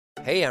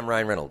Hey, I'm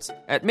Ryan Reynolds.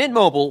 At Mint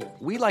Mobile,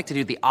 we like to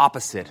do the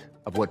opposite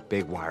of what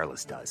Big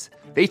Wireless does.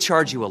 They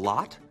charge you a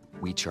lot,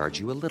 we charge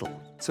you a little.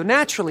 So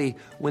naturally,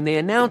 when they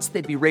announced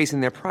they'd be raising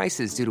their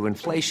prices due to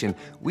inflation,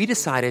 we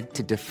decided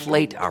to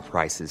deflate our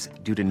prices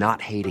due to not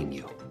hating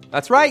you.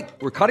 That's right.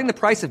 We're cutting the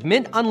price of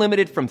Mint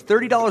Unlimited from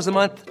 $30 a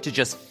month to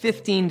just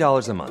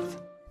 $15 a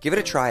month. Give it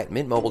a try at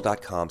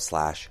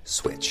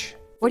mintmobile.com/switch.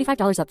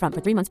 $45 up front for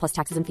 3 months plus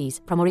taxes and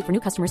fees. Promo rate for new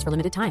customers for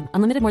limited time.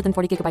 Unlimited more than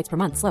 40 gigabytes per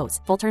month. Slows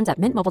full terms at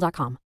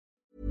mintmobile.com.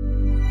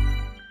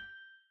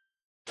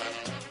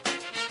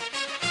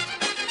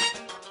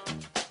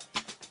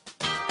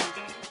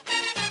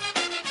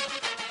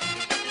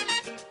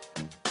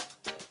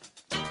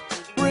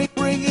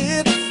 Bring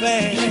it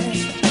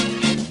fast.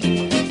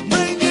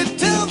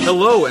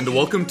 Hello and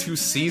welcome to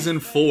Season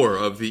 4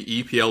 of the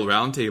EPL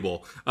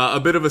Roundtable. A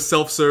bit of a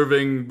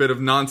self-serving bit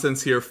of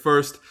nonsense here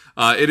first.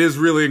 It is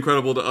really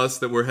incredible to us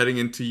that we're heading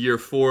into year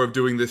 4 of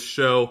doing this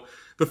show.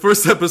 The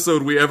first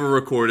episode we ever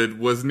recorded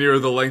was nearer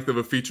the length of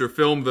a feature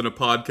film than a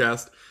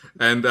podcast,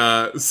 and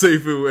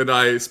Seifu and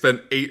I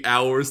spent 8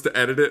 hours to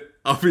edit it.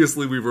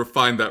 Obviously, we've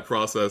refined that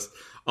process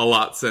a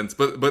lot since,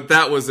 but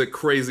that was a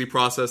crazy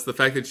process. The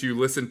fact that you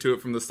listened to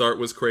it from the start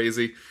was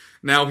crazy.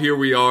 Now here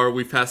we are.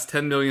 We've passed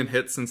 10 million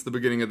hits since the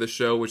beginning of the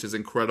show, which is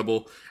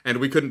incredible, and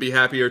we couldn't be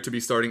happier to be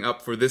starting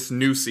up for this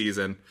new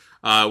season.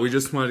 We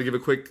just wanted to give a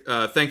quick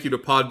thank you to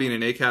Podbean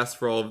and Acast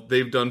for all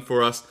they've done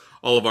for us,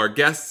 all of our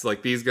guests,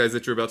 like these guys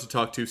that you're about to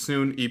talk to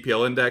soon,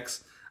 EPL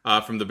Index,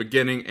 from the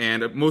beginning,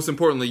 and most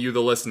importantly, you,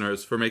 the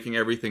listeners, for making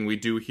everything we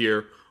do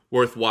here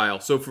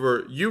worthwhile. So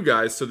for you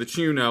guys, so that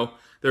you know,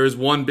 there is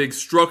one big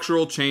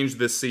structural change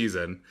this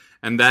season,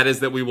 and that is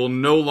that we will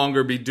no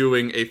longer be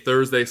doing a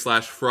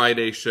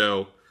Thursday/Friday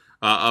show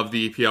of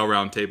the EPL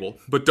Roundtable.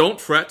 But don't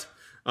fret.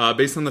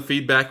 Based on the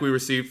feedback we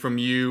received from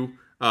you,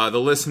 the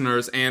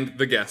listeners, and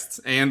the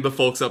guests, and the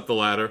folks up the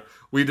ladder,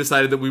 we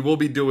decided that we will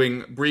be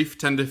doing brief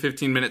 10 to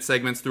 15 minute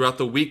segments throughout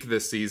the week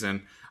this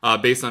season,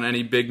 based on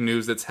any big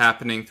news that's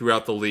happening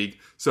throughout the league.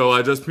 So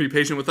just be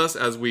patient with us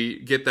as we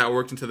get that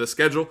worked into the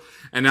schedule.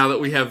 And now that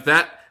we have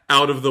that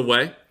out of the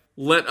way,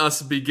 let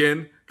us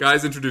begin.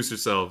 Guys, introduce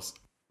yourselves.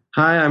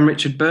 Hi, I'm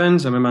Richard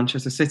Burns. I'm a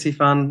Manchester City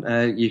fan.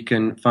 You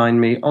can find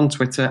me on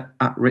Twitter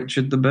at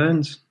Richard the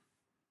Burns.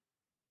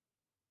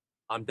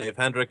 I'm Dave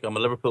Hendrick. I'm a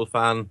Liverpool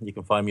fan. You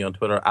can find me on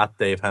Twitter at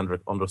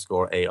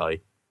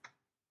DaveHendrick_AI.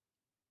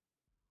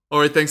 All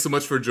right, thanks so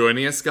much for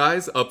joining us,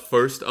 guys. Up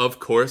first, of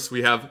course,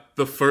 we have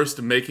the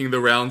first making the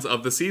rounds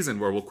of the season,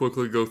 where we'll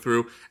quickly go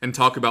through and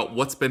talk about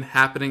what's been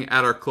happening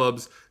at our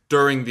clubs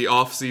during the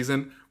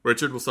off-season.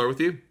 Richard, we'll start with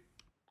you.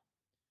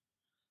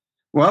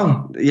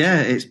 Well, yeah,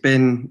 it's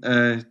been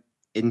an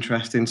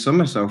interesting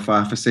summer so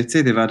far for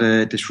City. They've had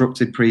a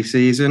disrupted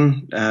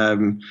pre-season, a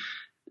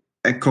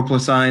couple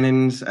of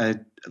signings, a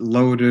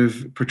load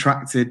of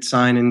protracted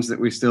signings that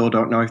we still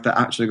don't know if they're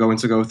actually going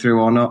to go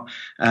through or not.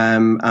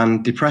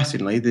 And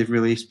depressingly, they've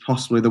released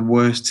possibly the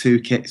worst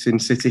 2 kits in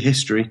City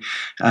history.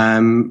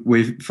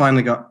 We've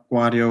finally got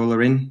Guardiola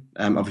in.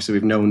 Obviously,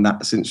 we've known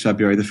that since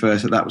February the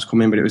 1st that was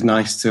coming, but it was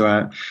nice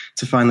to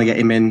finally get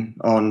him in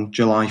on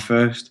July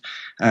 1st.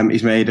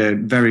 He's made a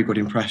very good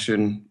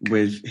impression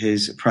with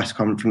his press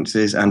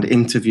conferences and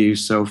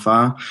interviews so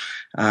far.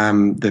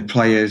 The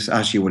players,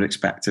 as you would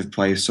expect of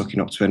players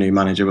sucking up to a new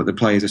manager, but the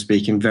players are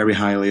speaking very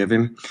highly of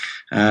him.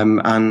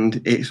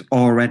 And it's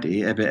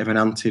already a bit of an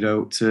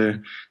antidote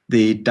to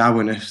the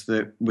dourness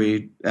that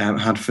we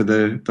had for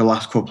the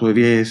last couple of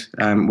years,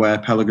 where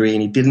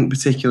Pellegrini didn't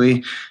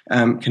particularly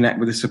connect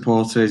with the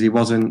supporters. He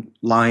wasn't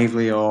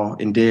lively or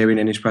endearing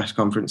in his press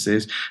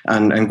conferences,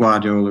 and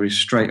Guardiola is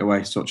straight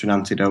away such an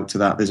antidote to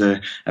that. There's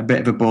a bit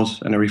of a buzz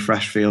and a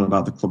refreshed feel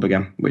about the club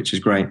again, which is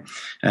great.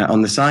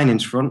 On the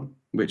signings front,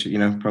 which, you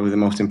know, probably the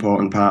most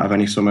important part of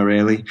any summer,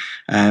 really.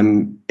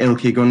 Ilkay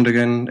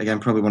Gundogan, again,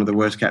 probably one of the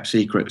worst kept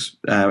secrets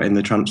in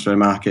the transfer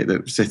market,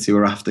 that City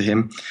were after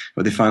him.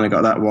 But they finally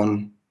got that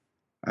one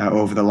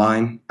over the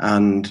line.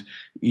 And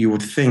you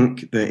would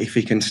think that if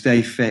he can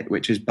stay fit,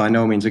 which is by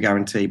no means a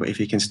guarantee, but if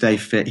he can stay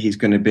fit, he's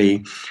going to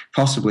be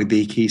possibly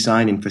the key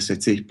signing for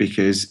City,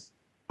 because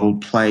he'll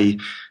play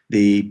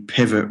the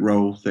pivot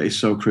role that is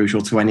so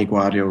crucial to any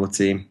Guardiola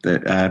team,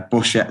 that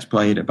Busquets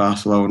played at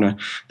Barcelona,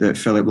 that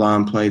Philipp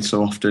Lahm played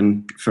so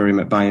often for him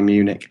at Bayern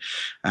Munich.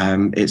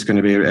 It's going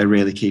to be a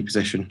really key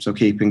position. So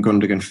keeping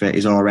Gundogan fit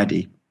is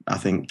already, I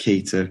think,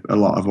 key to a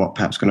lot of what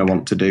Pep's going to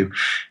want to do.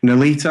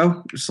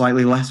 Nolito,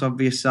 slightly less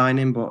obvious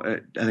signing,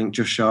 but I think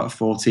just short of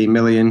 14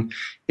 million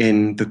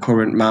in the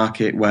current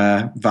market,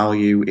 where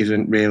value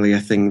isn't really a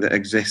thing that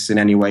exists in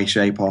any way,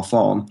 shape or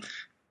form.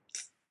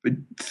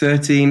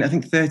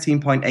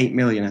 13.8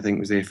 million, I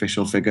think, was the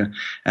official figure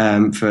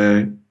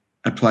for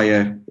a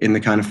player in the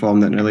kind of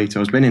form that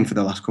Nolito's been in for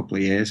the last couple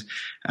of years.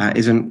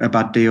 Isn't a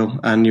bad deal,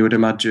 and you would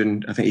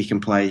imagine, I think he can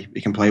play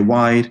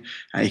wide,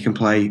 he can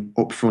play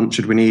up front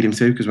should we need him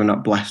to, because we're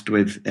not blessed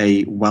with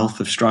a wealth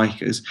of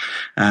strikers,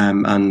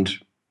 and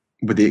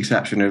with the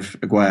exception of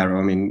Aguero,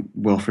 I mean,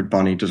 Wilfred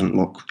Bonney doesn't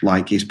look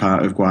like he's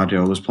part of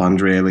Guardiola's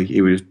plans, really.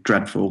 He was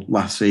dreadful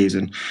last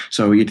season.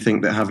 So you'd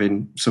think that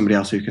having somebody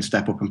else who can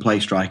step up and play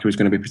striker is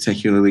going to be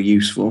particularly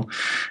useful.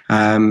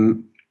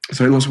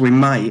 So it looks we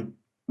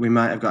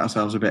might have got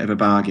ourselves a bit of a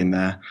bargain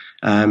there.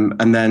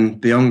 And then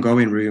the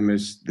ongoing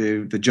rumours,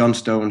 the John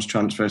Stones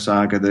transfer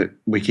saga that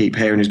we keep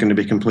hearing is going to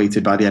be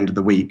completed by the end of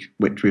the week,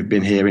 which we've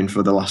been hearing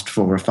for the last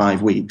 4 or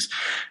 5 weeks,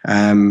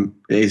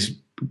 is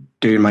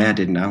doing my head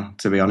in now,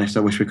 to be honest.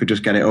 I wish we could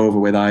just get it over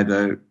with.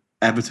 Either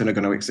Everton are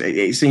going to...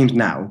 It seems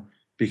now,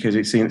 because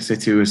it seems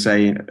City were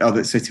saying,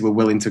 that City were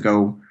willing to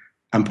go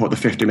and put the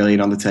 50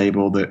 million on the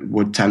table that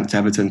would tempt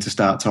Everton to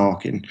start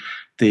talking.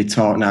 The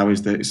talk now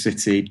is that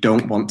City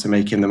don't want to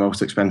make him the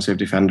most expensive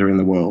defender in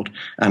the world,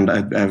 and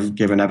have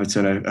given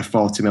Everton a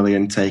 40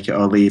 million take it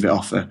or leave it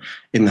offer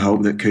in the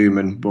hope that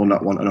Koeman will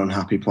not want an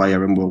unhappy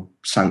player and will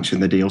sanction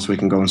the deal so we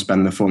can go and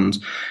spend the funds.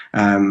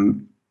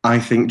 I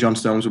think John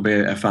Stones will be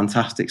a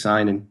fantastic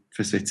signing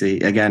for City.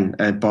 Again,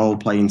 a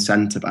ball-playing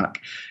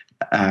centre-back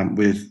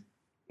with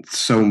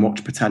so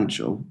much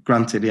potential.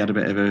 Granted, he had a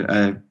bit of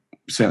a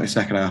certainly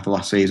second half of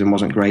last season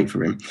wasn't great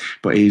for him,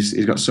 but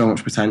he's got so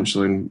much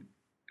potential and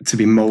to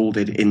be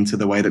moulded into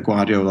the way that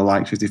Guardiola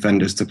likes his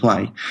defenders to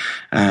play.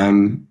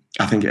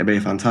 I think it'd be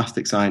a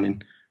fantastic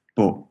signing.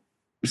 But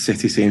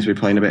City seems to be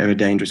playing a bit of a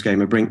dangerous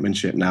game of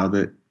brinkmanship now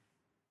that,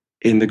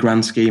 in the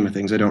grand scheme of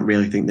things, I don't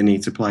really think they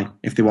need to play.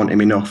 If they want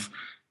him enough,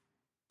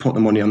 put the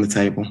money on the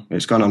table.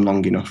 It's gone on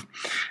long enough.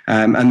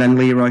 And then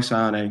Leroy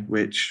Sané,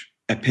 which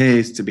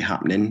appears to be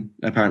happening.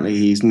 Apparently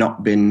he's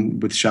not been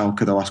with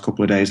Schalke the last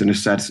couple of days and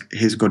has said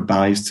his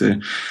goodbyes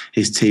to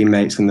his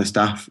teammates and the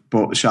staff.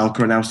 But Schalke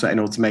are now setting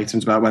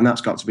ultimatums about when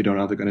that's got to be done.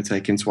 Are they going to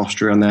take him to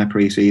Austria on their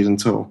pre-season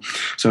tour?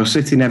 So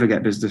City never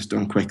get business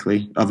done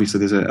quickly. Obviously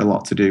there's a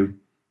lot to do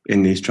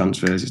in these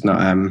transfers. It's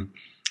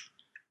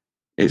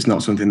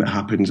not something that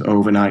happens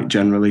overnight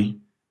generally.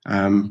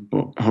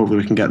 But hopefully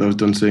we can get those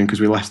done soon,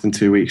 because we're less than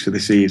 2 weeks of the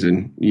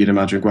season. You'd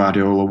imagine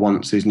Guardiola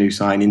wants his new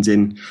signings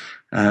in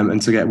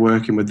and to get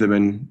working with them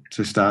and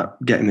to start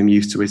getting them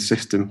used to his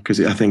system,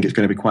 because I think it's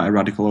going to be quite a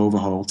radical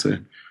overhaul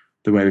to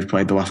the way we've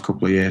played the last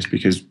couple of years,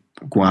 because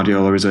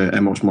Guardiola is a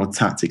much more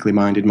tactically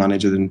minded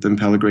manager than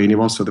Pellegrini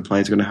was, so the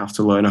players are going to have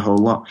to learn a whole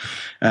lot.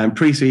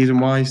 Pre-season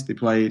wise, they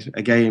played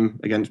a game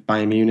against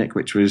Bayern Munich,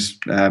 which was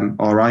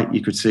all right.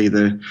 You could see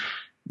the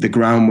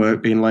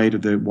groundwork being laid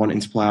of the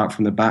wanting to play out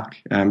from the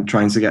back,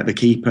 trying to get the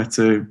keeper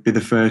to be the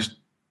first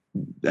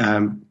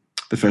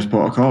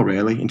port of call,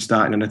 really, in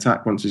starting an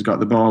attack once he's got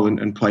the ball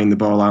and playing the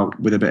ball out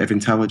with a bit of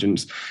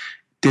intelligence.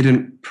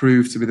 Didn't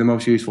prove to be the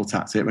most useful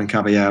tactic when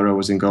Caballero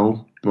was in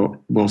goal, but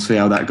we'll see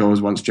how that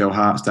goes once Joe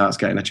Hart starts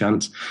getting a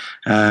chance.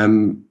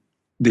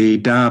 The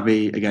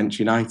derby against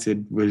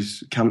United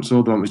was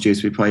cancelled. The one was due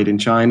to be played in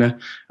China.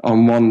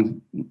 On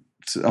one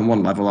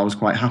level, I was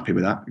quite happy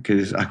with that,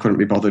 because I couldn't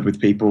be bothered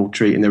with people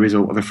treating the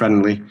result of a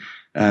friendly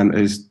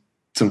as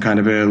some kind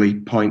of early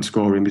point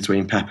scoring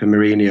between Pep and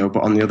Mourinho.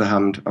 But on the other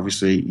hand,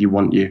 obviously, you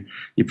want your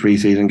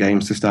pre-season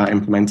games to start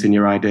implementing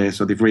your ideas.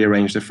 So they've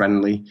arranged a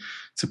friendly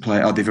to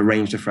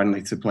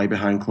play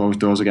behind closed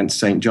doors against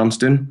St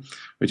Johnstone,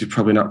 which is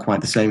probably not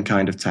quite the same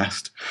kind of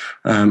test.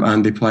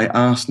 And they play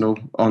Arsenal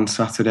on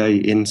Saturday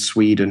in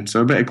Sweden.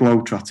 So a bit of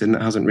globetrotting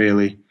that hasn't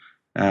really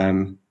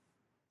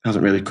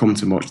come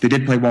to much. They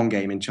did play one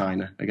game in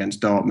China against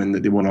Dortmund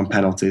that they won on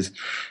penalties.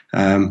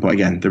 But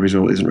again, the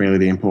result isn't really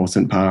the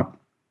important part.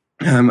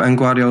 And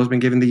Guardiola's been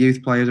giving the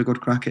youth players a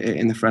good crack at it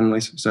in the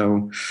friendlies.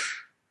 So,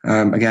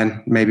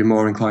 again, maybe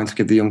more inclined to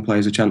give the young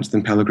players a chance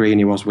than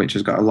Pellegrini was, which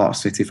has got a lot of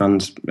City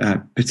fans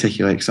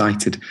particularly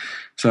excited.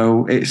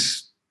 So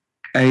it's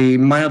a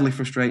mildly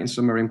frustrating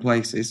summer in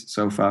places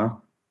so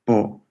far,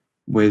 but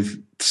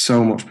with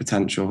so much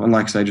potential. And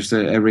like I say, just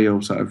a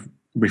real sort of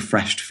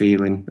refreshed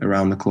feeling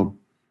around the club.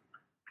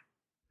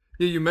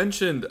 Yeah, you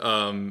mentioned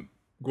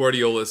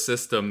Guardiola's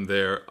system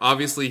there.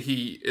 Obviously,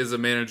 he is a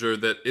manager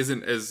that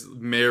isn't as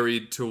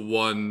married to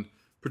one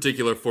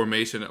particular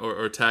formation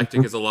or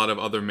tactic as a lot of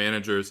other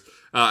managers.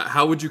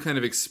 How would you kind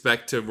of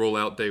expect to roll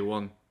out day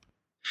one?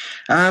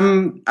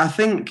 I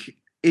think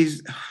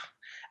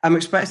I'm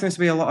expecting there to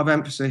be a lot of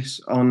emphasis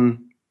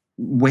on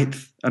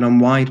width and on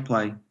wide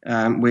play,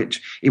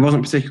 which he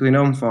wasn't particularly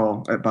known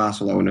for at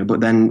Barcelona, but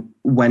then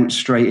went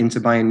straight into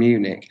Bayern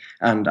Munich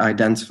and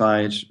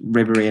identified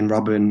Ribéry and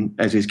Robben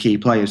as his key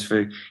players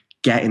for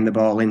getting the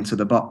ball into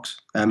the box.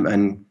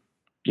 And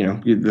you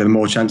know, the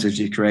more chances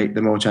you create,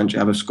 the more chance you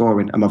have of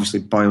scoring. I'm obviously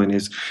boiling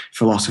his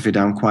philosophy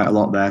down quite a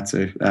lot there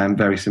to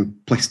very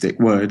simplistic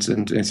words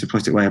and a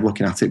simplistic way of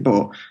looking at it.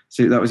 But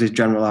so that was his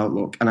general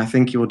outlook. And I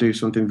think he will do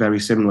something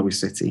very similar with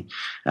City.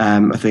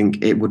 I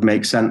think it would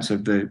make sense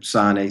of the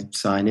Sané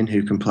signing,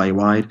 who can play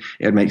wide.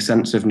 It would make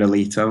sense of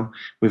Nolito.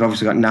 We've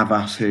obviously got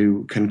Navas,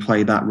 who can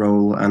play that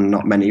role, and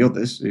not many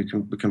others who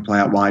can play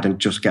out wide and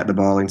just get the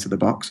ball into the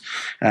box,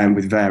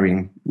 with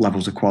varying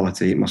levels of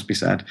quality, it must be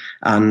said.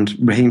 And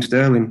Raheem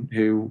Sterling,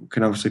 who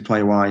can obviously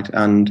play wide.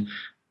 And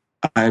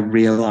I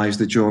realise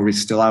the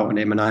jury's still out on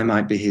him, and I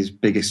might be his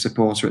biggest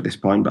supporter at this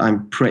point. But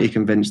I'm pretty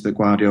convinced that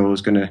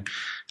Guardiola's going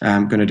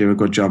to do a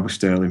good job with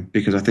Sterling,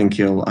 because I think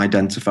he'll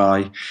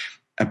identify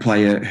a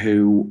player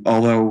who,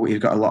 although he's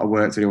got a lot of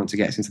work to do once he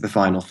gets into the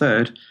final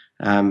third,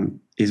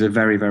 is a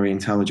very, very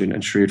intelligent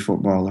and shrewd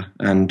footballer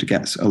and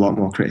gets a lot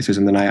more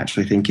criticism than I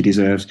actually think he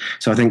deserves.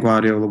 So I think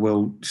Guardiola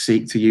will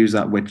seek to use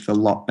that width a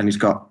lot, and he's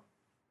got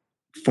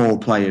 4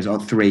 players, or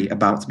 3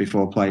 about to be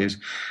 4 players,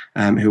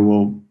 who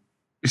will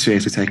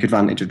seriously take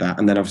advantage of that.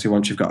 And then obviously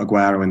once you've got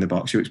Aguero in the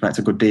box, you expect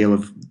a good deal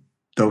of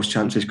those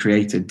chances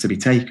created to be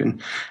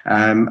taken.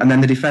 And then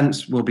the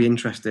defence will be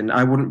interesting.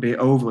 I wouldn't be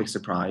overly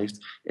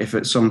surprised if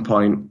at some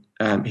point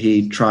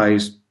he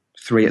tries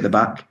 3 at the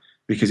back,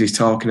 because he's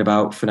talking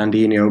about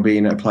Fernandinho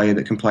being a player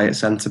that can play at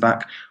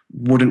centre-back.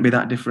 Wouldn't be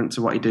that different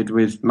to what he did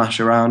with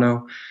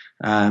Mascherano.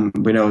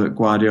 We know that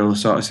Guardiola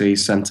sort of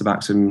sees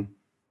centre-backs and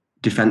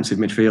defensive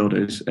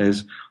midfielders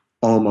as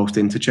almost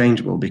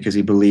interchangeable, because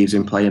he believes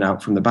in playing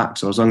out from the back.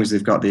 So as long as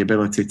they've got the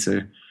ability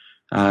to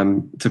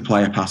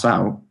play a pass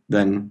out,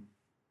 then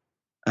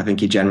I think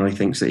he generally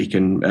thinks that he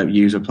can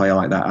use a player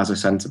like that as a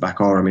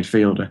centre-back or a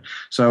midfielder.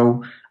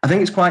 So I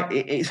think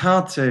it's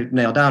hard to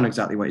nail down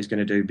exactly what he's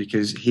going to do,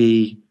 because as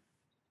you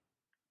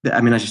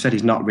said,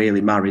 he's not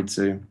really married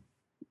to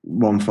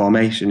one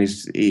formation.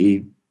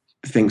 He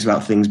thinks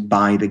about things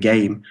by the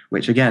game,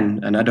 which again,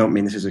 and I don't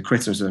mean this as a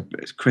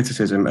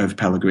criticism of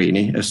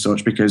Pellegrini as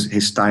such, because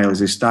his style is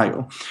his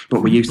style.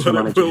 But we're used to a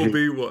manager. It will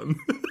be one.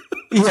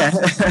 Yeah,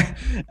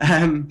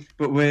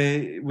 but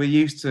we're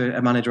used to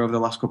a manager over the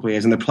last couple of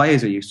years, and the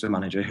players are used to a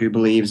manager who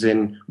believes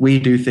in, we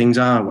do things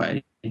our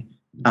way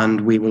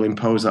and we will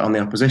impose that on the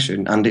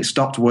opposition. And it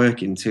stopped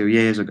working 2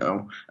 years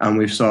ago, and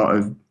we've sort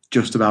of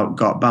just about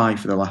got by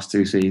for the last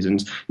 2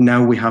 seasons.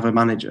 Now we have a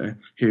manager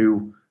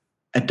who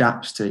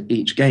adapts to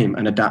each game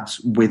and adapts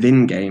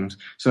within games.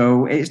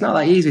 So it's not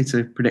that easy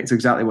to predict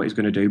exactly what he's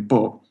going to do,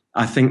 but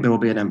I think there will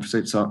be an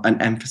emphasis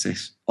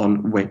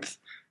on width.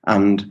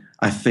 And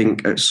I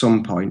think at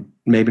some point,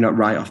 maybe not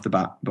right off the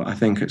bat, but I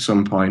think at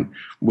some point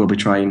we'll be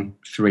trying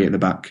 3 at the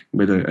back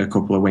with a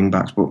couple of wing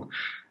backs. But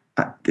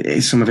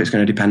some of it's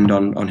going to depend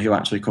on who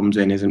actually comes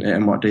in, isn't it,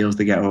 and what deals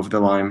they get over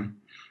the line.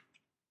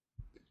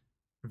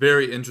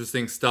 Very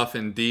interesting stuff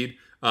indeed.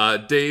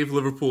 Dave,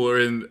 Liverpool are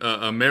in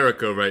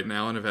America right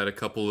now and have had a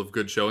couple of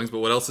good showings, but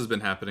what else has been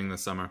happening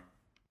this summer?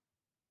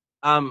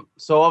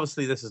 So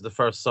obviously this is the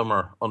first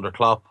summer under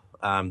Klopp,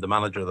 the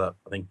manager that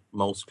I think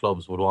most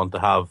clubs would want to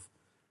have.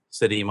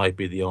 City might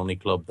be the only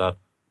club that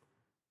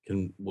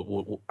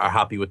are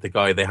happy with the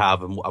guy they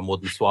have and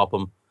wouldn't swap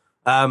him.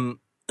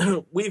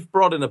 We've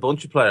brought in a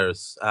bunch of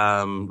players.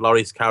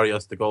 Loris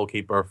Karius, the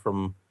goalkeeper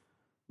from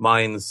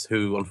Mainz,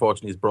 who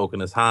unfortunately has broken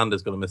his hand,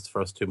 is going to miss the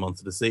first 2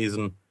 months of the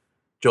season.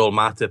 Joel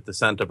Matip, the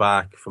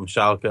centre-back from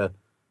Schalke,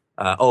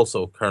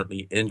 also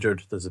currently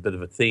injured. There's a bit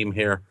of a theme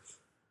here.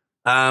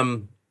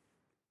 Marko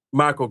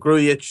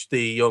Grujic,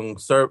 the young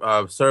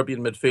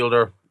Serbian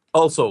midfielder,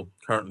 also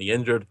currently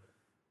injured.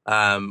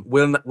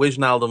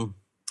 Wijnaldum,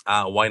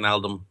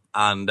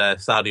 and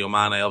Sadio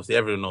Mane. Obviously,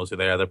 everyone knows who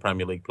they are. They're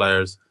Premier League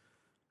players.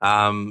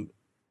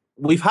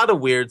 We've had a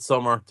weird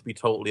summer, to be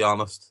totally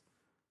honest.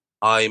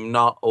 I'm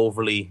not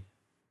overly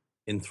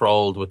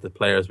enthralled with the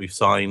players we've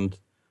signed.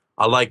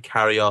 I like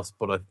Karius,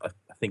 but I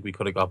think we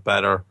could have got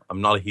better.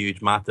 I'm not a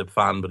huge Matip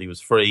fan, but he was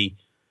free.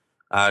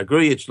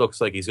 Grujic looks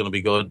like he's going to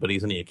be good, but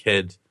he's only a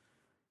kid.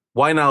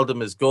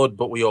 Wijnaldum is good,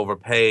 but we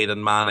overpaid.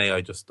 And Mane,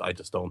 I just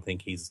don't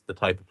think he's the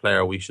type of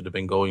player we should have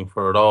been going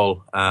for at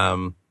all.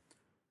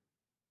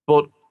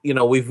 But you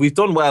know, we've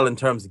done well in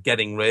terms of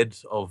getting rid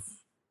of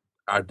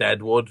our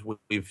deadwood.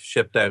 We've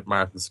shipped out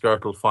Martin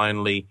Skirtle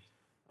finally.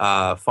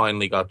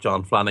 Finally got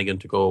John Flanagan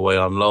to go away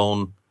on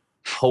loan.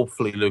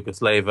 Hopefully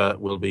Lucas Leiva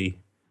will be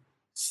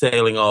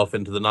sailing off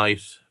into the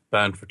night,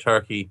 bound for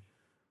Turkey.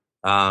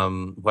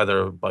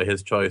 Whether by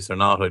his choice or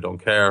not, I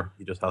don't care.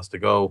 He just has to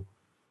go.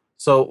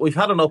 So we've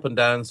had an up and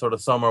down sort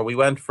of summer. We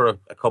went for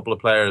a couple of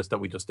players that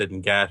we just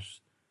didn't get.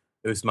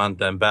 Ousmane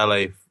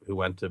Dembele, who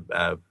went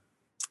to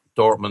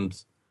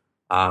Dortmund.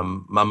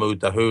 Mahmoud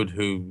Dahoud,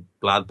 who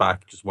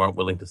Gladbach just weren't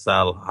willing to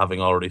sell,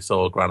 having already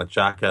sold Granit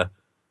Xhaka.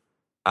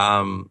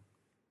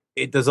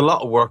 There's a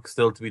lot of work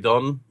still to be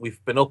done.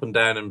 We've been up and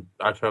down in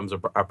our terms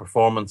of our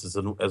performances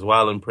as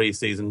well in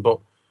pre-season, but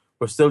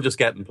we're still just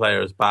getting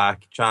players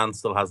back. Chan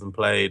still hasn't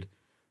played.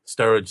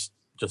 Sturridge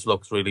just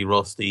looks really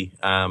rusty.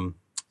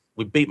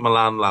 We beat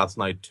Milan last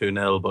night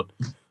 2-0, but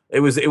it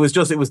was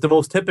the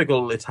most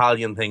typical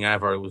Italian thing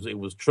ever. It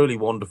was truly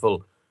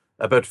wonderful.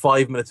 About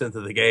 5 minutes into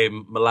the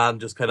game, Milan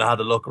just kind of had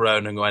a look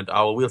around and went,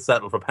 "Oh, well, we'll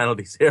settle for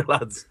penalties here,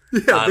 lads."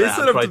 Yeah, they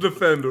set up to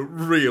defend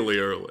really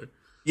early.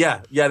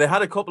 Yeah, they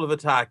had a couple of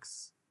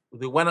attacks.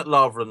 They went at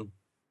Lovren,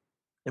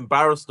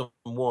 embarrassed them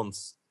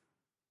once,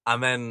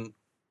 and then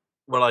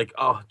we're like,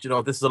 "Oh, do you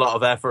know, this is a lot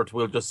of effort.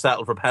 We'll just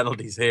settle for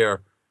penalties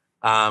here."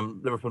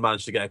 Liverpool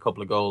managed to get a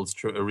couple of goals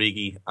through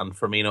Origi and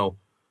Firmino,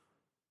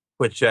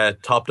 which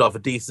topped off a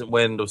decent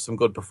win. There was some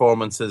good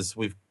performances.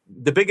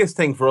 The biggest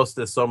thing for us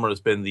this summer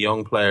has been the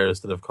young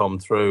players that have come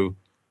through.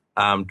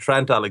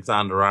 Trent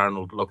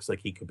Alexander-Arnold looks like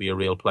he could be a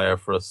real player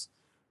for us.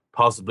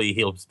 Possibly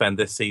he'll spend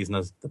this season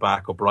as the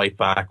backup right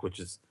back, which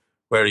is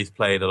where he's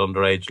played at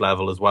underage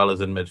level as well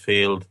as in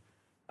midfield.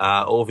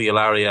 Ovi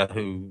Ilaria,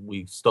 who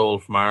we stole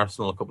from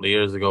Arsenal a couple of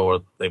years ago,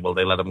 or they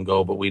let him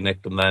go, but we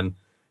nicked him then.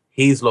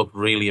 He's looked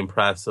really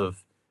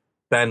impressive.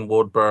 Ben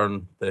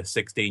Woodburn, the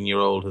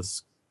 16-year-old,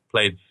 has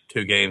played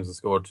 2 games and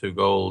scored 2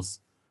 goals.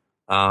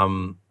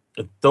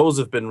 Those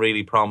have been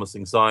really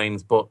promising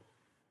signs, but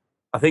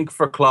I think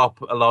for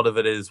Klopp, a lot of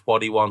it is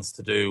what he wants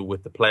to do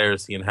with the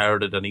players he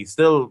inherited, and he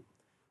still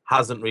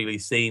hasn't really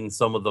seen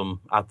some of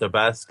them at their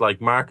best. Like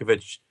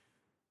Markovic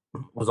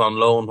was on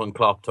loan when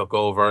Klopp took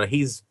over.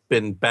 He's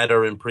been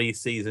better in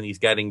pre-season. He's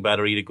getting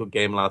better. He had a good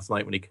game last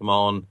night when he came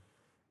on.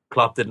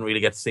 Klopp didn't really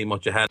get to see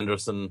much of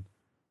Henderson,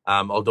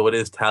 although it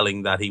is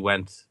telling that he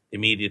went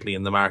immediately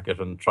in the market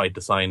and tried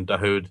to sign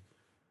Dahoud.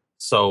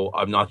 So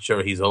I'm not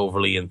sure he's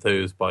overly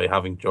enthused by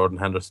having Jordan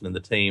Henderson in the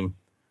team.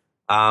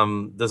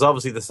 There's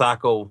obviously the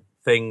Sacco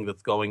thing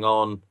that's going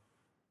on.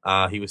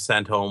 He was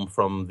sent home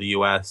from the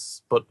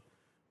US, but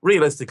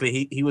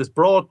realistically, he was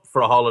brought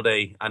for a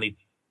holiday and he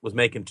was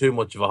making too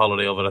much of a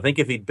holiday of it. I think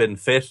if he'd been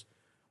fit,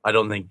 I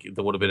don't think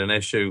there would have been an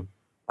issue.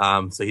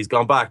 So he's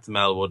gone back to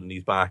Melwood and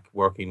he's back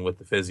working with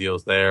the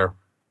physios there.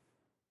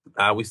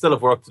 We still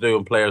have work to do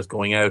and players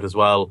going out as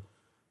well.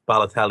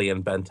 Balotelli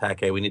and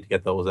Benteke, we need to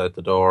get those out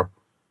the door.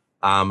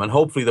 And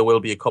hopefully there will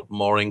be a couple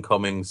more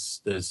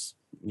incomings. There's,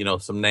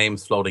 some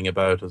names floating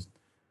about. It's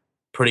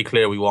pretty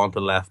clear we want a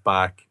left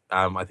back.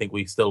 I think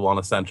we still want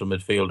a central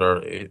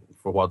midfielder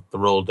for what the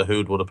role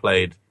Dahoud would have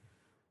played.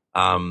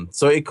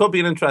 So it could be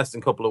an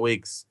interesting couple of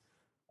weeks.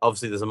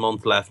 Obviously, there's a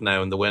month left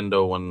now in the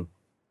window, and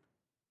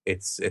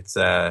it's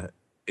a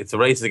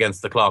race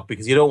against the clock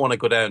because you don't want to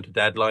go down to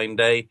deadline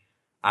day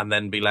and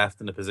then be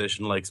left in a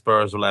position like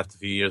Spurs were left a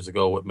few years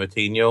ago with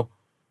Moutinho,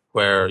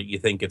 where you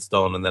think it's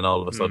done and then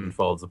all of a sudden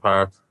falls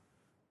apart.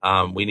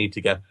 We need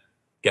to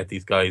get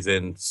these guys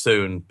in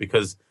soon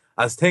because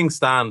as things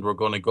stand, we're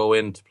going to go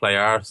in to play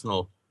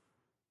Arsenal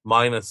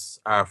minus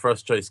our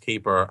first choice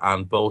keeper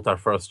and both our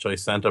first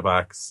choice centre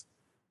backs.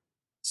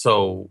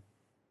 So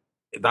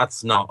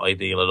that's not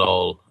ideal at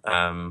all.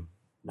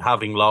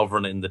 Having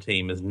Lovren in the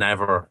team is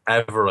never,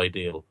 ever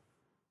ideal.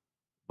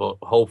 But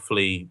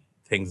hopefully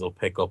things will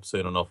pick up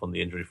soon enough on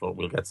the injury front.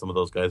 We'll get some of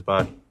those guys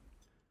back.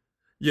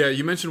 Yeah,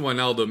 you mentioned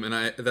Wijnaldum,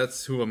 and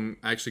that's who I'm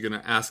actually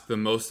going to ask the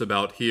most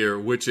about here,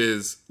 which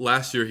is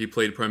last year he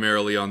played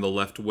primarily on the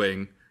left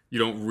wing. You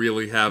don't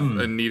really have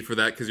a need for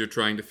that because you're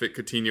trying to fit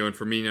Coutinho and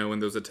Firmino in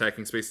those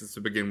attacking spaces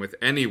to begin with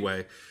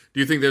anyway. Do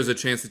you think there's a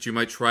chance that you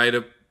might try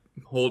to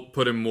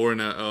put him more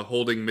in a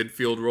holding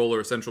midfield role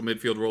or a central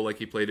midfield role like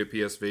he played at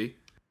PSV?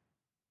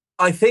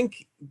 I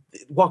think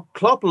what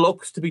Klopp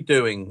looks to be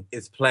doing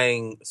is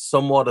playing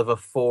somewhat of a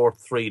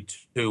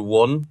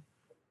 4-3-2-1,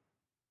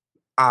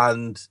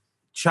 and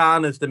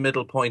Chan is the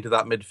middle point of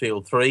that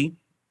midfield 3.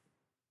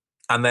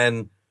 And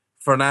then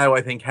for now,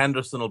 I think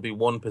Henderson will be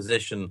one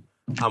position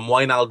and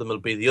Wijnaldum will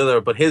be the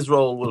other. But his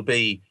role will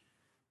be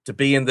to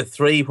be in the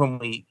 3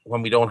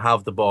 when we don't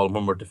have the ball,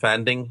 when we're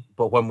defending.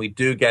 But when we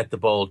do get the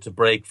ball, to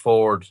break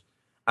forward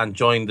and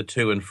join the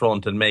 2 in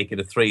front and make it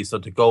a 3. So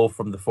to go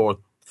from the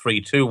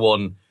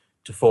 4-3-2-1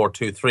 to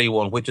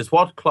 4-2-3-1, which is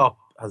what Klopp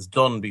has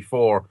done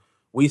before.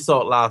 We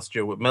saw it last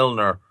year with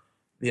Milner.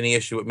 The only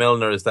issue with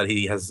Milner is that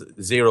he has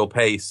 0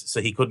 pace,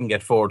 so he couldn't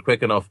get forward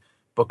quick enough.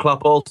 But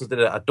Klopp also did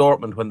it at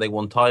Dortmund when they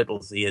won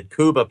titles. He had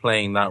Kuba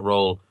playing that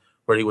role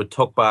where he would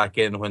tuck back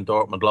in when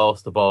Dortmund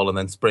lost the ball and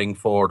then spring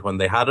forward when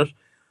they had it.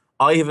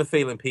 I have a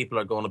feeling people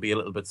are going to be a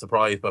little bit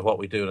surprised by what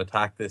we do in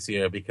attack this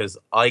year because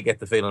I get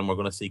the feeling we're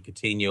going to see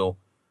Coutinho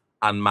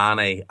and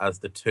Mane as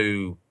the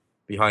 2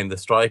 behind the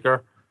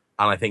striker.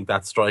 And I think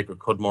that striker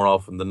could more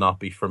often than not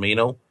be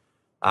Firmino.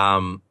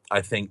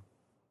 I think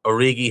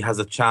Origi has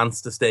a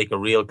chance to stake a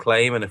real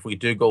claim. And if we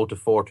do go to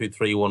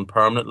 4-2-3-1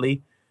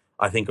 permanently,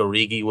 I think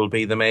Origi will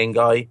be the main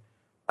guy.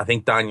 I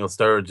think Daniel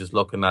Sturridge is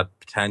looking at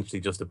potentially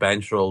just a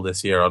bench role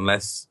this year,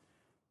 unless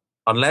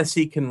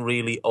he can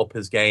really up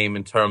his game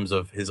in terms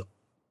of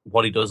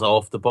what he does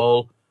off the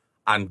ball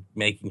and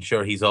making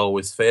sure he's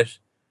always fit.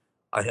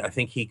 I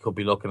think he could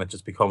be looking at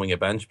just becoming a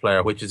bench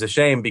player, which is a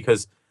shame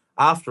because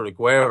after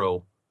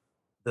Aguero,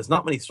 there's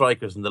not many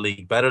strikers in the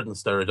league better than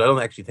Sturridge. I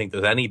don't actually think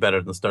there's any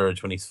better than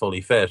Sturridge when he's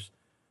fully fit,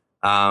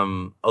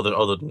 other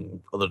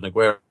than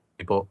Aguero.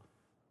 But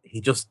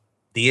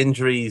the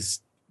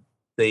injuries,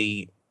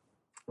 the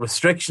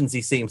restrictions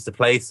he seems to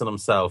place on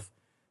himself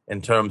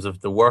in terms of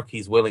the work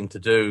he's willing to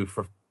do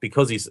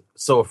because he's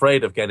so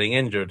afraid of getting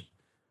injured.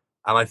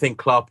 And I think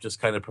Klopp just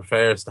kind of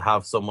prefers to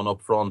have someone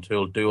up front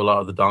who'll do a lot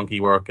of the donkey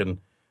work and,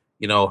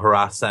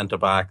 harass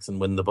centre-backs and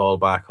win the ball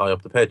back high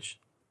up the pitch.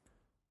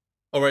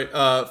 All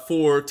right,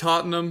 for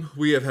Tottenham,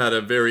 we have had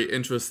a very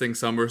interesting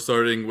summer,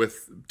 starting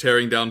with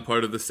tearing down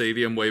part of the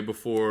stadium way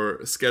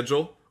before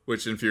schedule,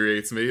 which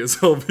infuriates me, as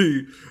I'll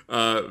be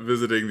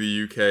visiting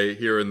the UK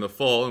here in the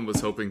fall and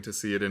was hoping to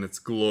see it in its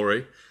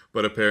glory.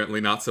 but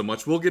apparently not so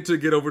much. We'll get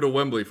over to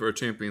Wembley for a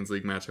Champions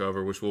League match,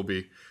 however, which will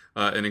be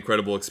an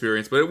incredible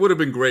experience. But it would have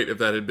been great if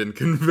that had been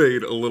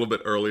conveyed a little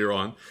bit earlier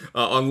on.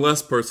 On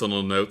less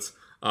personal notes,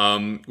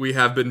 we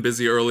have been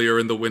busy earlier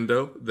in the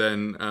window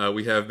than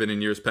we have been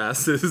in years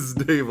past, as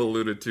Dave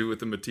alluded to with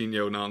the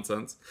Matinho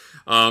nonsense.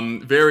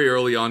 Very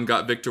early on,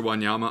 got Victor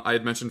Wanyama. I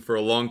had mentioned for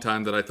a long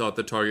time that I thought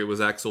the target was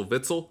Axel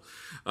Witsel.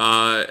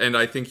 And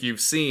I think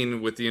you've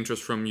seen with the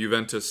interest from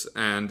Juventus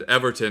and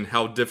Everton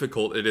how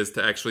difficult it is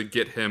to actually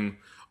get him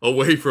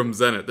away from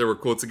Zenit. There were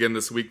quotes again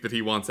this week that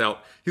he wants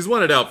out. He's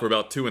wanted out for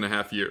about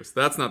 2.5 years.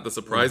 That's not the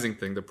surprising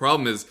thing. The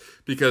problem is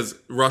because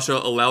Russia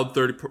allowed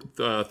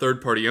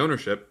third-party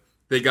ownership,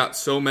 they got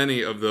so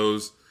many of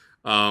those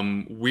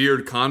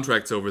weird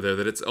contracts over there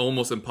that it's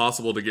almost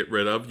impossible to get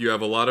rid of. You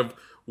have a lot of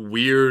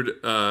weird,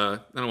 I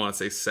don't want to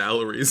say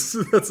salaries.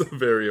 That's a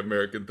very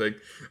American thing.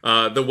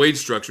 The wage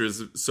structure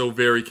is so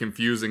very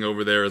confusing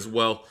over there as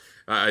well.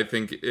 I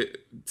think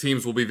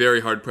teams will be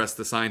very hard-pressed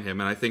to sign him.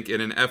 And I think in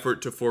an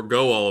effort to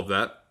forego all of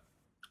that,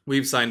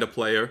 we've signed a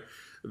player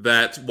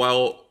that,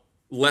 while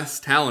less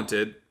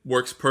talented,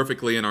 works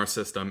perfectly in our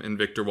system in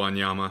Victor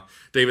Wanyama.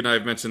 Dave and I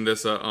have mentioned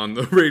this on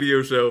the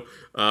radio show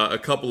a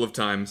couple of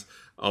times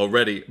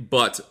already,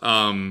 but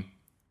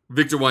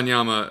Victor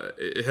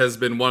Wanyama has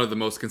been one of the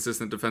most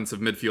consistent defensive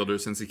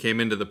midfielders since he came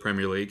into the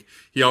Premier League.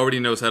 He already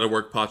knows how to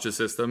work Poch's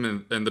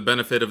system, and the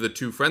benefit of the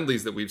two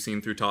friendlies that we've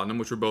seen through Tottenham,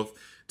 which were both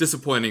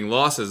disappointing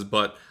losses,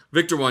 but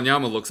Victor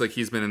Wanyama looks like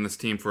he's been in this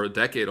team for a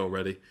decade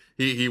already.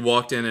 He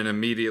walked in and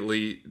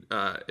immediately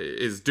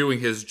is doing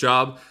his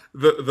job.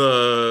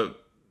 The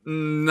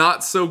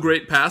not so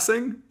great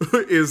passing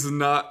is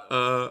not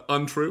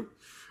untrue.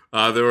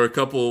 There were a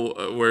couple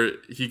where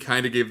he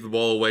kind of gave the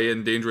ball away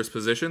in dangerous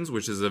positions,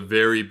 which is a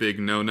very big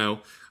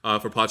no-no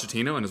for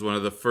Pochettino, and is one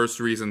of the first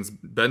reasons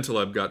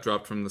Bentaleb got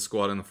dropped from the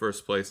squad in the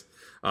first place,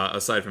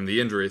 aside from the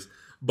injuries.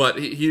 But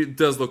he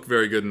does look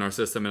very good in our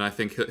system, and I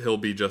think he'll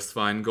be just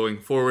fine going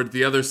forward.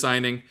 The other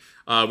signing,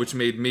 which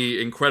made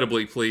me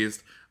incredibly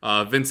pleased,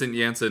 Vincent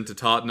Janssen to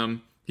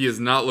Tottenham. He has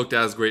not looked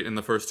as great in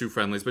the first two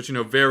friendlies, but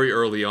very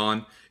early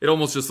on, it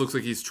almost just looks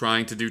like he's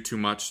trying to do too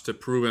much to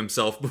prove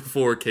himself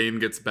before Kane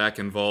gets back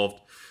involved.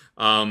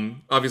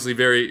 Obviously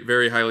very,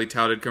 very highly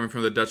touted, coming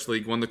from the Dutch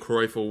league, won the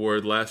Cruyff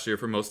Award last year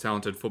for most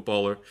talented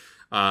footballer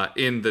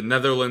in the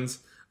Netherlands.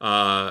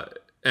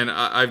 And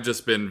I've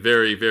just been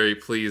very, very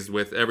pleased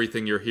with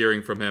everything you're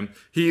hearing from him.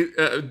 He,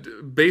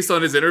 based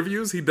on his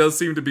interviews, he does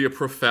seem to be a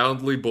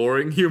profoundly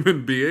boring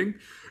human being.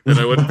 And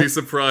I wouldn't be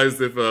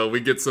surprised if we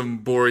get some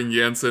boring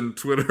Janssen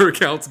Twitter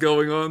accounts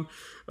going on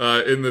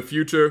in the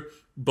future.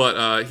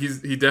 But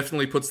he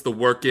definitely puts the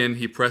work in.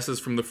 He presses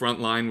from the front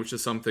line, which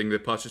is something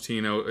that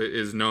Pochettino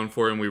is known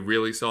for, and we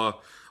really saw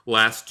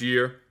last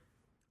year.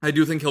 I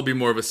do think he'll be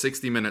more of a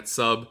 60-minute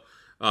sub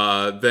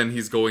than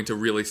he's going to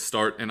really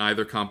start in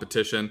either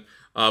competition.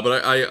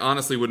 But I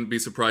honestly wouldn't be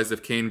surprised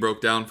if Kane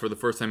broke down for the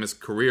first time in his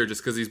career,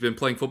 just because he's been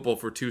playing football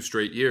for 2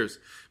 straight years.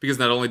 Because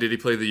not only did he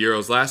play the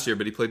Euros last year,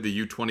 but he played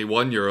the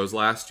U21 Euros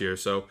last year.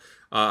 So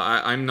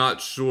I'm not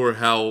sure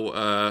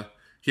how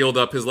healed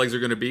up his legs are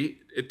going to be.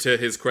 To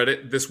his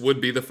credit, this would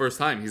be the first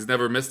time. He's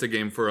never missed a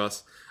game for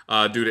us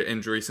due to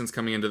injury since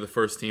coming into the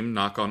first team,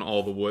 knock on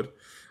all the wood.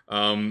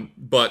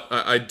 But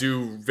I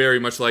do very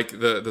much like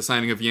the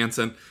signing of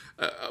Janssen.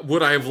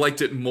 Would I have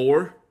liked it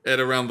more at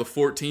around the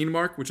 14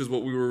 mark, which is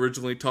what we were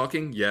originally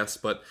talking? Yes,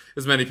 but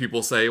as many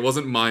people say, it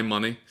wasn't my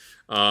money.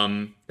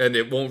 And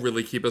it won't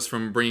really keep us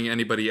from bringing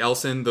anybody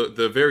else in.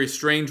 The very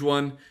strange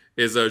one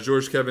is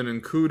George-Kevin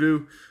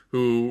Nkudu,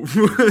 who,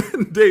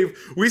 Dave,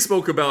 we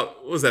spoke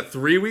about, what was that,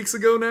 3 weeks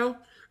ago now?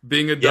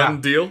 Being a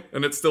done deal,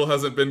 and it still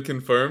hasn't been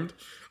confirmed.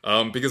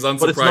 Because unsurprisingly...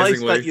 But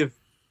it's nice that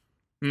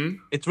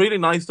you've... It's really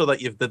nice, though,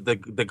 that you've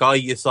the guy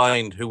you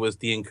signed, who was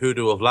the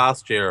Nkudu of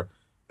last year,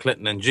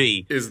 Clinton and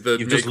G,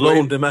 you've just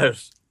loaned him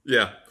out.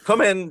 Yeah.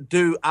 Come in,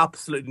 do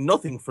absolutely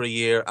nothing for a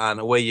year, and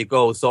away you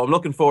go. So I'm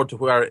looking forward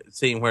to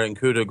seeing where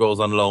Nkudu goes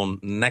on loan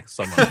next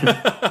summer.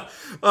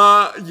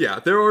 Yeah,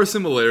 there are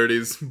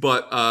similarities,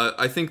 but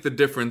I think the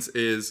difference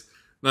is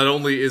not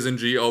only is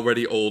NG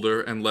already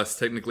older and less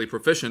technically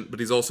proficient, but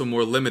he's also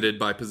more limited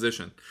by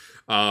position.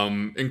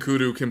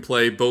 Nkudu can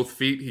play both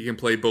feet, he can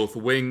play both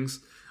wings.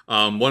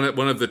 One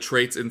of the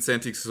traits in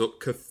Santi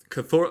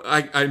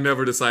Cazorla, I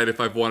never decide if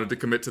I've wanted to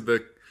commit to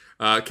the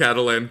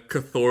Catalan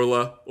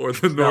Cazorla or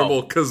the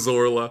normal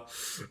Cazorla.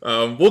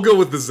 We'll go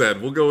with the Z.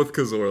 We'll go with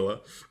Cazorla.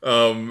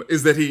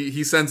 Is that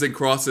he sends in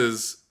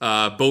crosses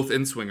both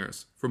in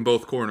swingers from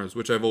both corners,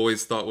 which I've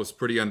always thought was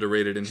pretty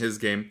underrated in his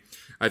game.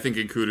 I think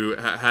Nkudu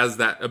has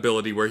that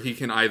ability where he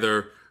can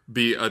either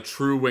be a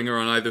true winger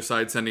on either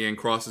side, sending in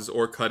crosses,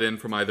 or cut in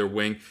from either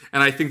wing.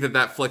 And I think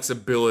that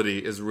flexibility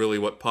is really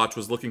what Poch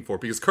was looking for.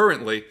 Because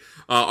currently,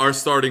 our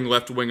starting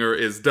left winger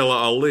is Dele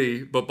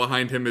Alli, but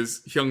behind him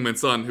is Heung-min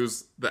Son,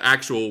 who's the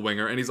actual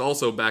winger. And he's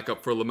also back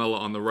up for Lamela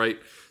on the right.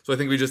 So I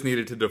think we just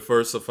needed to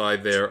diversify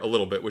there a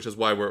little bit, which is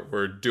why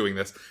we're doing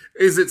this.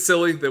 Is it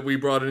silly that we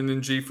brought in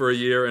Ng for a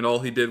year and all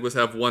he did was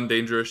have one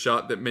dangerous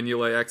shot that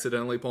Mignolet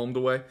accidentally palmed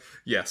away?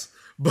 Yes.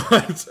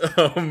 But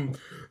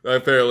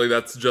apparently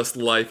that's just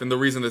life. And the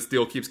reason this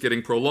deal keeps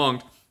getting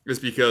prolonged is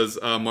because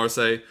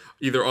Marseille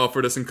either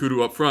offered us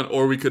Nkudu up front,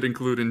 or we could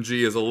include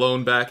Ng as a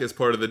loan back as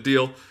part of the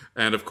deal.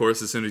 And of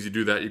course, as soon as you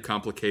do that, you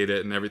complicate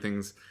it and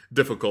everything's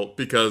difficult,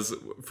 because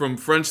from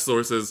French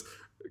sources,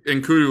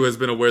 Nkudu has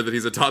been aware that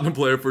he's a Tottenham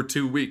player for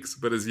 2 weeks,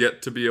 but is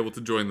yet to be able to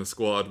join the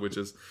squad, which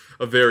is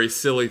a very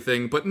silly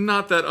thing, but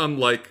not that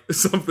unlike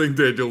something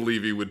Daniel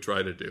Levy would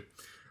try to do.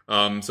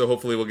 So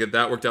hopefully we'll get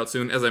that worked out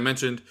soon. As I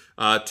mentioned,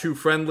 2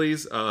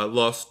 friendlies,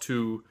 lost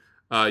to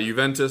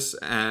Juventus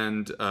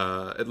and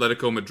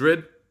Atletico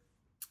Madrid.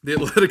 The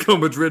Atletico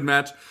Madrid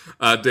match,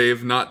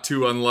 Dave, not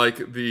too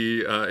unlike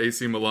the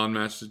AC Milan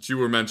match that you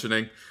were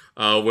mentioning,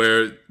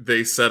 where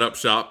they set up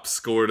shop,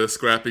 scored a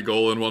scrappy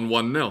goal, and won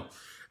 1-0.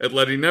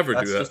 Atleti never do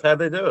that. That's just how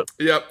they do it.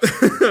 Yep.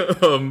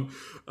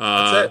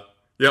 That's it.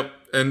 Yep,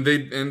 and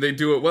they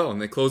do it well,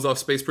 and they close off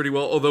space pretty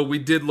well, although we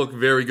did look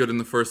very good in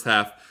the first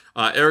half.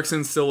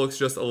 Eriksen still looks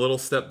just a little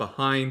step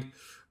behind.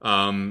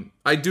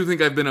 I do think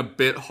I've been a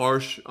bit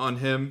harsh on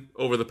him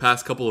over the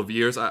past couple of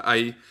years.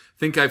 I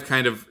think I've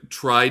kind of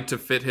tried to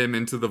fit him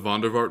into the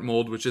Van der Vaart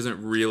mold, which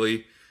isn't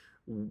really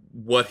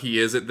what he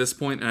is at this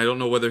point, and I don't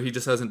know whether he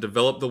just hasn't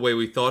developed the way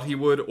we thought he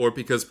would, or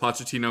because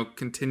Pochettino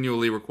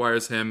continually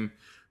requires him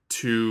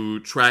to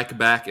track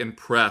back and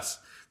press,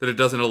 that it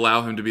doesn't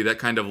allow him to be that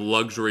kind of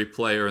luxury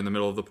player in the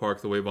middle of the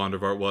park the way Van der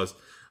Vaart was.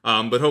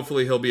 But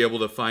hopefully he'll be able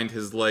to find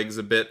his legs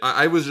a bit.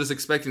 I was just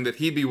expecting that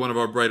he'd be one of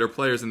our brighter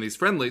players in these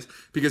friendlies,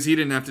 because he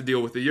didn't have to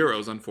deal with the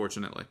Euros,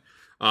 unfortunately.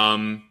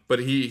 But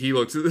he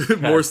looked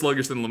more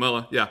sluggish than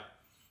Lamela. Yeah.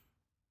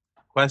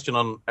 Question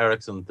on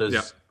Eriksen.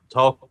 There's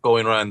talk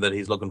going around that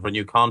he's looking for a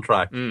new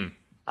contract. And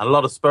a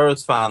lot of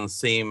Spurs fans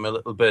seem a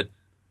little bit,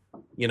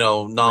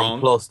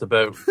 nonplussed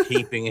about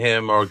keeping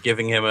him or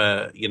giving him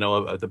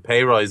the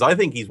pay rise. I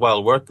think he's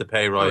well worth the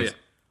pay rise. Oh, yeah.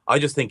 I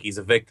just think he's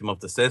a victim of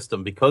the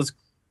system because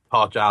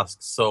Poch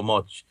asks so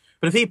much.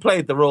 But if he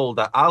played the role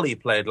that Ali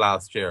played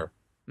last year,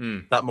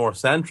 that more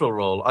central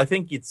role, I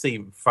think you'd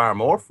see far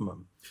more from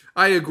him.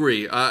 I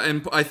agree.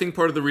 And I think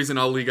part of the reason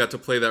Ali got to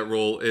play that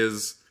role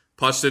is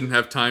Poch didn't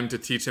have time to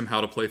teach him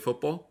how to play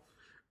football.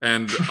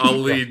 And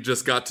Ali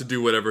just got to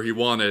do whatever he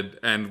wanted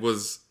and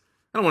was,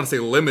 I don't want to say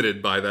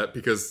limited by that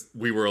because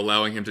we were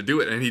allowing him to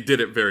do it, and he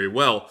did it very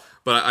well.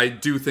 But I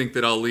do think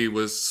that Ali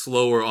was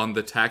slower on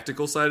the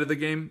tactical side of the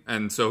game,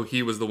 and so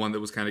he was the one that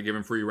was kind of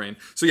given free reign.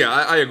 So yeah,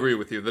 I agree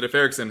with you that if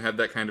Eriksen had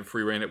that kind of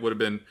free reign, it would have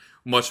been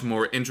much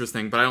more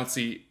interesting, but I don't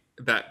see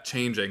that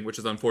changing, which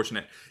is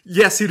unfortunate.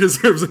 Yes, he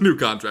deserves a new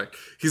contract.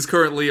 He's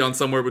currently on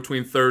somewhere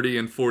between 30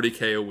 and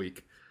 40K a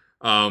week,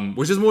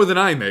 which is more than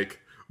I make,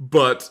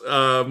 but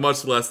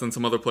much less than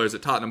some other players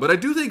at Tottenham. But I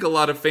do think a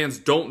lot of fans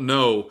don't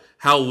know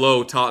how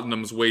low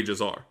Tottenham's wages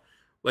are.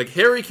 Like,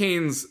 Harry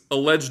Kane's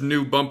alleged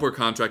new bumper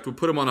contract would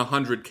put him on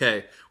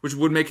 100K, which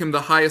would make him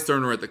the highest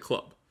earner at the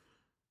club.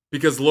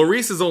 Because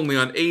Lloris is only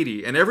on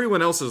 80, and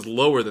everyone else is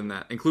lower than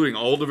that, including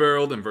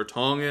Alderweireld and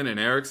Vertonghen and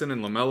Eriksen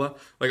and Lamela.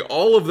 Like,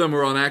 all of them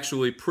are on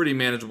actually pretty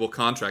manageable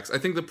contracts. I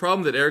think the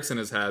problem that Eriksen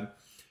has had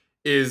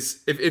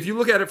is, if you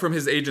look at it from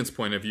his agent's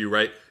point of view,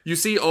 right, you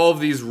see all of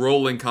these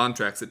rolling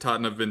contracts that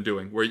Tottenham have been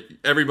doing, where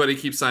everybody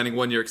keeps signing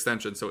one-year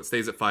extensions, so it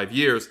stays at 5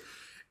 years.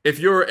 If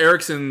you're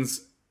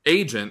Eriksen's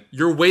agent,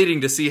 you're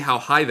waiting to see how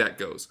high that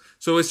goes.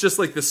 So it's just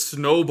like the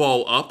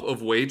snowball up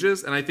of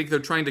wages, and I think they're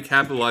trying to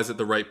capitalize at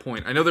the right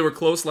point. I know they were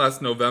close last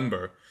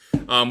November,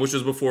 which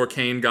was before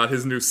Kane got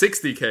his new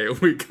 60K a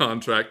week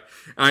contract,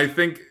 and I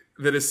think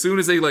that as soon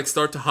as they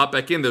start to hop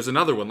back in, there's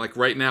another one. Like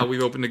right now,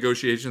 we've opened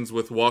negotiations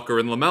with Walker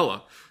and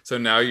Lamela, so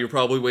now you're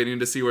probably waiting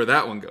to see where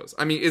that one goes.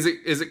 I mean, is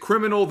it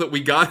criminal that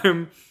we got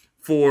him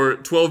for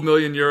 12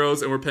 million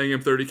euros and we're paying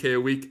him 30K a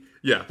week?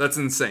 Yeah, that's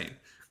insane.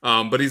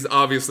 But he's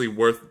obviously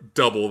worth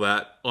double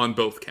that on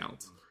both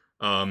counts.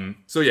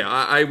 So yeah,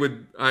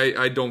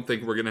 I don't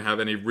think we're going to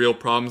have any real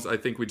problems. I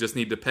think we just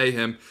need to pay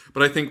him.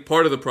 But I think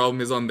part of the problem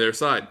is on their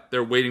side.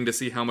 They're waiting to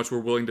see how much we're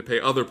willing to pay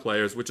other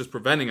players, which is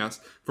preventing us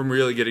from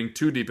really getting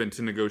too deep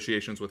into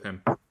negotiations with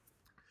him.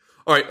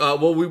 All right,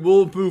 well, we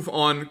will move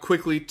on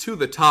quickly to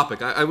the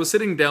topic. I was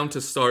sitting down to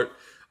start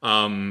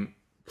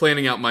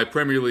planning out my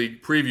Premier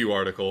League preview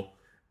article,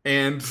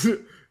 and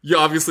you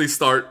obviously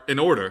start in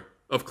order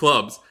of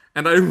clubs.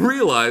 And I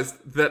realized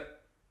that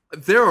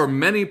there are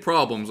many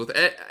problems with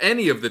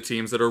any of the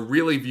teams that are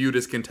really viewed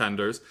as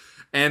contenders,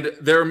 and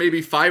there are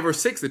maybe 5 or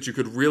 6 that you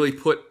could really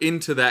put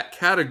into that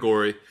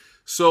category.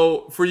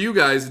 So for you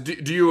guys,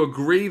 do you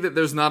agree that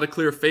there's not a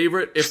clear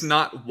favorite? If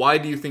not, why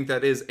do you think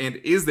that is? And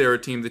is there a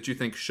team that you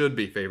think should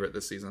be favorite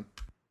this season?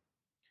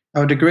 I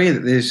would agree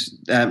that there's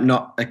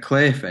not a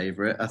clear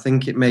favorite. I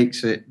think it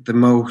makes it the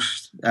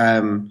most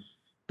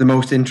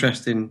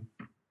interesting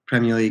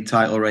Premier League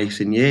title race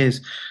in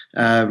years.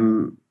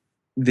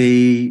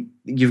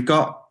 You've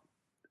got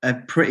a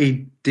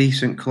pretty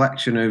decent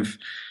collection of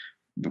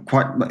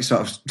quite like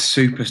sort of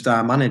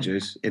superstar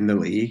managers in the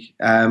league,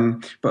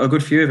 but a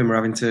good few of them are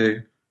having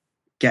to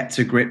get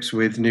to grips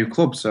with new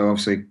clubs. So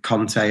obviously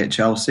Conte at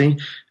Chelsea,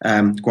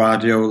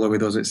 Guardiola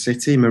with us at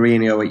City,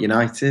 Mourinho at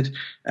United,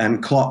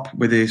 and Klopp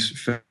with his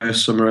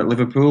first summer at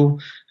Liverpool.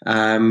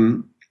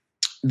 The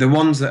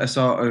ones that are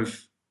sort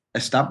of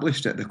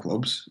established at the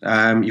clubs,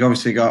 you've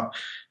obviously got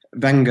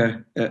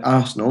Wenger at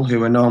Arsenal,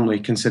 who are normally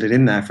considered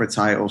in there for a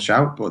title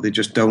shout, but they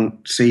just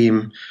don't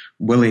seem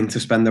willing to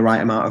spend the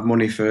right amount of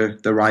money for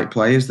the right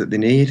players that they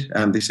need.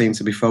 They seem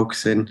to be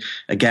focusing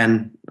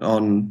again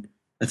on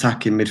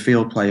attacking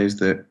midfield players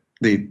that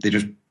they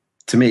just,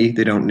 to me,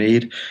 they don't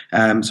need.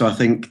 So I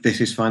think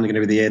this is finally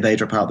going to be the year they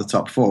drop out of the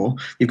top four.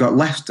 You've got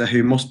Leicester,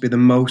 who must be the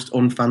most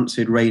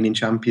unfancied reigning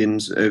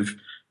champions of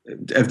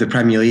the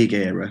Premier League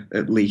era,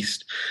 at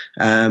least.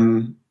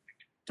 And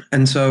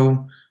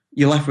so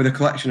you're left with a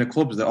collection of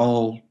clubs that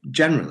all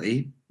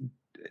generally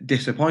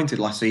disappointed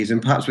last season,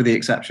 perhaps with the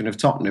exception of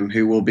Tottenham,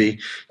 who will be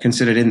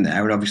considered in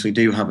there and obviously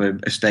do have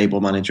a stable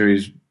manager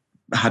who's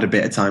had a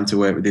bit of time to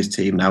work with his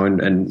team now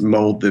and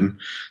mould them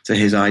to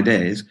his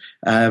ideas.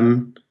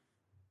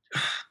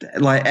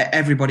 Like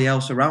everybody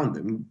else around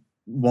them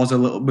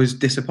was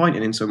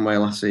disappointing in some way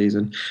last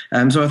season.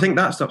 So I think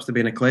that stops to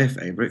being a clear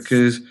favourite,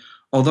 because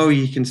although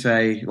you can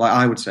say, like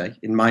I would say,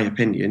 in my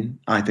opinion,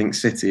 I think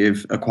City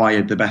have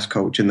acquired the best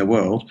coach in the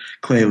world.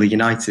 Clearly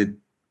United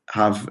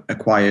have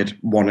acquired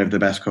one of the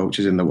best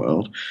coaches in the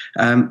world.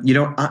 You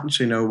don't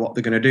actually know what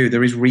they're going to do.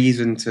 There is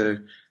reason to,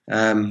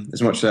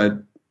 as much as I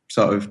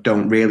sort of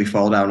don't really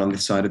fall down on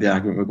this side of the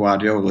argument with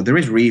Guardiola, there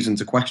is reason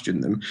to question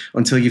them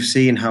until you've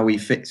seen how he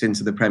fits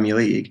into the Premier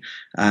League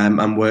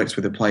and works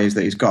with the players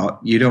that he's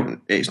got.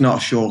 It's not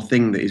a sure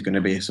thing that he's going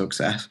to be a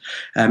success.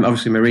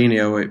 Obviously,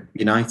 Mourinho at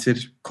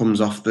United comes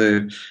off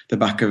the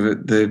back of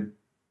the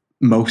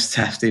most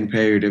testing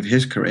period of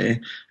his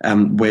career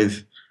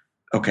with,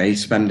 okay,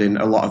 spending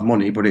a lot of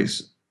money, but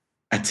it's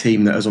a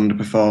team that has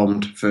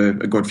underperformed for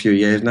a good few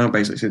years now,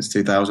 basically since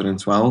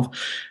 2012.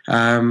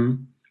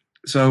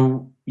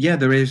 So, yeah,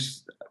 there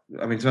is,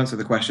 I mean, to answer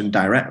the question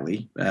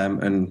directly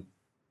and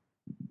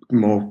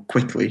more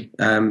quickly,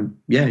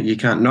 yeah, you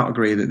can't not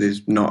agree that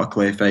there's not a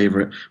clear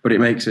favourite, but it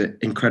makes it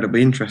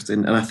incredibly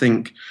interesting. And I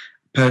think,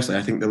 personally,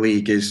 I think the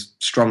league is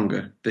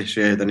stronger this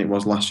year than it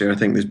was last year. I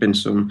think there's been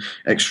some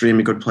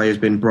extremely good players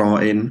being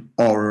brought in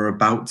or are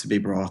about to be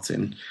brought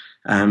in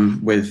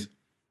with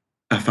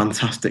a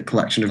fantastic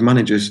collection of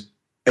managers,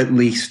 at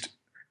least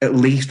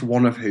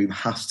one of whom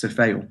has to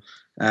fail.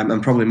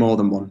 And probably more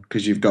than one,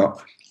 because you've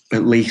got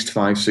at least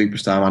 5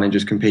 superstar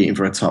managers competing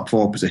for a top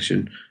 4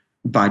 position.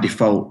 By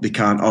default, they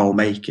can't all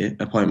make it,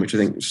 a point which I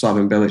think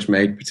Slaven Bilic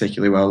made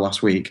particularly well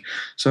last week.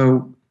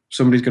 So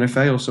somebody's going to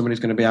fail, somebody's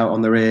going to be out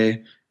on the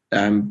rear,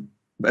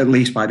 at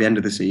least by the end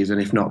of the season,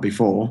 if not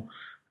before,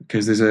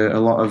 because there's a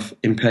lot of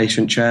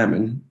impatient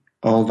chairmen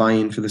all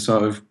vying for the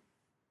sort of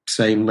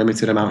same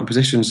limited amount of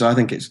positions. So I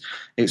think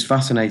it's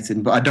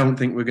fascinating, but I don't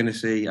think we're going to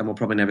see, and we'll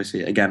probably never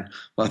see it again,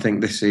 but I think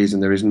this season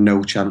there is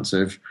no chance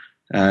of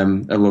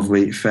a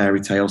lovely fairy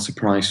tale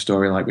surprise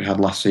story like we had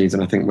last season.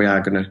 I think we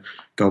are going to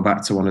go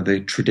back to one of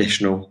the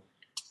traditional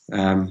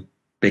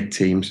big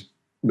teams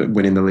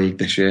winning the league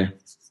this year.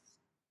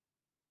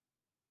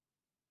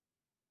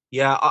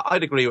 Yeah,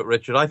 I'd agree with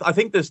Richard. I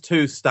think there's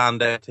 2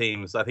 standout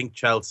teams. I think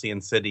Chelsea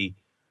and City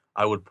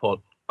I would put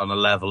on a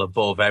level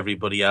above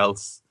everybody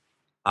else.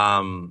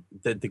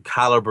 The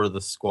caliber of the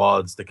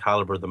squads, the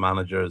caliber of the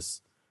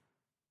managers,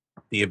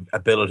 the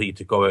ability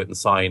to go out and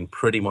sign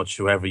pretty much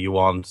whoever you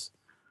want.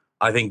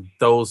 I think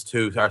those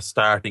 2 are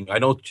starting. I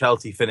know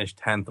Chelsea finished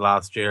 10th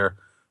last year,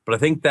 but I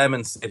think them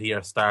and City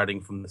are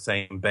starting from the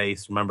same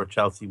base. Remember,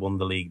 Chelsea won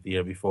the league the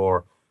year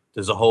before.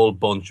 There's a whole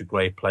bunch of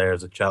great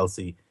players at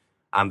Chelsea,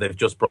 and they've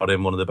just brought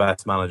in one of the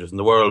best managers in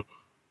the world.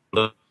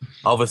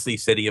 Obviously,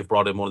 City have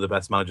brought in one of the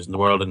best managers in the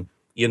world, and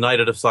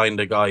United have signed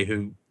a guy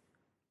who,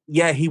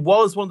 yeah, he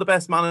was one of the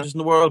best managers in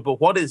the world, but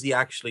what is he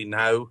actually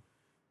now?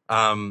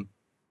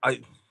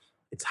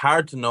 It's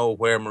hard to know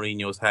where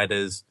Mourinho's head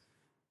is.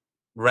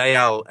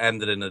 Real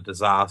ended in a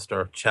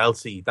disaster.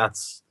 Chelsea,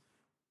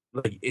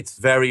 it's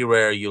very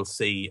rare you'll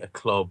see a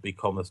club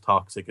become as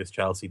toxic as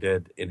Chelsea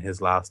did in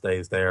his last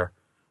days there,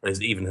 or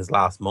even his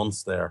last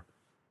months there.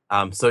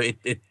 So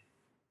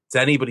it's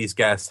anybody's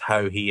guess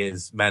how he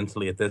is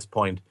mentally at this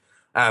point.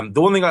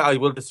 The one thing I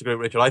will disagree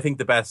with Richard, I think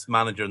the best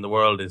manager in the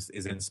world is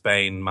in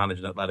Spain,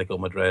 managing Atletico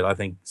Madrid. I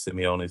think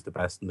Simeone is the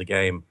best in the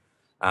game,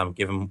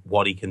 given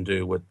what he can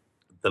do with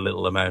the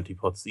little amount he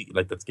puts,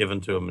 like that's given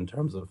to him in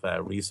terms of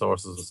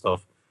resources and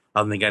stuff.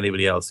 I don't think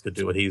anybody else could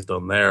do what he's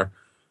done there.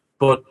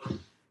 But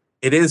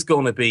it is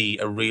going to be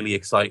a really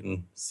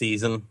exciting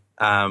season.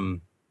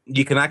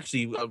 You can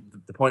actually,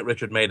 the point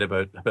Richard made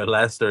about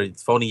Leicester,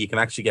 it's funny, you can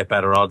actually get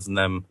better odds than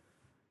them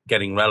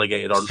getting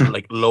relegated, or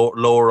like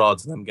lower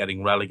odds than them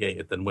getting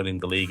relegated than winning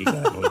the league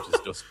again, which is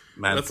just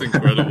mental. That's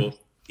incredible.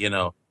 You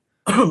know,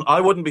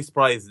 I wouldn't be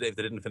surprised if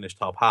they didn't finish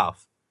top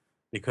half,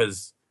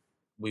 because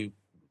we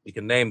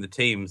can name the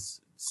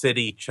teams: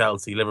 City,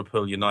 Chelsea,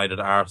 Liverpool, United,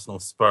 Arsenal,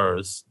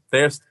 Spurs.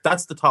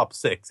 That's the top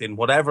 6 in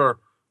whatever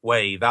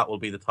way, that will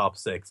be the top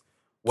 6.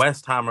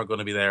 West Ham are going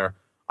to be there.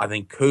 I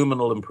think Koeman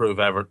will improve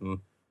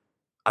Everton.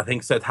 I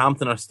think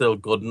Southampton are still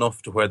good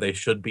enough to where they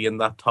should be in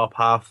that top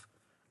half.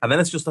 And then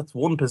it's just that's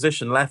one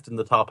position left in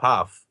the top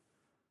half.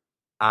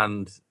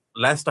 And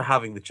Leicester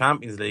having the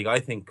Champions League, I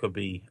think, could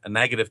be a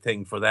negative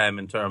thing for them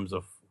in terms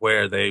of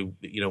where they,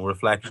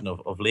 reflection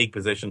of league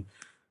position.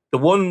 The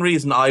one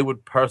reason I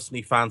would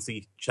personally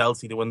fancy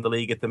Chelsea to win the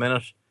league at the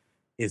minute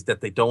is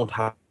that they don't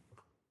have,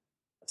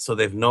 so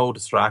they've no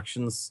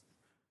distractions.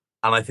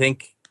 And I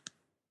think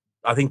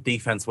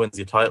defense wins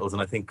your titles,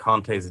 and I think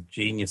Conte is a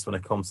genius when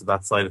it comes to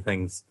that side of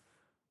things.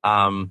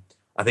 I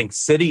think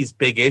City's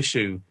big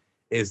issue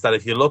is that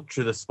if you look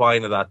through the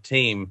spine of that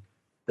team,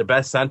 the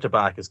best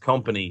centre-back is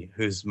Kompany,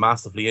 who's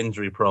massively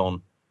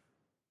injury-prone.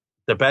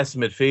 The best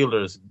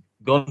midfielders,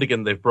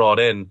 Gundogan, they've brought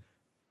in.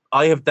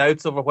 I have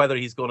doubts over whether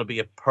he's going to be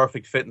a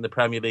perfect fit in the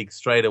Premier League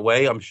straight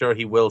away. I'm sure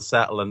he will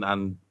settle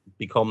and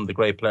become the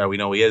great player we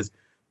know he is.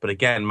 But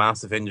again,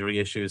 massive injury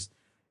issues.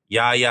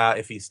 Yeah,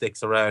 if he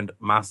sticks around,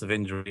 massive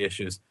injury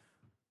issues.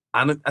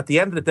 And at the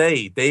end of the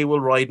day, they will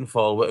ride and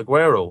fall with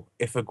Aguero.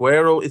 If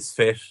Aguero is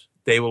fit,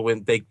 they will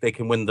win. They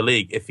can win the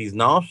league. If he's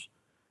not,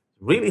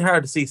 really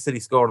hard to see City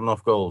score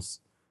enough goals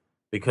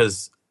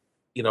because,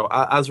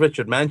 as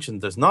Richard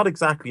mentioned, there's not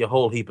exactly a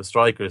whole heap of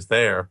strikers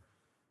there.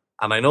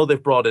 And I know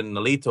they've brought in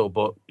Nolito,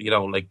 but,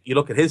 you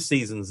look at his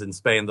seasons in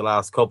Spain, the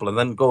last couple, and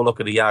then go look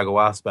at Iago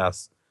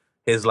Aspas,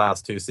 his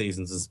last 2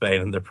 seasons in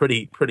Spain, and they're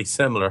pretty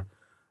similar.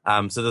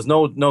 So there's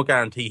no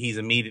guarantee he's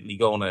immediately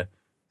going to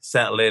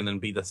settle in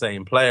and be the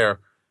same player.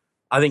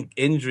 I think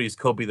injuries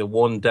could be the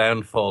one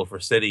downfall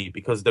for City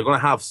because they're going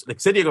to have,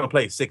 City are going to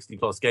play 60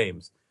 plus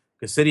games.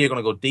 Because City are going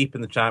to go deep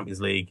in the Champions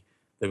League.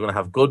 They're going to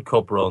have good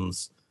cup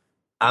runs.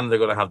 And they're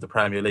going to have the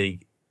Premier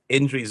League.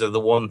 Injuries are the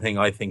one thing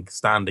I think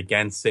stand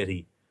against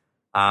City.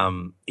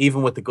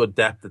 Even with the good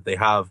depth that they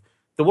have.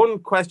 The one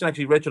question,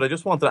 actually, Richard, I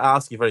just wanted to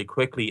ask you very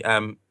quickly.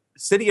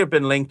 City have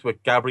been linked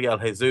with Gabriel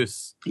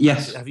Jesus.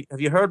 Yes.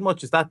 Have you heard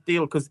much? Is that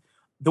deal? Because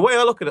the way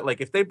I look at it,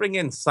 if they bring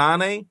in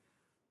Sane,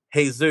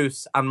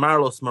 Jesus, and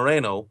Marlos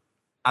Moreno,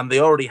 and they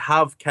already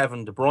have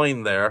Kevin De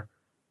Bruyne there,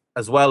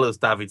 as well as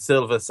David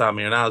Silva,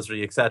 Samir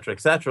Nasri, etc.,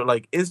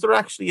 is there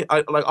actually,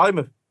 I'm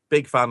a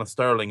big fan of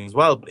Sterling as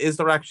well, but is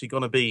there actually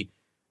going to be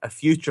a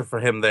future for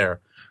him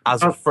there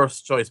as a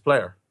first choice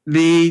player?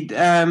 The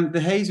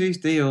Jesus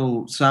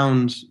deal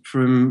sounds,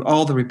 from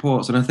all the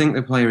reports, and I think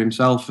the player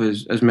himself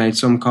has made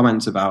some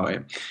comments about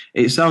it,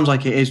 it sounds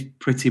like it is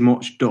pretty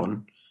much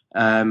done,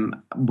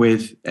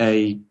 with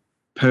a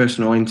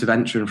personal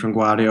intervention from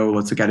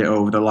Guardiola to get it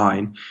over the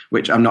line,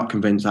 which I'm not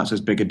convinced that's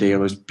as big a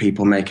deal as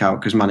people make out,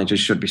 because managers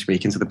should be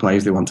speaking to the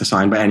players they want to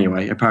sign. But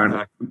anyway,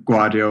 apparently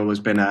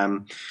Guardiola's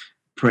been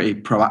pretty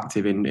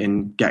proactive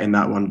in getting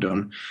that one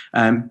done.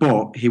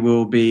 But he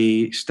will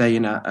be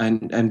staying at,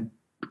 and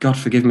God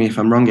forgive me if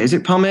I'm wrong, is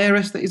it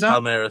Palmeiras that he's at?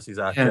 Palmeiras he's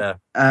at, yeah.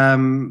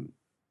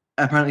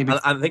 Apparently,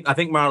 I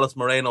think Marlos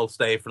Moreno will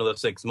stay for another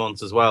 6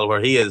 months as well,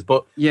 where he is.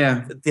 But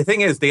yeah, the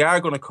thing is, they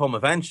are going to come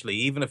eventually,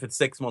 even if it's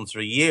 6 months or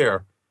a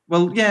year.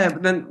 Well, yeah,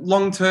 but then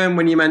long term,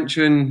 when you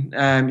mention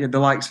the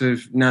likes of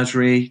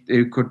Nasri,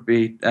 who could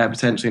be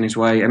potentially in his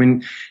way, I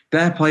mean,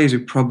 they're players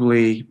who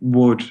probably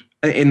would,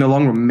 in the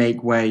long run,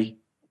 make way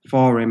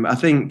for him. I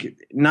think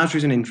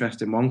Nasri's an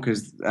interesting one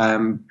because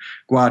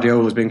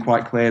Guardiola's been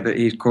quite clear that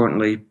he's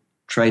currently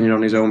training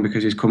on his own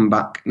because he's come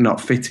back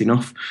not fit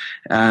enough.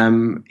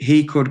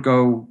 He could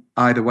go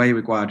either way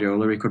with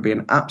Guardiola. He could be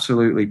an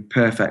absolutely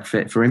perfect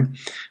fit for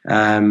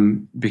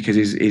him because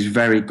he's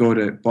very good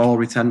at ball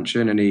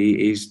retention and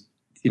he's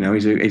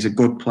a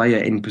good player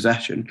in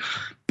possession,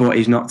 but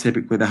he's not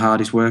typically the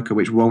hardest worker,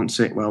 which won't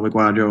sit well with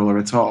Guardiola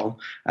at all.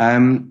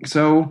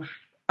 So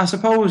I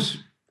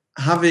suppose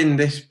having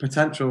this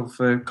potential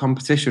for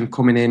competition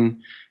coming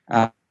in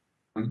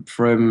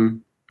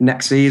from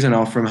next season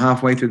or from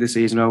halfway through the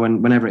season or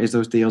whenever it is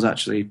those deals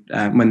actually,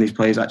 when these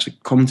players actually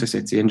come to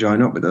City and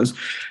join up with us,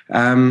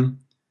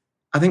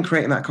 I think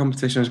creating that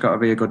competition has got to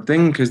be a good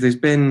thing because there's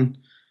been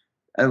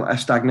a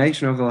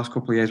stagnation over the last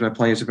couple of years where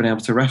players have been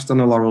able to rest on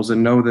the laurels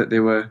and know that they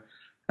were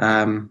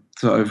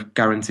sort of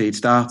guaranteed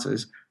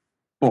starters.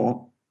 But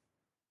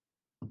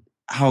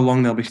how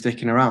long they'll be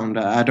sticking around,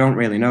 I don't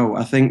really know.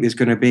 I think there's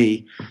going to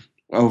be,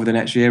 over the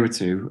next year or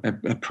two,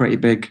 a pretty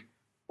big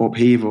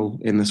upheaval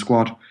in the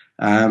squad.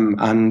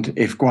 And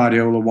if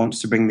Guardiola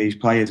wants to bring these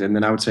players in,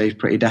 then I would say it's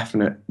pretty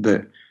definite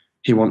that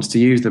he wants to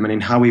use them and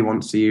in how he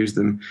wants to use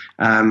them.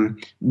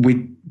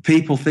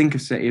 People think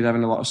of City as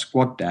having a lot of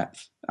squad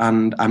depth,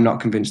 and I'm not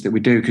convinced that we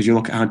do because you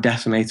look at how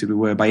decimated we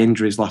were by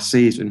injuries last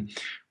season,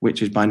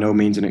 which is by no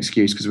means an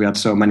excuse because we had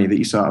so many that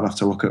you sort of have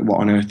to look at what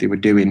on earth they were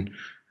doing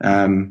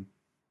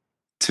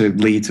to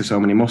lead to so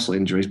many muscle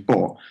injuries.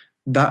 But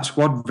that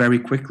squad very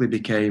quickly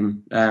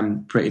became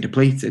pretty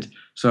depleted.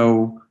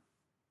 So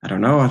I don't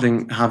know. I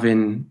think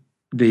having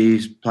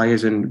these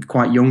players and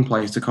quite young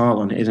players to call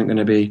on isn't going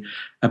to be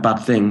a bad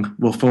thing.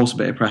 We'll force a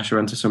bit of pressure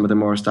onto some of the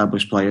more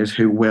established players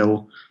who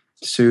will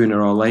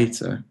sooner or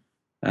later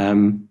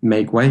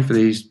make way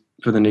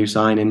for the new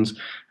signings.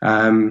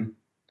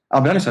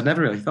 I'll be honest, I'd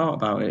never really thought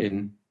about it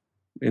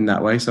in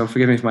that way. So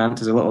forgive me if my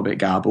answer's a little bit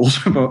garbled,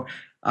 but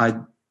I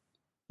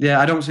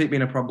don't see it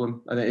being a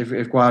problem. And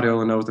if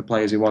Guardiola knows the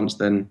players he wants,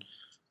 then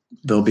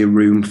there'll be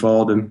room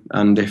for them.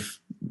 And if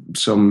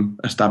some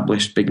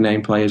established big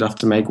name players have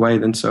to make way,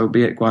 then so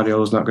be it.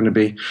 Guardiola's not going to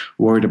be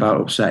worried about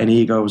upsetting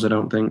egos, I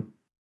don't think.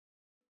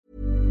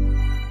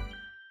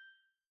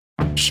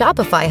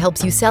 Shopify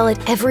helps you sell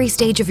at every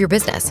stage of your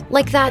business.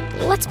 Like that,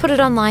 let's put it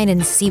online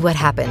and see what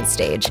happens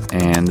stage.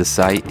 And the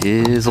site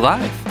is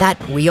live. That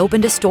we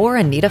opened a store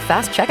and need a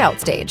fast checkout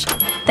stage.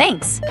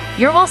 Thanks.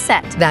 You're all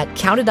set. That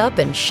count it up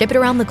and ship it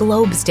around the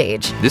globe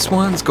stage. This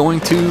one's going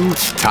to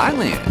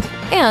Thailand.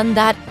 And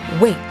that,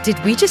 wait,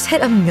 did we just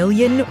hit 1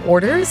 million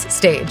orders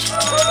stage?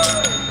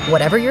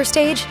 Whatever your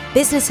stage,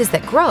 businesses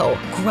that grow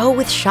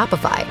with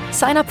Shopify.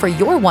 Sign up for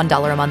your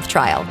 $1 a month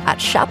trial at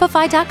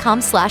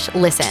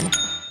shopify.com/listen.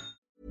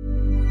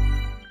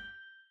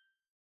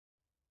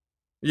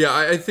 Yeah,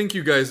 I think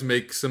you guys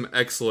make some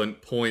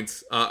excellent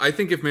points. I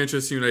think if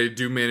Manchester United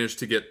do manage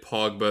to get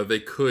Pogba, they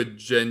could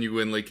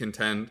genuinely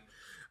contend.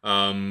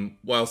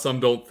 While some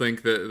don't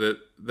think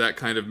that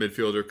kind of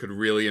midfielder could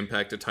really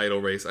impact a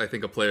title race, I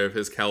think a player of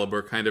his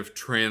caliber kind of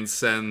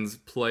transcends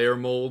player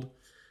mold,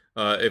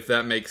 if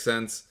that makes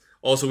sense.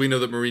 Also, we know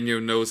that Mourinho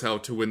knows how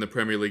to win the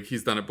Premier League.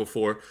 He's done it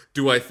before.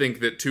 Do I think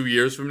that 2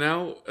 years from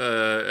now,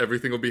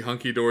 everything will be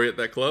hunky-dory at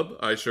that club?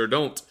 I sure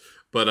don't.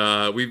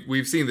 But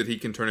we've seen that he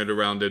can turn it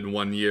around in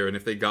 1 year, and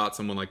if they got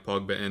someone like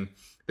Pogba in,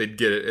 they'd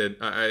get it.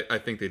 I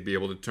think they'd be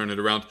able to turn it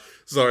around.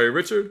 Sorry,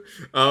 Richard.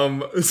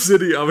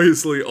 City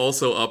obviously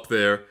also up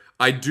there.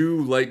 I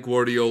do like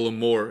Guardiola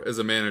more as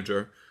a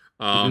manager,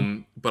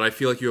 but I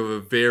feel like you have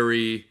a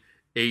very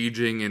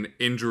aging and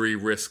injury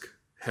risk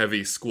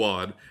heavy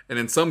squad, and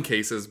in some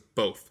cases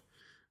both.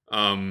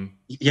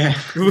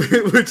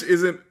 Which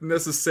isn't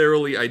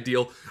necessarily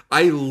ideal.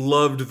 I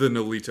loved the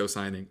Nolito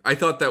signing. I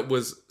thought that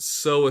was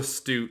so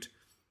astute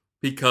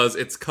because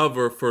it's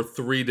cover for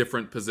 3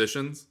 different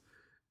positions,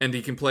 and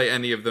he can play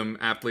any of them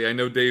aptly. I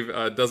know Dave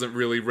doesn't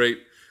really rate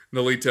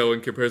Nolito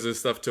and compares his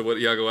stuff to what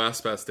Iago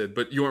Aspas did,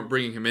 but you aren't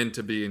bringing him in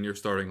to be in your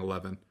starting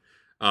 11.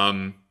 At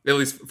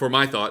least for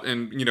my thought.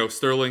 And,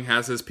 Sterling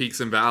has his peaks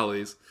and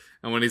valleys,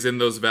 and when he's in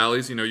those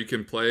valleys, you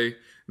can play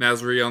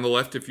Nasri on the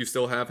left if you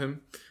still have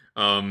him.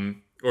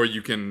 Or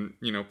you can,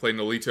 play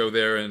Nolito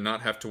there and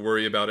not have to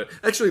worry about it.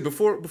 Actually,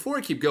 before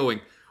I keep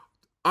going,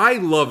 I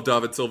love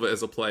David Silva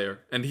as a player,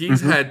 and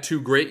he's had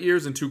 2 great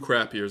years and 2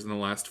 crap years in the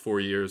last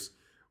 4 years.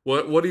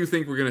 What do you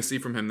think we're going to see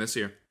from him this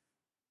year?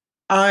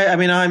 I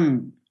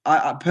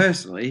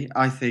personally,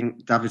 I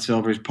think David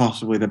Silva is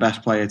possibly the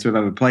best player to have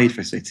ever played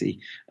for City.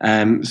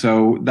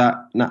 So that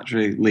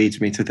naturally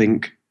leads me to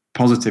think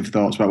positive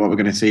thoughts about what we're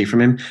going to see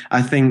from him.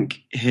 I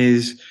think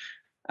his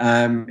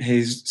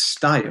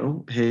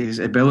style, his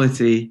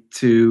ability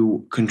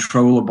to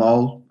control a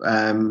ball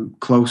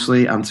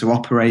closely and to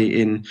operate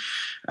in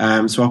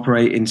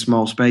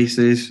small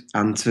spaces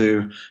and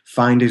to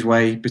find his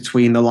way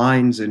between the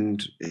lines,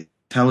 and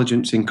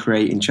intelligence in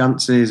creating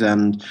chances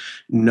and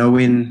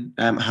knowing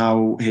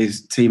how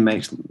his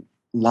teammates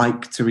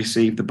like to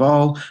receive the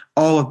ball.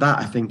 All of that,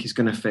 I think, is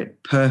going to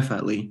fit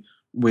perfectly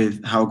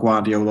with how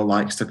Guardiola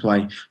likes to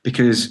play,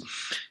 because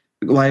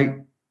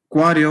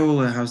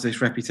Guardiola has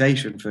this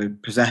reputation for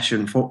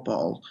possession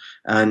football,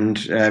 and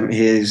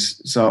he is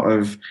sort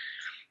of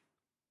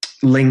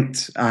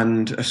linked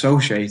and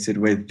associated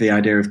with the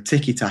idea of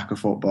tiki-taka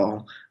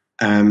football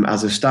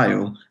as a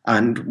style.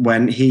 And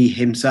when he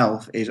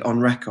himself is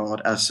on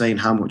record as saying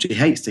how much he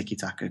hates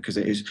tiki-taka because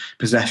it is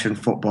possession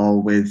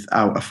football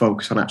without a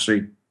focus on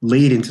actually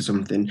leading to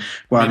something,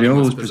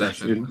 Guardiola's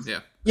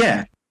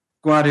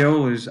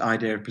Guardiola's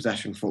idea of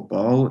possession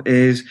football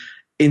is,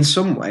 in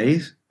some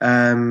ways,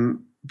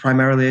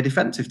 primarily a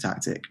defensive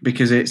tactic,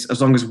 because it's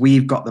as long as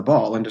we've got the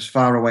ball and as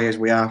far away as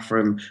we are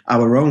from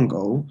our own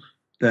goal,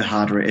 the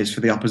harder it is for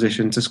the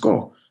opposition to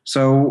score.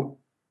 So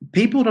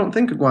people don't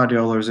think of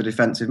Guardiola as a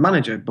defensive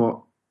manager, but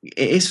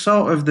it is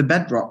sort of the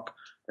bedrock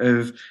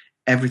of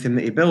everything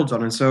that he builds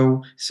on. And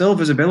so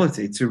Silva's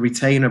ability to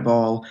retain a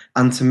ball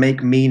and to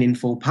make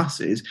meaningful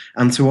passes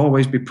and to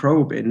always be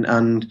probing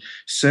and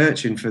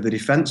searching for the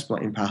defence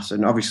splitting pass,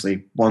 and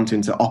obviously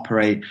wanting to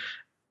operate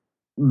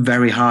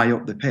very high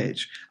up the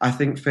pitch, I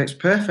think fits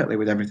perfectly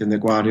with everything that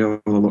Guardiola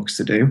looks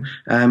to do.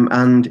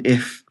 And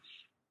if,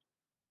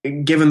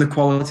 given the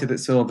quality that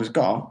Silva's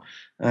got,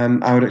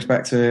 I would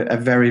expect a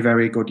very,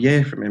 very good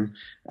year from him.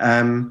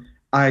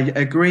 I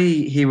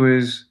agree he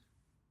was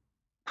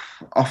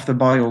off the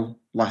boil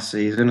last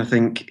season. I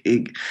think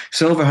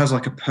Silva has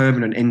like a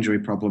permanent injury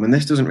problem, and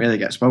this doesn't really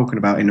get spoken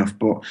about enough,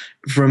 but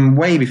from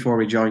way before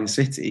he joined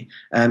City,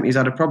 he's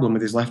had a problem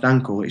with his left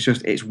ankle.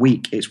 It's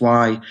weak. It's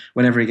why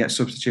whenever he gets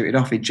substituted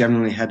off, he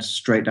generally heads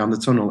straight down the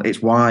tunnel.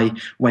 It's why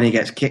when he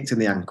gets kicked in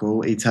the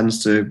ankle, he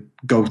tends to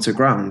go to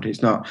ground.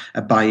 It's not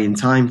a buying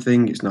time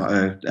thing. It's not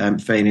a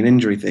feigning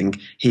injury thing.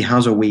 He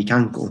has a weak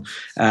ankle.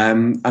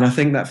 And I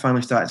think that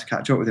finally started to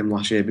catch up with him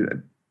last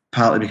year.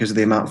 partly because of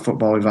the amount of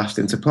football we've asked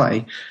him to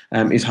play,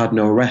 he's had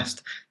no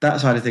rest. That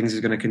side of things is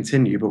going to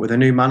continue, but with a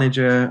new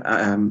manager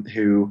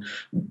who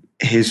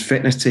his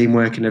fitness team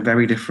work in a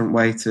very different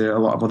way to a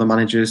lot of other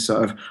managers,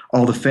 sort of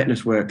all the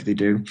fitness work they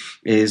do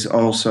is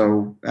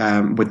also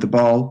with the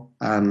ball,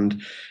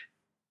 and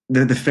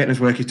the fitness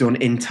work is done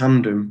in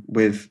tandem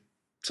with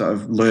sort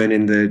of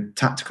learning the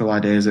tactical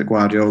ideas that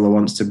Guardiola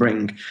wants to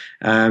bring.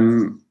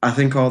 I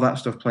think all that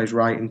stuff plays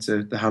right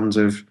into the hands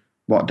of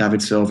what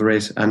David Silva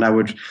is, and I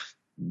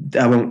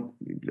don't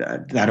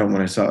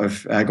want to sort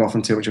of go off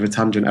on too much of a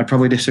tangent. I'd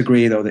probably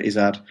disagree, though, that he's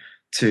had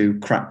 2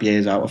 crap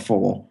years out of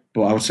 4,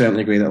 but I would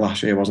certainly agree that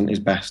last year wasn't his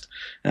best.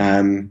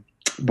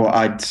 But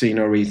I'd see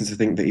no reason to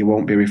think that he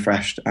won't be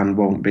refreshed and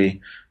won't be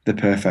the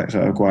perfect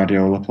sort of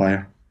Guardiola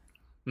player.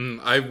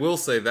 I will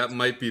say that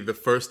might be the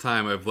first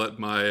time I've let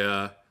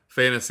my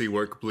fantasy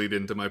work bleed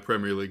into my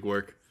Premier League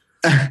work.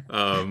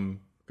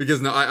 Because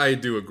no, I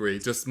do agree.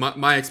 Just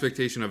my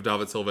expectation of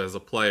David Silva as a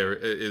player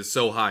is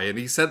so high, and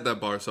he set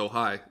that bar so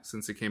high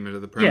since he came into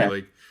the Premier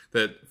League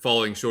that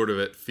falling short of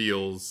it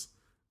feels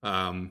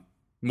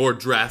more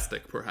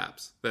drastic,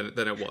 perhaps, than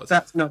it was.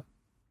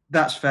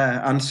 That's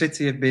fair. And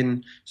City have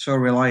been so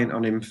reliant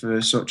on him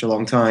for such a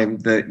long time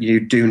that you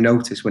do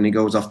notice when he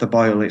goes off the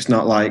boil. It's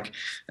not like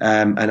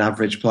an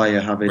average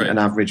player having an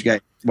average game.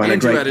 When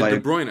and a great you added player,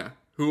 De Bruyne,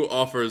 who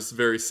offers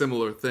very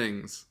similar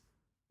things.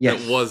 Yes.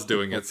 That was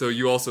doing it. So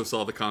you also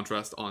saw the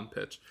contrast on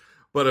pitch.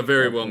 But a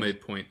very well-made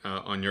point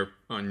on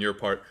your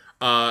part.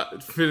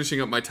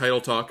 Finishing up my title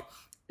talk,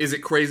 is it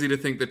crazy to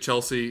think that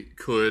Chelsea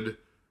could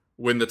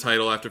win the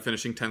title after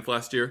finishing 10th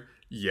last year?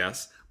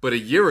 Yes. But a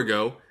year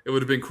ago, it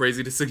would have been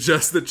crazy to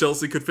suggest that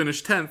Chelsea could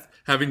finish 10th,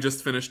 having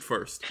just finished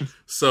first.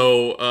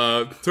 So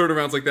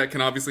turnarounds like that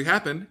can obviously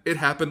happen. It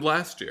happened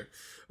last year,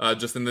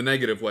 just in the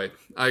negative way.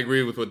 I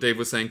agree with what Dave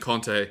was saying.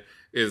 Conte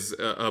is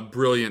a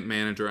brilliant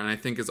manager, and I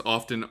think is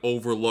often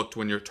overlooked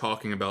when you're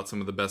talking about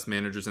some of the best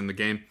managers in the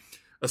game,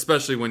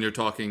 especially when you're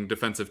talking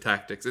defensive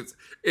tactics.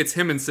 It's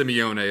him and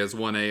Simeone as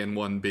 1A and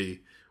 1B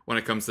when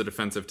it comes to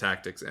defensive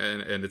tactics,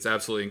 and it's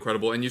absolutely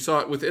incredible. And you saw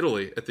it with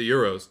Italy at the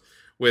Euros,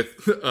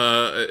 with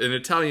an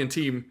Italian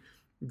team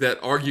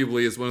that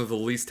arguably is one of the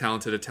least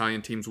talented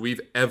Italian teams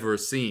we've ever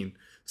seen,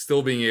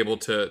 still being able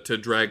to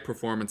drag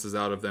performances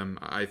out of them,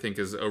 I think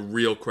is a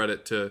real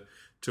credit to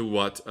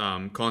what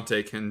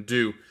Conte can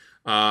do.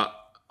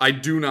 I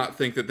do not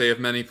think that they have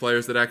many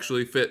players that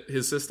actually fit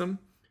his system,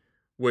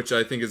 which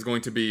I think is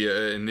going to be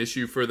an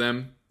issue for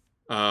them.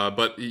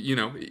 But, you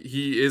know,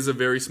 he is a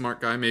very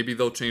smart guy. Maybe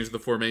they'll change the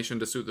formation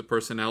to suit the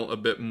personnel a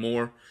bit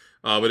more.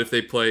 But if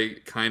they play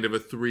kind of a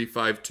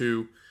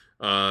 3-5-2,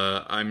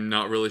 I'm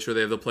not really sure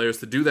they have the players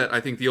to do that. I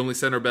think the only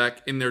center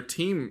back in their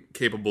team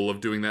capable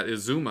of doing that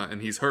is Zuma,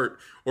 and he's hurt,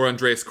 or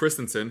Andreas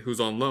Christensen, who's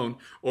on loan,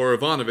 or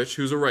Ivanovic,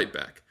 who's a right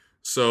back.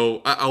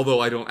 So, although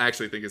I don't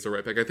actually think it's a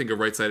right back, I think a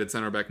right-sided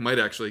center back might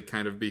actually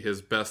kind of be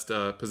his best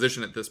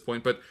position at this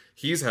point, but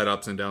he's had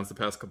ups and downs the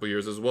past couple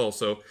years as well.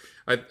 So,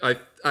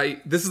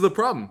 this is the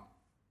problem,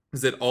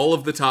 is that all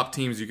of the top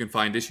teams you can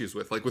find issues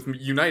with, like with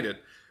United,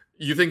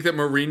 you think that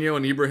Mourinho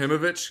and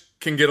Ibrahimovic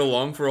can get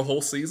along for a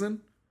whole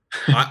season?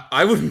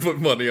 I wouldn't put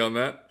money on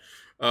that.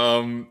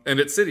 And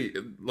at City,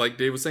 like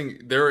Dave was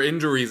saying, there are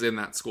injuries in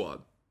that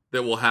squad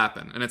that will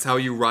happen, and it's how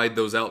you ride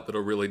those out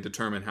that'll really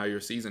determine how your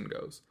season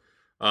goes.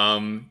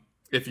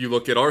 If you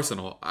look at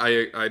Arsenal,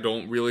 I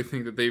don't really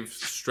think that they've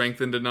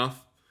strengthened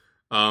enough.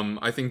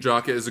 I think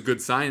Xhaka is a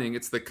good signing.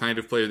 It's the kind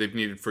of player they've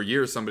needed for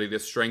years, somebody to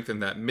strengthen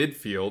that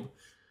midfield.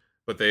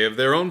 But they have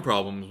their own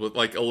problems with,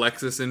 like,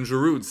 Alexis and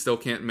Giroud still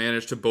can't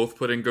manage to both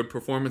put in good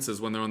performances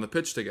when they're on the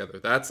pitch together.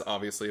 That's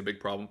obviously a big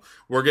problem.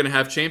 We're going to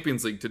have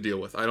Champions League to deal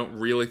with. I don't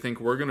really think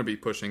we're going to be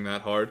pushing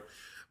that hard.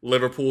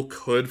 Liverpool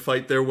could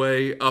fight their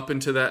way up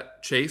into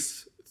that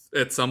chase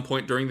at some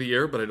point during the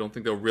year, but I don't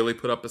think they'll really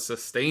put up a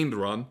sustained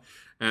run.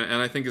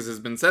 And I think, as has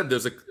been said,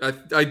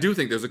 I do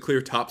think there's a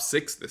clear top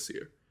 6 this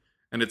year,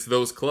 and it's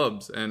those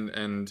clubs.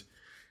 And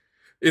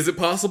is it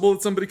possible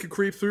that somebody could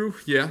creep through?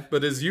 Yeah,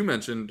 but as you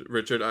mentioned,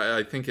 Richard,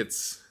 I think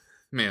it's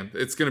going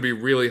to be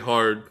really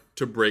hard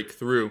to break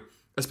through,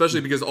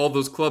 especially because all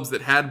those clubs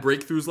that had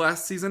breakthroughs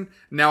last season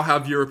now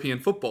have European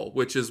football,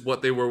 which is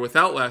what they were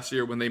without last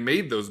year when they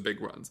made those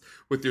big runs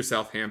with your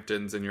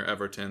Southamptons and your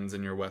Evertons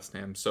and your West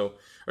Ham. So,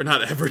 or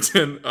not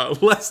Everton,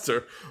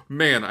 Leicester.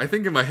 Man, I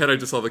think in my head I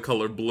just saw the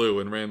color blue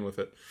and ran with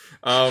it.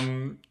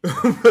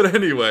 But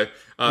anyway,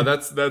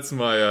 that's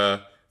my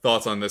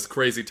thoughts on this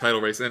crazy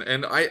title race.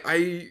 And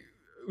I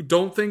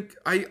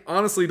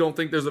honestly don't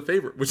think there's a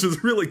favorite, which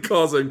is really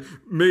causing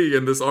me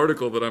in this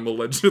article that I'm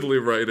allegedly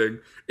writing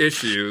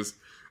issues.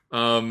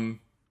 I'll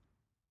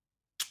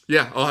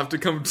have to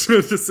come to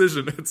a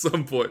decision at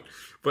some point.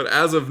 But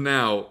as of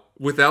now,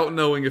 without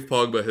knowing if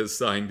Pogba has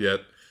signed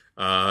yet,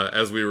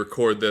 as we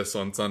record this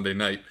on Sunday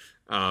night,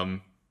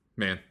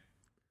 man,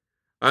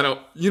 I don't.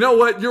 You know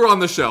what? You're on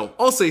the show.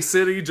 I'll say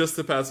City just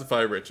to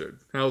pacify Richard.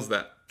 How's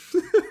that?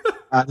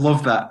 I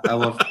love that.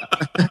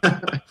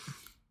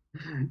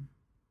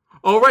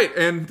 All right,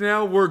 and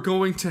now we're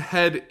going to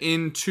head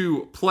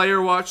into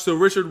Player Watch. So,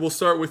 Richard, we'll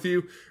start with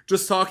you.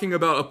 Just talking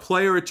about a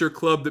player at your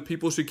club that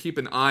people should keep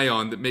an eye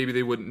on that maybe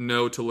they wouldn't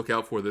know to look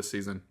out for this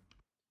season.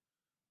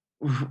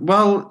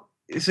 Well,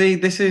 see,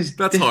 that's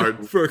difficult.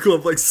 Hard for a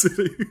club like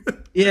City.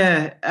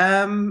 Yeah,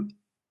 I'm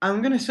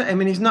going to say, I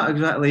mean, he's not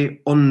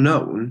exactly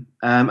unknown,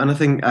 and I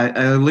think I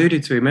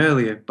alluded to him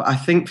earlier, but I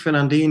think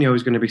Fernandinho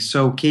is going to be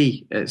so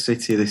key at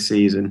City this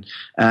season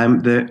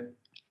that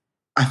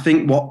I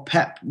think what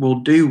Pep will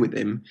do with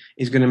him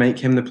is going to make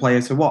him the player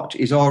to watch.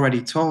 He's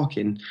already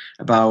talking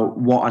about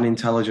what an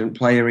intelligent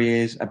player he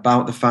is,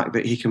 about the fact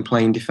that he can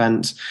play in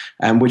defence,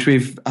 which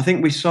I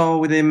think we saw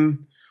with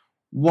him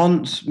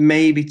once,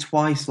 maybe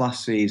twice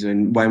last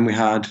season when we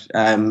had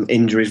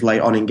injuries late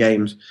on in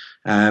games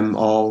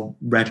or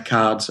red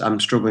cards.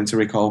 I'm struggling to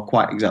recall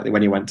quite exactly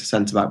when he went to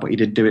centre-back, but he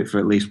did do it for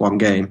at least one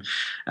game.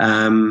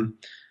 And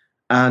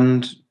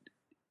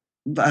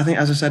I think,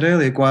 as I said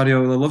earlier,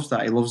 Guardiola loves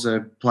that. He loves a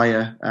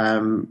player.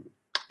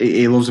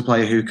 He loves a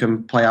player who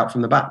can play out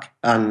from the back.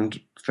 And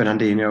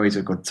Fernandinho is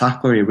a good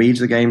tackler. He reads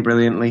the game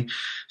brilliantly.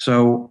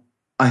 So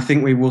I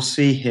think we will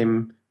see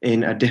him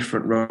in a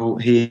different role.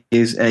 He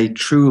is a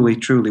truly,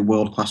 truly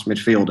world-class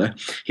midfielder.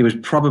 He was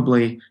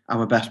probably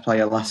our best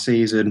player last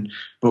season,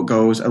 but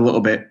goes a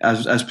little bit,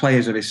 as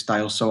players of his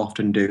style so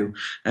often do,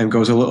 and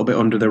goes a little bit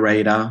under the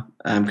radar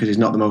because he's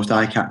not the most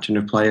eye-catching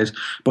of players.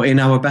 But in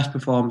our best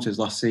performances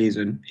last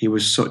season, he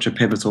was such a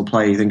pivotal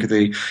player. You think of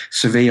the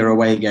Sevilla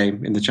away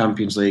game in the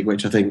Champions League,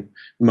 which I think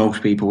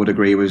most people would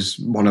agree was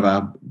one of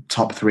our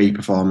top 3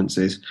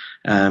 performances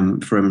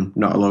from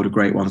not a load of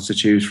great ones to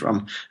choose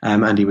from.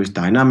 And he was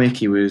dynamic.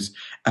 He was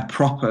a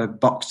proper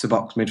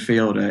box-to-box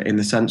midfielder in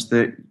the sense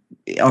that,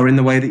 or in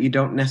the way that you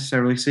don't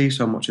necessarily see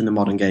so much in the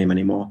modern game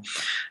anymore.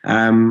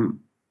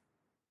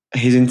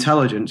 His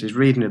intelligence, his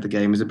reading of the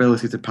game, his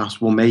ability to pass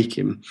will make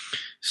him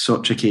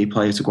such a key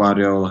player to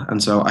Guardiola.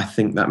 And so I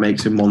think that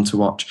makes him one to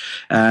watch.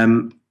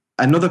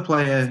 Another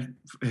player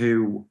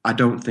who I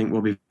don't think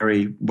will be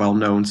very well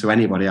known to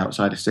anybody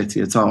outside of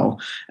City at all,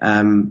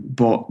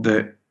 but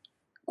that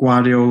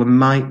Guardiola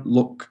might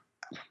look,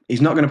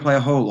 he's not going to play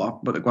a whole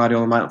lot, but that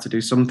Guardiola might have to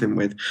do something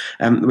with.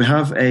 We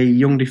have a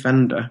young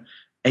defender,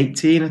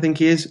 18 I think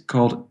he is,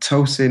 called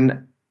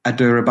Tosin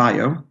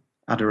Adarabioyo.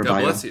 God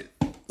bless you.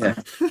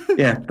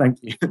 Yeah, thank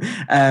you.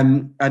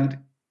 And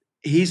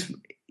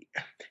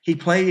he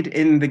played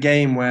in the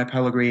game where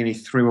Pellegrini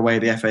threw away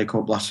the FA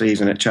Cup last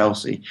season at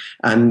Chelsea,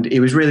 and he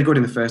was really good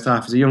in the first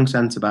half as a young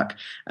centre-back.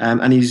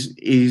 And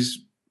he's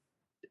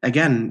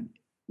again,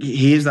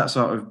 he is that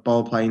sort of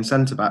ball-playing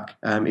centre-back.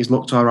 He's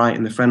looked all right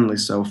in the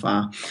friendlies so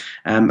far,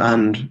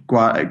 and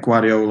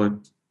Guardiola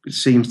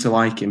seems to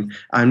like him.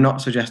 I'm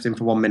not suggesting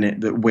for 1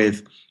 minute that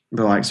with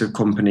the likes of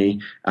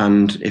Kompany,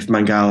 and if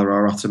Mangala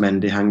or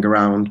Otamendi hang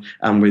around,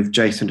 and with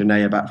Jason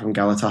Denayer back from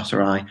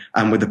Galatasaray,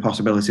 and with the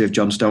possibility of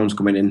John Stones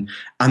coming in,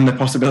 and the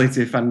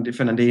possibility of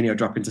Fernandinho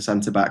dropping to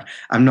centre-back,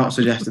 I'm not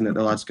suggesting that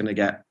the lad's going to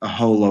get a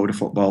whole load of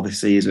football this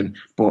season,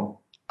 but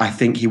I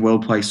think he will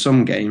play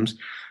some games,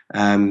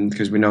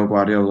 because we know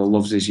Guardiola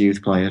loves his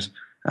youth players,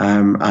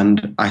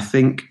 and I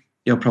think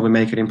he'll probably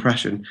make an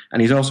impression.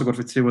 And he's also good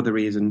for 2 other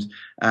reasons.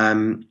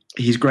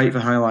 He's great for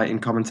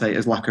highlighting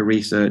commentators' lack of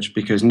research,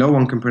 because no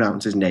one can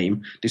pronounce his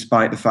name,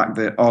 despite the fact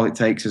that all it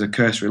takes is a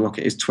cursory look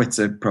at his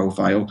Twitter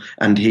profile,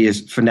 and he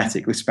has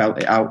phonetically spelt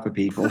it out for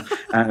people.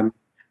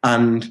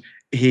 And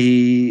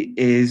he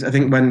is, I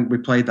think when we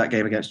played that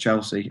game against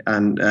Chelsea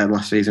and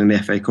last season in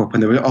the FA Cup,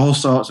 and there were all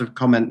sorts of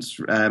comments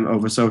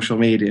over social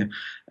media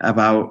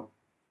about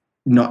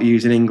not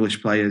using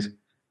English players.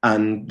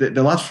 And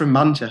the lad's from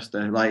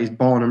Manchester, like he's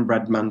born and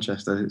bred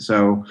Manchester.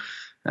 So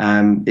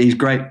he's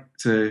great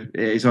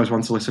he's always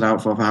one to listen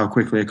out for how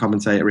quickly a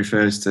commentator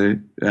refers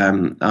to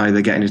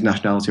either getting his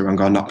nationality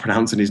wrong or not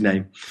pronouncing his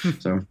name.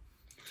 So.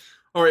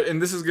 All right,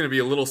 and this is going to be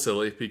a little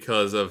silly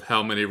because of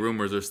how many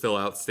rumors are still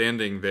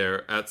outstanding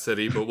there at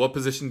City, but what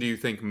position do you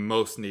think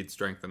most needs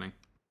strengthening?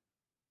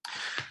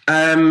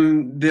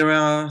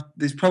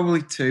 There's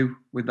probably 2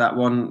 with that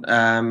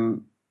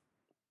one.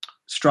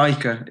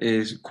 Striker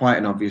is quite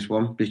an obvious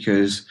one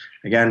because,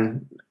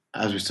 again,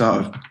 as we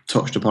sort of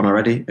touched upon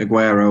already,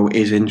 Aguero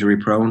is injury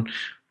prone.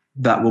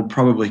 That will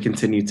probably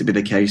continue to be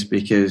the case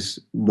because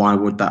why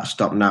would that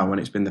stop now when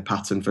it's been the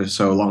pattern for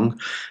so long?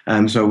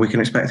 So we can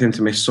expect him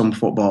to miss some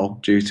football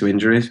due to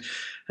injuries.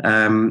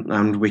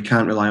 And we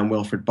can't rely on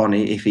Wilfred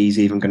Bonney if he's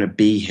even going to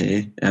be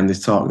here. And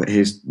there's talk that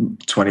his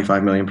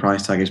 25 million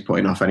price tag is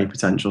putting off any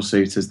potential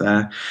suitors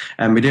there.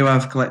 And we do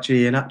have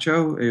Kelechi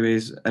Iheanacho, who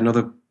is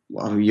another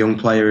young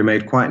player who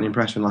made quite an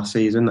impression last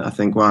season that I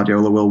think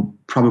Guardiola will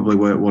probably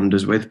work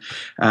wonders with.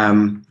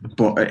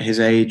 But at his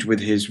age, with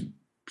his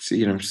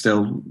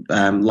still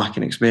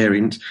lacking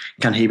experience,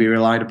 can he be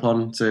relied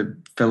upon to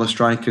fill a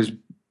striker's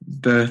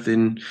berth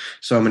in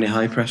so many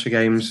high pressure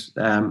games?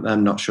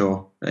 I'm not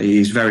sure.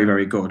 He's very,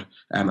 very good,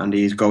 and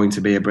he's going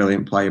to be a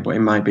brilliant player, but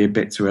it might be a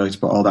bit too early to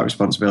put all that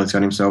responsibility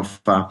on him so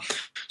far.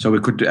 So we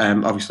could,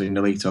 obviously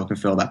Nolito can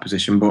fill that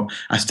position, but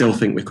I still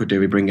think we could do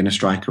with bringing a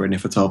striker in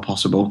if at all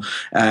possible.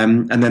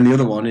 And then the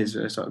other one is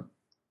sort of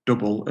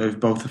double of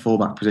both the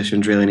fullback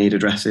positions really need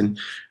addressing.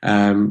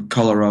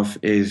 Kolarov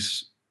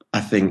is,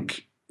 I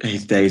think,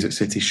 his days at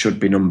City should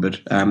be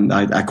numbered.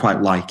 I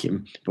quite like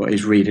him, but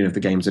his reading of the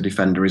game as a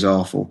defender is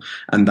awful,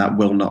 and that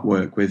will not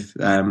work with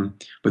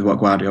what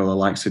Guardiola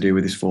likes to do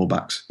with his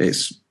fullbacks.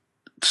 It's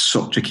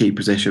such a key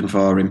position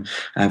for him,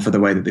 for the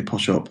way that they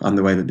push up and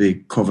the way that they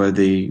cover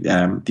the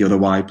other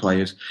wide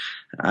players,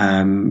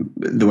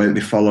 the way that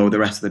they follow the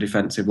rest of the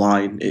defensive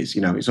line.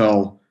 It's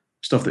all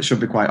stuff that should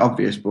be quite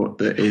obvious, but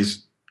that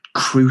is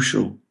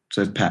crucial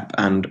to Pep,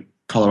 and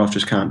Kolarov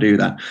just can't do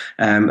that.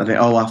 I think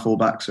all our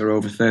fullbacks are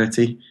over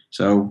 30,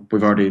 so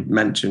we've already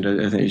mentioned,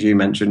 I think as you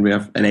mentioned, we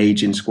have an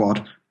ageing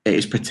squad. It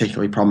is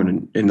particularly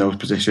prominent in those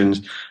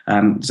positions.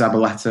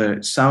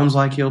 Zabaleta sounds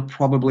like he'll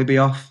probably be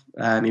off.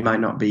 He might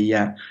not be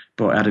yet,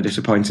 but had a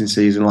disappointing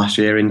season last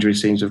year. Injury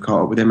seems to have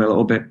caught up with him a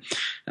little bit.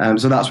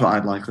 So that's what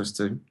I'd like us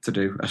to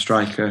do, a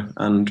striker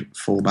and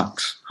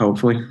fullbacks,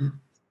 hopefully.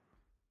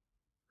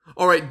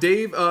 All right,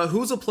 Dave,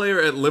 who's a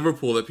player at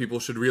Liverpool that people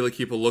should really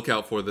keep a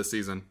lookout for this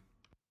season?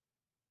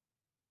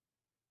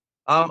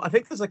 I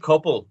think there's a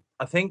couple.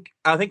 I think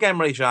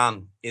Emre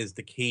Can is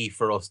the key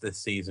for us this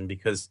season,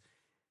 because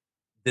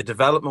the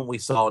development we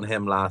saw in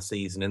him last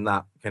season in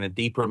that kind of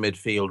deeper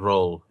midfield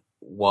role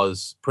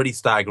was pretty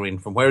staggering.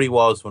 From where he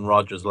was when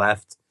Rodgers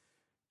left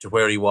to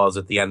where he was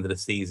at the end of the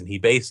season, he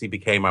basically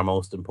became our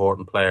most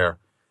important player.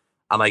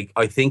 And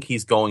I think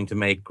he's going to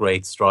make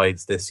great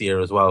strides this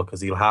year as well,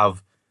 because he'll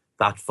have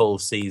that full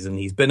season.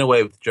 He's been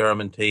away with the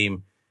German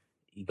team.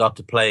 He got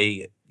to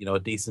play, a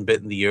decent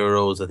bit in the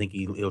Euros. I think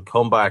he'll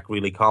come back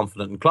really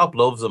confident. And Klopp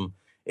loves him.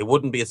 It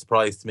wouldn't be a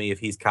surprise to me if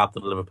he's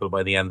captain of Liverpool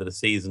by the end of the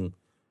season.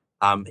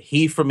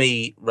 He, for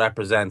me,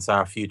 represents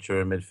our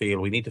future in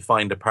midfield. We need to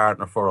find a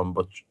partner for him.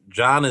 But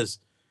Jan is,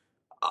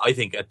 I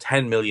think, at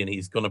 10 million,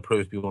 he's going to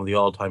prove to be one of the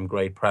all-time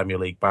great Premier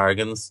League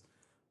bargains.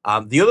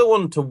 The other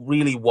one to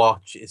really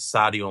watch is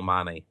Sadio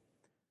Mane.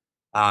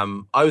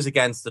 I was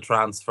against the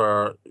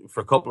transfer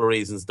for a couple of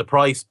reasons. The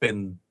price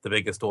been the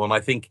biggest one. I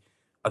think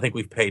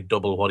we've paid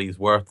double what he's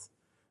worth.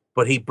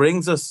 But he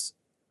brings us,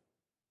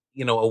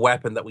 a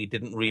weapon that we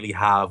didn't really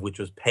have, which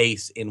was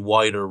pace in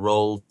wider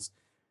roles.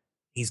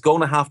 He's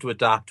going to have to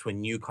adapt to a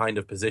new kind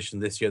of position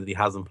this year that he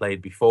hasn't played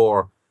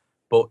before.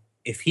 But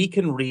if he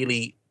can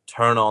really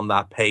turn on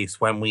that pace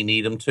when we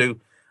need him to,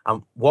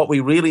 and what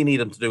we really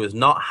need him to do is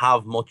not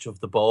have much of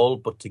the ball,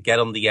 but to get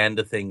on the end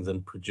of things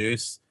and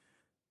produce.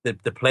 The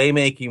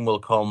playmaking will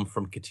come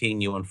from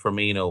Coutinho and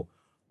Firmino.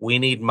 We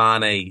need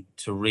Mane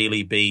to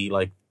really be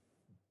like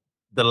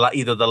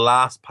either the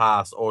last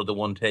pass or the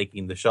one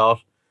taking the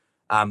shot.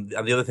 And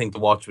the other thing to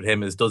watch with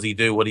him is, does he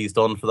do what he's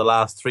done for the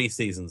last 3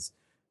 seasons?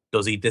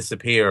 Does he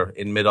disappear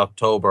in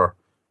mid-October,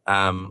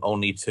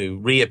 only to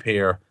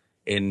reappear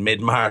in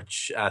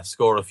mid-March,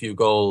 score a few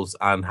goals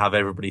and have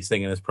everybody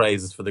singing his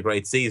praises for the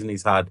great season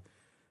he's had?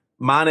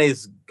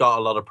 Mane's got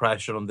a lot of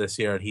pressure on this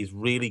year, and he's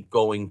really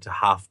going to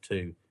have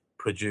to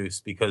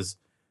produce, because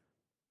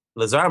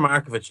Lazar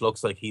Markovic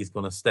looks like he's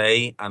going to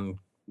stay, and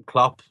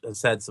Klopp has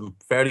said some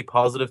fairly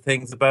positive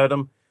things about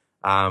him,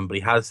 but he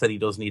has said he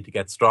does need to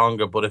get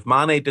stronger. But if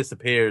Mane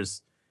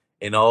disappears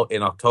in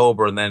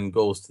October and then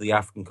goes to the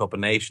African Cup of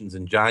Nations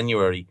in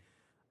January,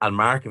 and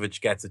Markovic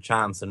gets a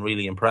chance and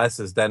really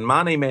impresses, then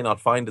Mane may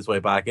not find his way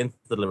back into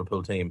the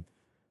Liverpool team.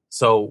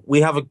 So we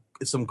have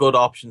some good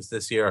options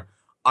this year.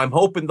 I'm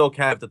hoping, though,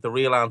 Kev, that the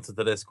real answer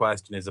to this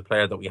question is a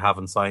player that we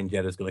haven't signed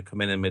yet is going to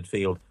come in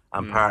midfield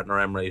and partner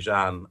Emre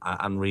Can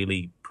and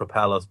really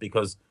propel us,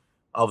 because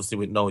obviously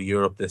with no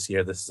Europe this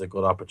year, this is a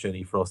good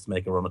opportunity for us to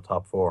make a run at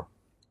top 4.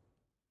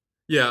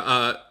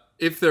 Yeah,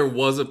 if there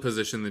was a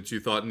position that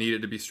you thought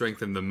needed to be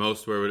strengthened the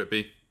most, where would it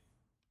be?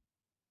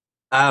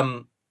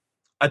 A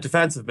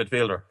defensive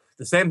midfielder.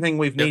 The same thing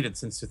we've needed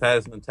since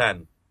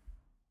 2010.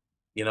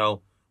 We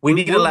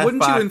need a left back.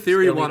 Wouldn't you, in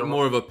theory, want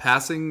more of a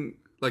passing,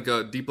 like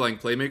a deep-lying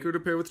playmaker to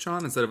pair with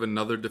Can instead of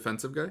another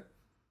defensive guy?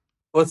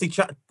 Well, see,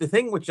 the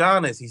thing with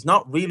Can is he's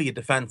not really a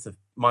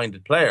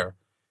defensive-minded player.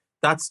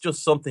 That's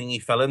just something he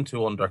fell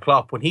into under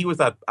Klopp. When he was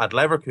at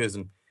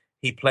Leverkusen,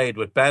 he played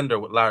with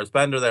Lars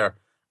Bender there.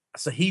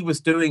 So he was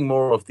doing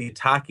more of the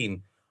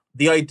attacking.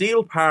 The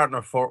ideal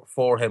partner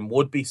for him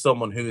would be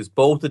someone who is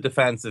both a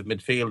defensive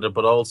midfielder,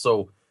 but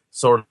also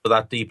sort of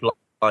that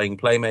deep-lying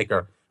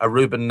playmaker. A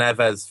Ruben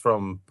Neves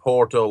from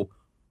Porto,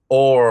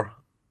 or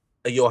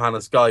a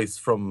Johannes Geis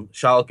from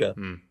Schalke.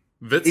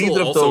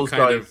 Witzel also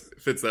kind of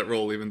fits that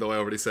role, even though I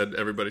already said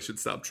everybody should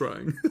stop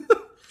trying.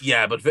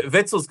 Yeah, but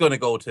Witzel's going to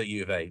go to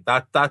Juve.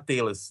 That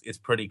deal is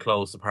pretty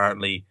close,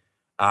 apparently.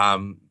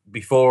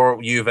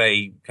 Before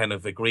Juve kind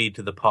of agreed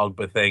to the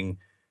Pogba thing,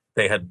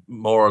 they had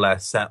more or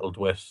less settled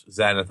with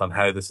Zenit on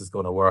how this is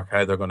going to work,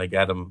 how they're going to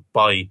get him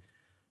by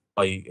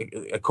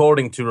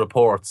according to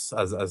reports,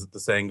 as the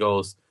saying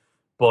goes.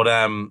 But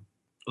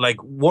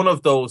like one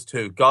of those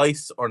two,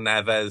 Geis or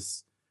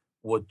Neves,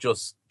 would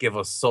just give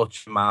us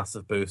such a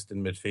massive boost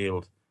in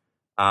midfield.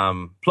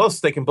 Plus,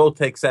 they can both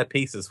take set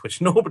pieces,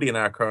 which nobody in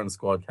our current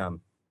squad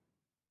can.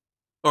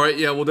 All right,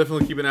 yeah, we'll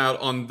definitely keep an eye out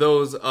on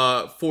those.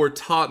 For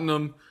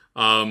Tottenham,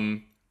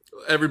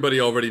 everybody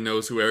already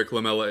knows who Eric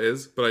Lamela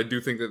is, but I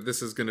do think that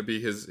this is going to be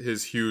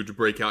his huge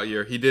breakout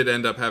year. He did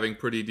end up having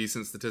pretty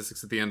decent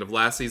statistics at the end of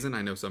last season.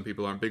 I know some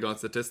people aren't big on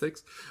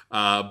statistics,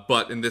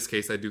 but in this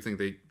case, I do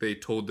think they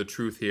told the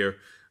truth here.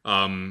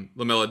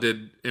 Lamela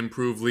did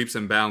improve leaps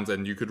and bounds,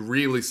 and you could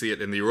really see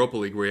it in the Europa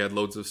League where he had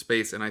loads of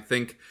space, and I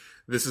think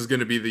this is going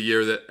to be the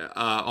year that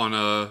on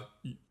a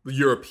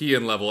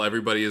European level,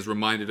 everybody is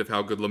reminded of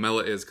how good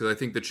Lamela is, because I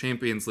think the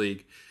Champions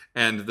League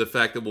and the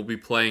fact that we'll be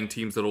playing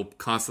teams that will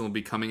constantly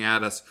be coming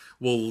at us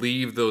will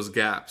leave those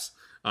gaps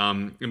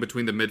in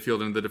between the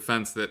midfield and the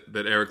defense that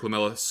Eric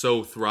Lamela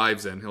so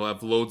thrives in. He'll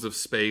have loads of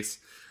space,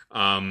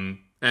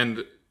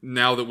 and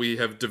now that we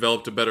have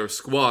developed a better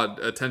squad,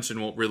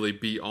 attention won't really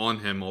be on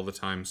him all the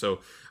time.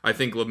 So I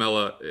think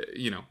Lamela,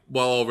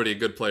 while already a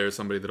good player, is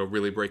somebody that'll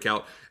really break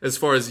out. As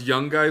far as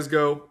young guys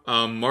go,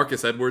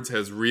 Marcus Edwards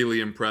has really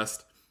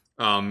impressed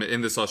in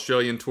this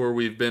Australian tour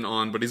we've been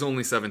on, but he's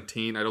only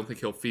 17. I don't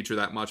think he'll feature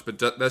that much, but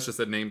that's just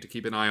a name to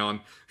keep an eye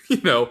on,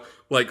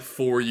 like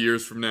 4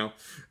 years from now.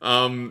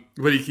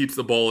 But he keeps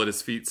the ball at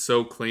his feet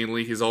so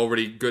cleanly. He's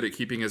already good at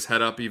keeping his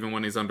head up even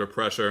when he's under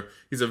pressure.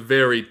 He's a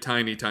very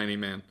tiny, tiny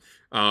man.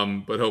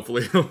 But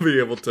hopefully he'll be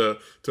able to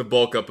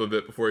bulk up a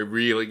bit before he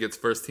really gets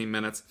first team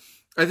minutes.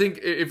 I think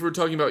if we're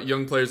talking about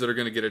young players that are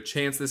going to get a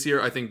chance this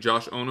year, I think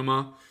Josh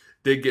Onuma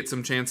did get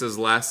some chances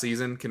last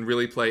season, can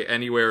really play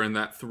anywhere in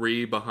that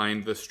 3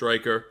 behind the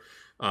striker.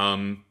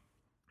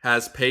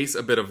 Has pace,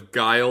 a bit of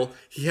guile.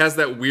 He has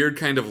that weird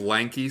kind of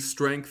lanky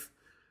strength,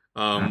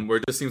 where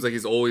it just seems like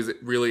he's always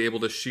really able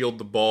to shield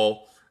the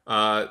ball.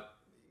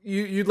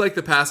 You'd like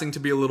the passing to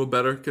be a little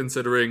better,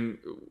 considering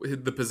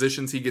the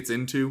positions he gets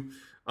into.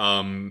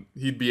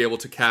 He'd be able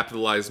to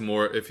capitalize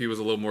more if he was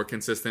a little more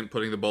consistent,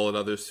 putting the ball at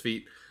others'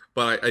 feet.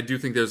 But I do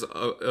think there's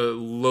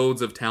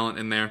loads of talent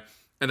in there.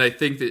 And I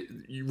think that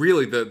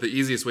really the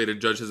easiest way to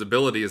judge his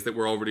ability is that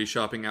we're already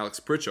shopping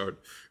Alex Pritchard,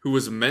 who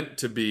was meant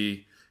to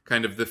be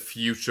kind of the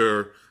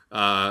future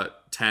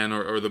 10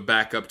 or the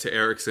backup to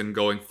Eriksson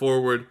going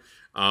forward.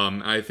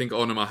 I think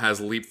Onuma has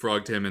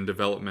leapfrogged him in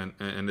development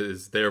and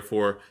is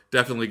therefore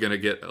definitely going to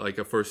get like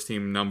a first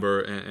team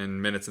number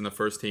and minutes in the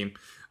first team.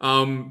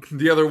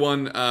 The other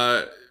one,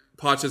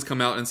 Poch has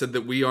come out and said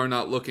that we are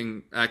not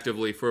looking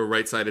actively for a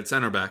right-sided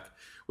center back,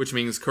 which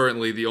means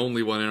currently the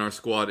only one in our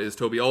squad is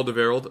Toby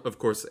Alderweireld. Of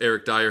course,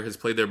 Eric Dyer has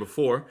played there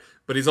before,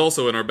 but he's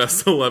also in our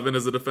best 11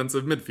 as a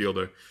defensive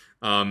midfielder.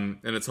 And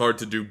it's hard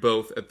to do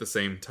both at the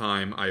same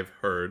time, I've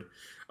heard.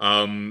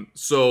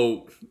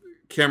 So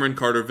Cameron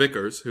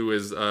Carter-Vickers, who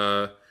is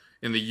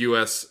in the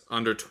U.S.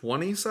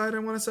 under-20 side, I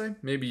want to say.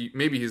 Maybe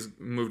he's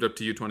moved up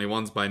to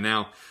U21s by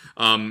now,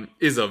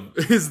 is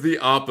the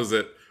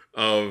opposite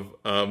of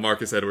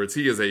Marcus Edwards.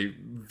 He is a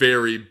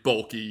very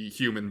bulky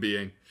human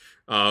being.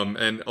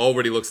 And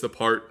already looks the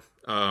part.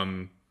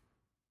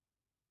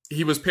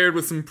 He was paired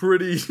with some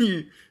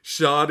pretty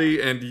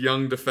shoddy and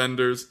young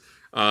defenders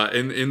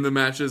in the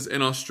matches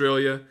in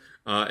Australia,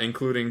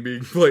 including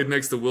being played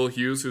next to Will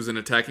Hughes, who's an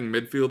attacking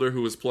midfielder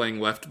who was playing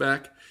left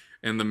back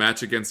in the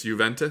match against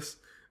Juventus.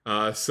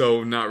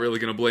 So not really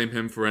going to blame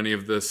him for any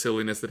of the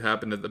silliness that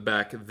happened at the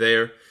back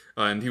there.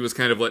 And he was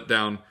kind of let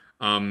down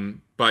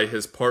by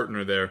his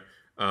partner there.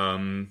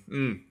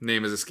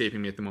 Name is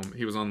escaping me at the moment.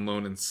 He was on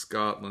loan in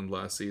Scotland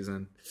last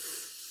season.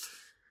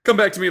 Come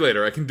back to me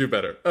later. I can do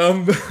better.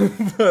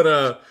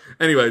 But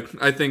anyway,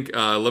 I think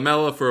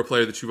Lamela, for a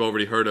player that you've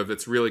already heard of,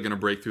 that's really going to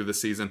break through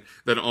this season.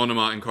 Then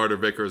Onuma and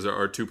Carter-Vickers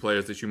are 2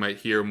 players that you might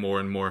hear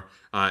more and more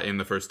in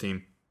the first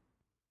team.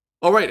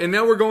 All right, and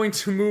now we're going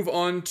to move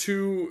on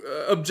to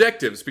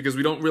objectives, because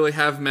we don't really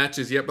have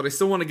matches yet, but I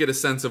still want to get a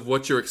sense of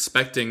what you're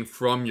expecting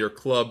from your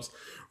clubs.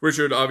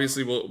 Richard,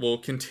 obviously, will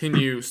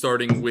continue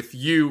starting with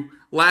you.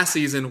 Last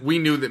season, we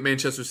knew that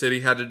Manchester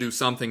City had to do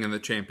something in the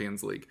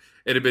Champions League.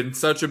 It had been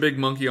such a big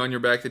monkey on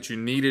your back that you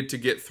needed to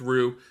get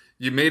through.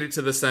 You made it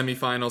to the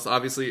semifinals.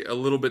 Obviously, a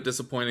little bit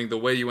disappointing the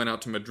way you went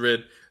out to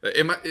Madrid.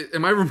 Am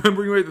I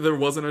remembering right that there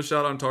wasn't a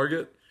shot on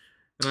target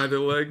in either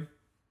leg?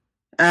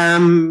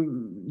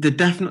 There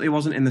definitely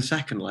wasn't in the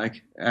second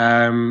leg.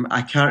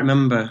 I can't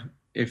remember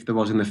if there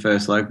was in the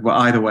first leg, but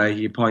either way,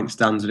 your point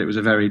stands that it was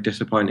a very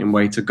disappointing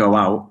way to go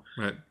out.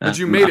 Right. But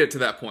you made it to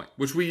that point,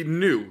 which we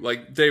knew,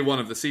 like day one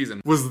of the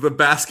season, was the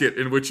basket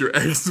in which your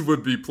eggs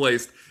would be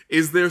placed.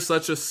 Is there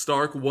such a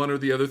stark one or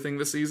the other thing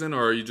this season,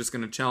 or are you just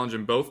going to challenge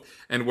them both?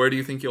 And where do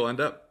you think you'll end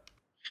up?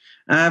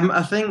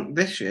 I think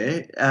this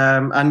year,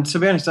 and to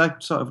be honest, I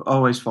sort of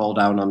always fall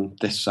down on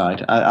this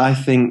side. I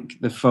think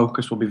the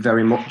focus will be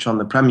very much on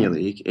the Premier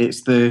League.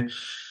 It's to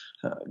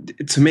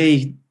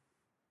me,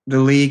 the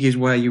league is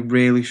where you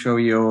really show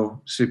your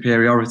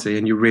superiority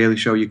and you really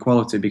show your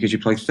quality, because you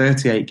play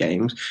 38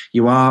 games.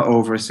 You are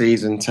over a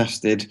season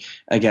tested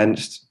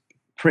against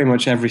pretty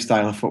much every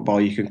style of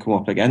football you can come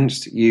up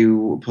against.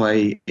 You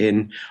play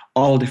in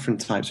all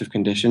different types of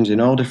conditions, in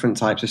all different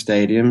types of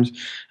stadiums.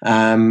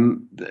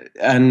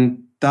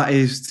 And that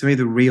is, to me,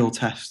 the real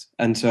test.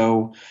 And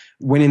so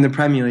winning the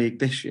Premier League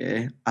this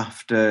year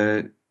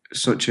after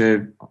such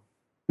a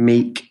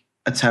meek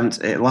attempt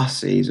at it last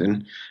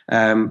season,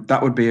 that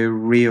would be a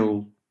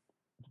real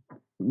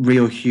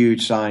real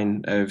huge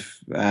sign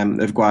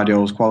of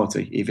Guardiola's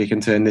quality if he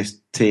can turn this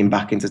team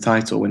back into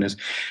title winners.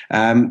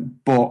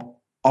 But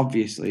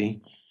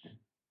obviously,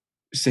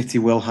 City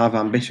will have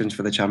ambitions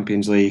for the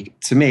Champions League.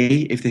 To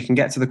me, if they can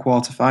get to the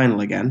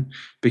quarter-final again,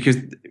 because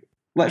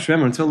let's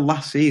remember, until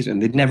last season,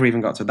 they'd never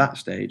even got to that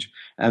stage.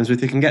 So if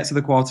they can get to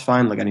the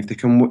quarter-final again,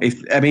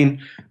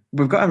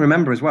 we've got to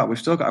remember as well, we've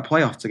still got a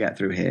playoff to get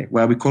through here,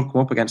 where we could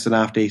come up against an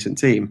half-decent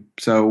team.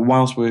 So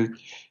whilst we're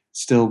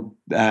still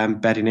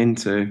bedding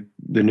into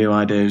the new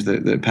ideas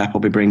that Pep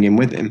will be bringing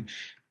with him,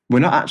 we're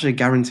not actually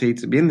guaranteed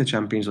to be in the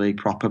Champions League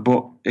proper.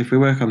 But if we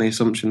work on the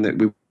assumption that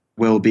we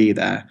will be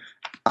there,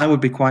 I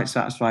would be quite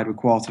satisfied with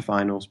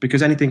quarterfinals,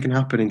 because anything can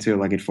happen in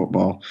two-legged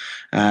football,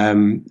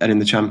 and in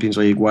the Champions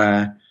League,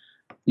 where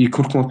you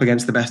could come up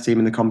against the best team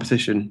in the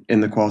competition in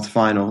the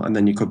quarterfinal, and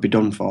then you could be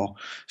done for.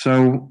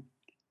 So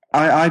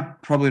I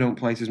probably don't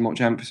place as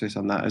much emphasis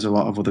on that as a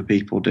lot of other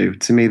people do.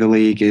 To me, the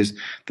league is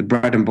the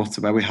bread and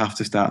butter where we have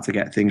to start to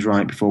get things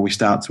right before we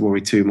start to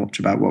worry too much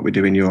about what we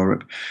do in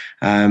Europe.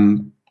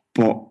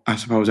 But I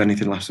suppose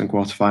anything less than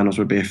quarterfinals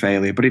would be a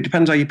failure. But it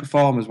depends how you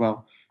perform as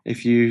well.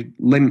 If you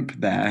limp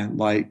there,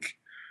 like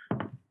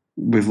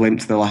we've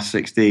limped the last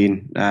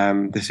 16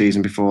 the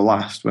season before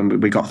last,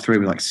 when we got through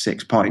with like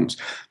 6 points,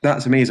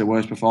 that to me is a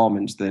worse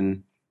performance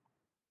than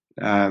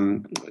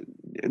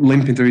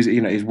limping through.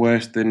 Is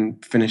worse than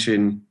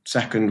finishing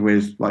second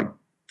with like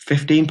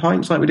 15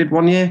 points like we did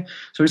one year.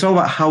 So it's all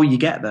about how you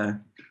get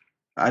there.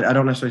 I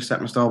don't necessarily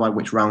set my stall by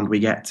which round we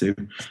get to,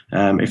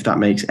 if that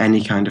makes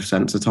any kind of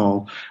sense at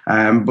all.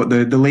 But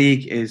the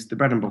league is the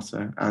bread and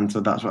butter, and so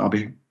that's what I'll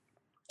be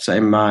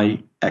setting my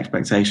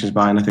expectations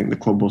by, and I think the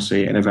club will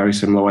see it in a very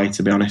similar way,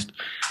 to be honest.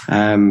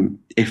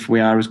 If we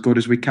are as good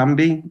as we can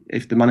be,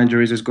 if the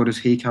manager is as good as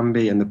he can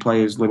be, and the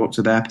players live up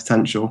to their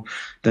potential,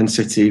 then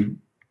City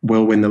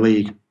will win the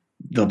league.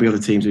 There'll be other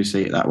teams who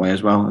see it that way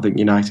as well. I think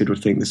United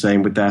would think the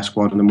same with their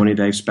squad and the money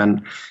they've spent.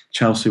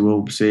 Chelsea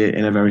will see it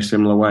in a very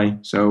similar way.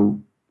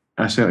 So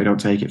I certainly don't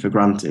take it for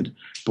granted.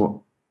 But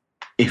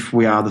if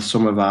we are the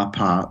sum of our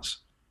parts,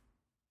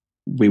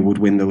 we would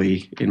win the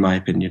league, in my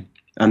opinion.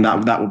 And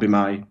that will be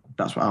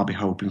that's what I'll be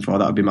hoping for.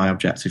 That would be my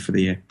objective for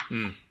the year.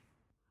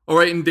 All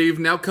right, and Dave,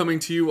 now coming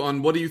to you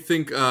on what do you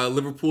think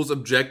Liverpool's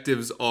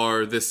objectives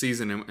are this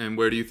season, and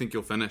where do you think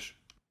you'll finish?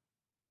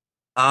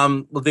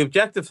 Well, the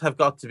objectives have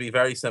got to be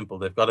very simple.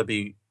 They've got to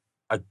be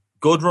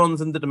good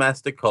runs in the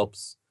domestic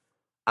cups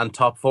and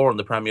top 4 in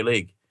the Premier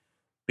League.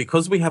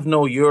 Because we have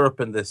no Europe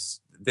in this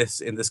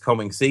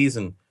coming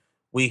season,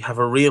 we have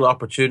a real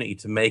opportunity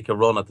to make a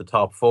run at the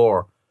top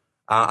 4.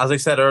 As I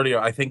said earlier,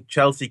 I think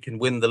Chelsea can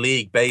win the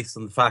league based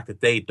on the fact that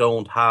they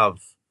don't have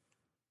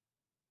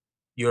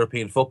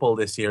European football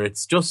this year.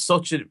 It's just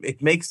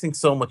it makes things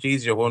so much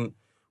easier. When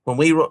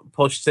we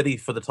pushed City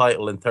for the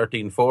title in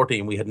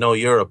 13-14, we had no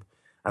Europe,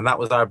 and that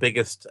was our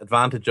biggest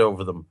advantage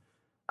over them.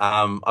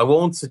 I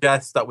won't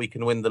suggest that we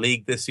can win the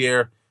league this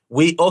year.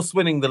 Us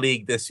winning the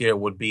league this year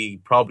would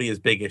be probably as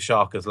big a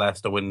shock as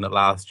Leicester winning it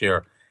last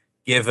year,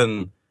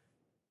 given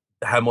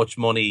how much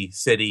money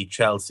City,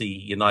 Chelsea,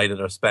 United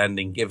are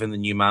spending, given the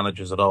new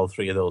managers at all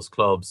 3 of those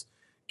clubs,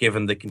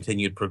 given the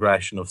continued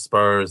progression of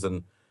Spurs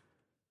and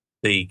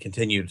the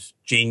continued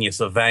genius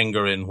of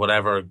Wenger in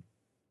whatever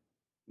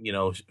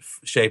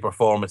shape or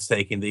form it's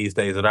taking these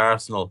days at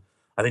Arsenal.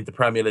 I think the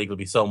Premier League will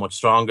be so much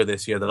stronger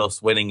this year that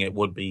us winning it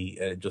would be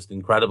just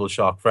incredible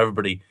shock for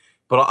everybody.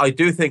 But I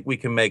do think we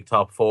can make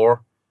top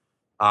 4.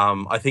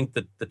 I think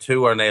that the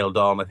 2 are nailed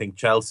on. I think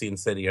Chelsea and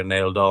City are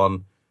nailed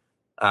on.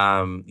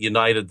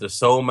 United, there's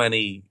so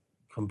many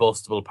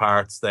combustible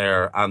parts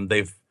there, and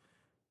they've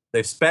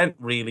spent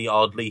really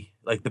oddly.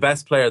 Like, the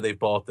best player they've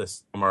bought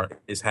this summer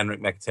is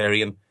Henrik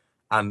Mkhitaryan,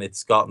 and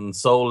it's gotten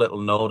so little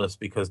notice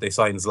because they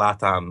signed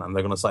Zlatan and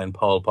they're going to sign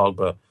Paul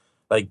Pogba.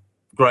 Like,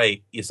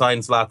 great, you sign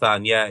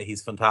Zlatan, yeah,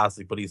 he's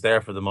fantastic, but he's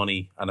there for the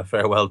money and a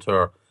farewell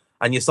tour.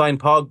 And you sign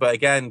Pogba,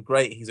 again,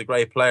 great, he's a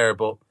great player,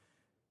 but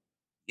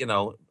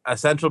a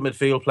central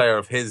midfield player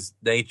of his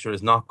nature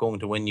is not going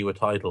to win you a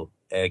title.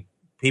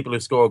 People who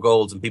score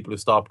goals and people who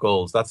stop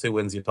goals, that's who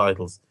wins your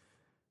titles.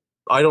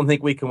 I don't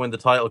think we can win the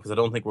title because I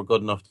don't think we're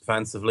good enough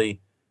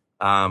defensively.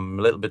 I'm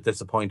a little bit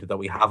disappointed that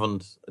we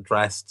haven't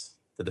addressed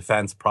the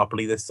defence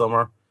properly this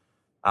summer.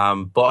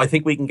 But I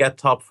think we can get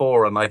top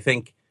 4, and I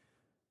think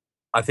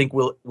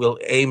we'll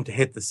aim to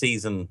hit the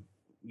season,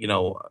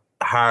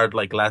 hard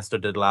like Leicester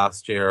did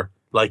last year,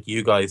 like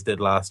you guys did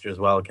last year as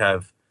well,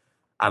 Kev,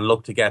 and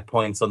look to get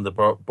points on the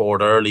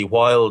board early,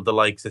 while the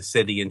likes of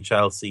City and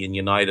Chelsea and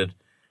United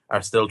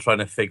are still trying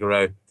to figure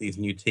out these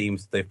new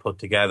teams they've put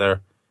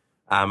together.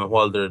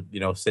 While they're,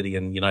 City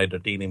and United are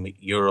dealing with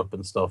Europe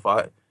and stuff.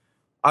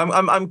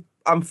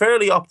 I'm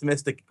fairly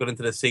optimistic going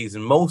into this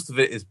season. Most of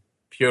it is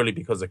purely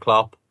because of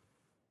Klopp,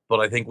 but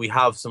I think we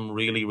have some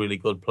really, really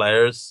good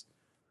players.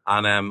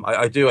 And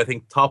I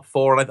think top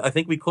 4, and I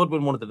think we could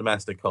win one of the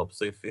domestic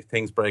cups if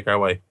things break our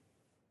way.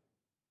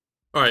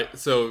 All right,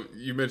 so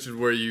you mentioned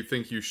where you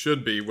think you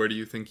should be. Where do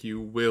you think you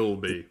will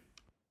be?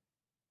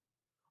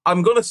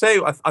 I'm going to say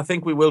I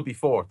think we will be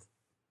 4th.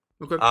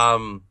 Okay.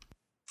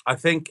 I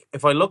think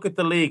if I look at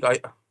the league,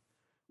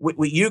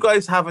 with you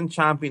guys having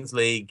Champions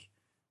League,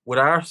 with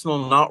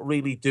Arsenal not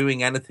really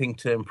doing anything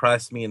to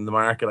impress me in the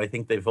market, I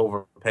think they've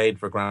overpaid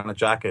for Granit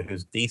Xhaka,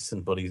 who's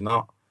decent, but he's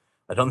not.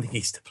 I don't think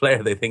he's the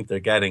player they think they're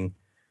getting.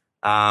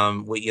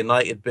 With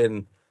United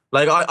been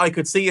like I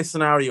could see a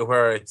scenario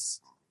where it's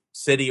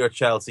City or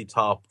Chelsea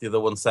top, the other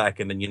one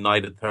second, and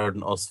United third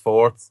and us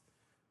fourth.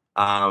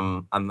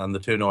 And then the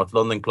two North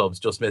London clubs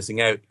just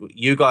missing out.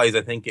 You guys,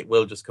 I think it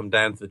will just come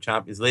down to the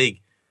Champions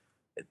League.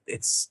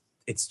 It's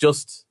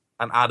just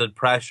an added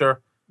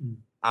pressure.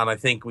 And I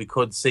think we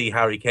could see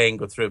Harry Kane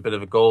go through a bit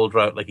of a goal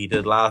drought like he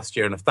did last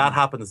year. And if that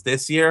happens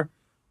this year,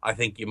 I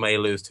think you may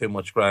lose too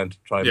much ground to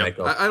try and make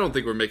up. I don't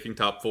think we're making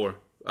top four.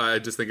 I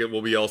just think it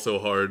will be also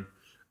hard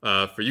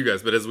for you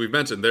guys. But as we've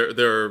mentioned,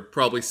 there are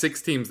probably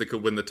 6 teams that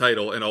could win the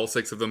title, and all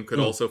 6 of them could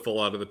also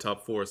fall out of the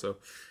top 4. So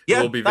it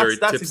will be very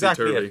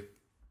tipsy-turvy.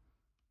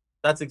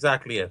 That's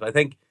exactly it. I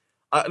think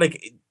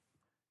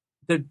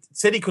the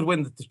City could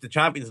win the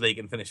Champions League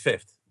and finish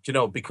 5th.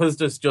 Because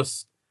there's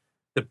just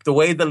the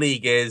way the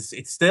league is,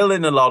 it's still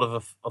in a lot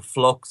of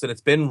flux, and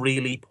it's been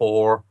really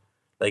poor.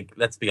 Like,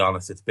 let's be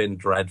honest, it's been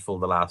dreadful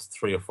the last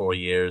 3 or 4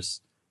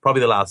 years, probably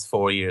the last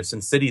 4 years.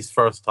 Since City's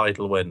first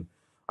title win,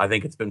 I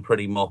think it's been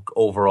pretty muck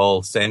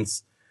overall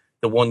since.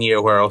 The 1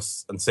 year where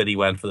us and City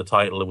went for the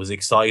title, it was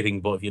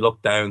exciting, but if you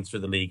look down through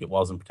the league, it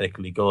wasn't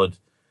particularly good.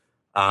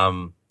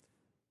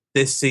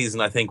 This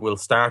season, I think we'll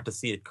start to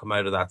see it come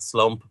out of that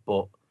slump,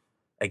 but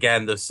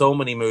again, there's so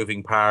many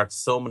moving parts,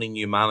 so many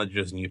new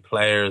managers, new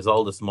players,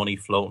 all this money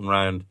floating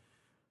around.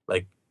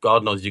 Like,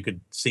 God knows, you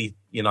could see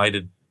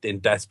United in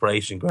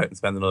desperation go out and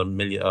spend another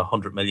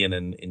 100 million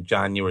in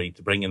January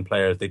to bring in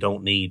players they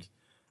don't need,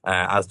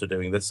 as they're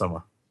doing this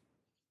summer.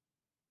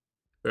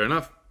 Fair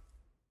enough.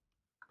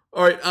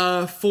 All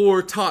right,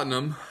 for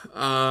Tottenham,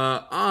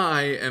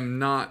 I am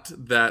not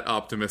that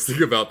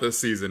optimistic about this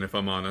season, if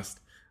I'm honest.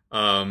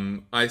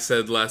 I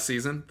said last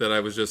season that I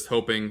was just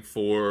hoping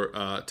for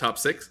top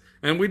 6.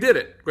 And we did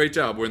it. Great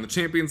job. We're in the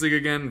Champions League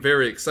again.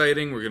 Very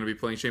exciting. We're going to be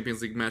playing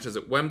Champions League matches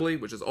at Wembley,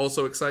 which is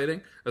also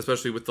exciting,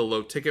 especially with the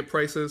low ticket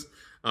prices.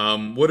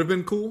 Would have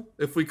been cool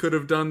if we could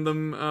have done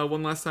them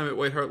one last time at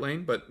White Hart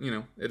Lane, but,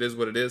 it is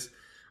what it is.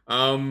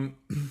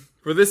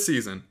 For this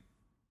season,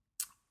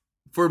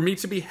 for me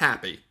to be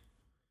happy,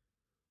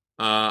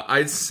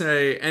 I'd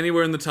say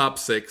anywhere in the top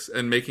 6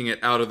 and making it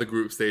out of the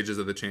group stages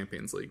of the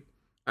Champions League.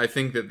 I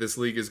think that this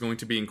league is going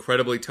to be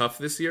incredibly tough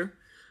this year.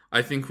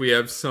 I think we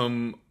have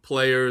some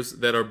players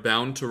that are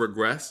bound to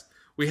regress.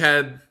 We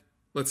had,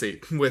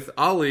 with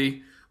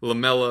Ali,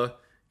 Lamella,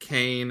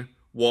 Kane,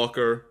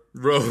 Walker,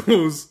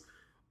 Rose,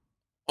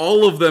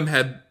 all of them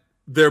had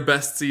their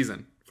best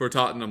season for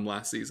Tottenham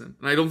last season.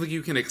 And I don't think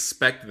you can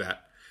expect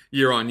that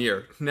year on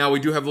year. Now, we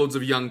do have loads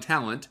of young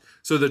talent,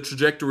 so the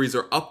trajectories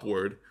are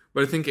upward,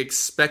 but I think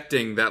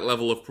expecting that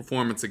level of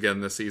performance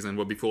again this season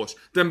would be foolish.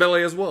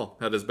 Dembele as well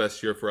had his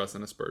best year for us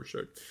in a Spurs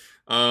shirt.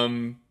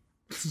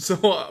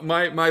 So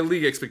my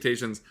league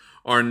expectations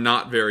are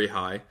not very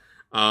high.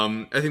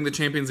 I think the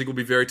Champions League will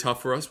be very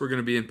tough for us. We're going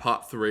to be in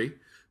pot 3.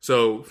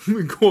 So,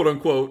 quote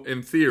unquote,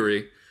 in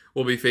theory,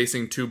 we'll be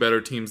facing 2 better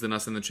teams than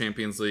us in the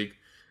Champions League.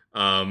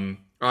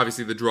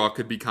 Obviously, the draw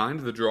could be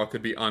kind. The draw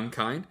could be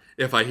unkind.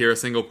 If I hear a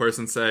single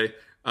person say,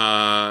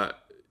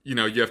 you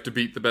have to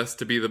beat the best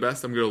to be the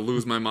best, I'm going to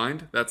lose my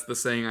mind. That's the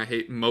saying I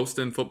hate most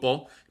in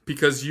football,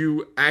 because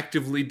you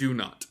actively do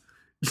not.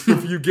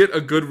 If you get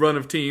a good run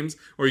of teams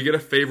or you get a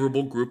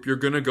favorable group, you're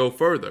going to go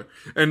further.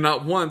 And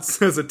not once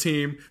has a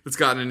team that's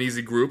gotten an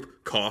easy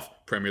group, cough,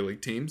 Premier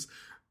League teams,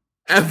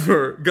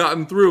 ever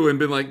gotten through and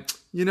been like,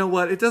 you know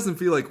what, it doesn't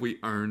feel like we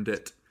earned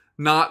it.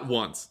 Not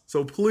once.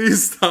 So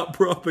please stop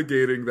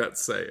propagating that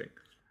saying.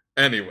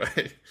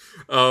 Anyway,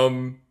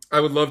 I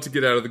would love to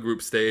get out of the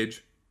group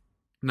stage.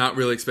 Not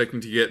really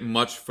expecting to get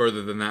much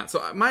further than that.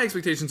 So my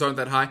expectations aren't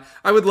that high.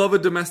 I would love a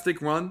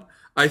domestic run.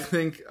 I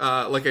think,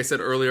 like I said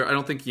earlier, I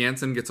don't think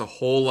Janssen gets a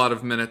whole lot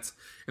of minutes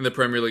in the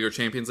Premier League or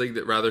Champions League.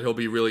 That rather he'll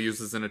be really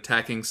used as an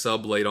attacking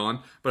sub late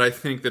on. But I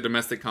think the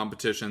domestic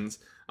competitions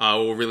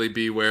will really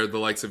be where the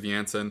likes of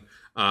Janssen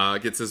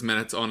gets his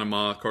minutes.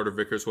 Onama, Carter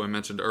Vickers, who I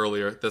mentioned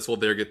earlier, they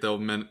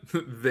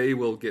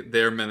will get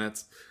their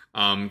minutes.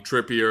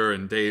 Trippier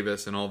and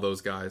Davis and all those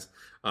guys.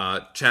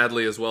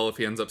 Chadley as well, if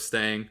he ends up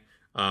staying.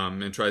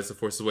 And tries to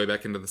force his way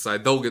back into the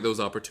side. They'll get those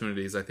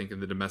opportunities, I think, in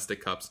the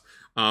domestic cups.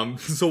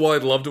 So while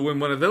I'd love to win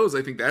one of those,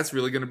 I think that's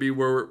really going to be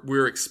where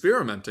we're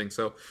experimenting.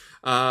 So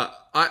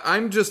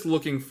I'm just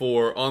looking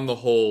for, on the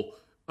whole,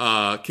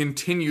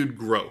 continued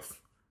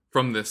growth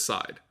from this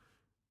side.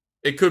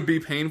 It could be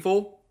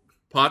painful.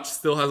 Poch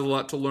still has a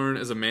lot to learn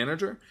as a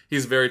manager.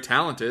 He's very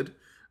talented,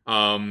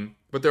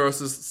 but there are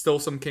still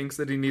some kinks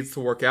that he needs to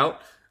work out.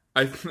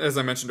 As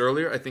I mentioned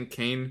earlier, I think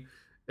Kane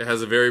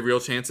has a very real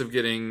chance of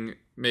getting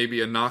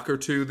maybe a knock or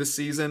 2 this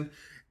season.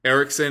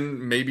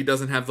 Eriksen maybe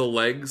doesn't have the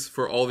legs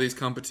for all these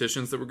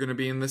competitions that we're going to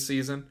be in this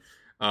season.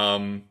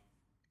 So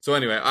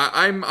anyway,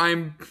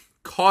 I'm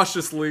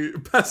cautiously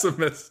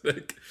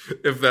pessimistic,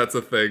 if that's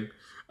a thing.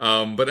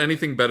 But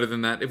anything better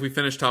than that, if we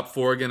finish top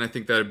 4 again, I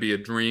think that would be a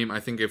dream. I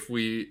think if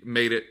we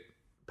made it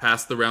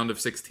past the round of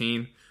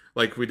 16,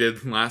 like we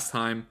did last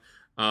time,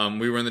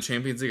 we were in the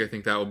Champions League, I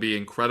think that would be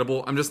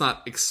incredible. I'm just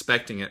not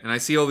expecting it. And I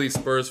see all these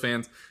Spurs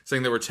fans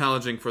saying that we're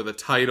challenging for the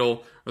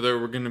title or that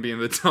we're going to be in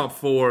the top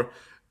 4.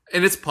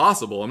 And it's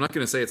possible. I'm not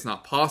going to say it's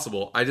not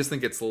possible. I just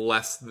think it's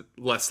less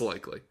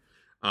likely.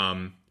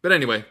 But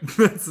anyway,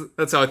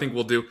 that's how I think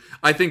we'll do.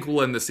 I think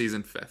we'll end the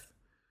season 5th.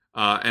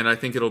 And I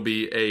think it'll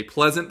be a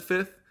pleasant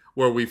 5th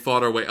where we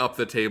fought our way up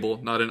the table,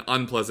 not an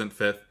unpleasant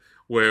 5th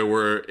where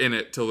we're in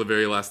it till the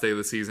very last day of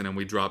the season and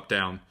we drop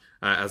down,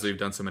 as we've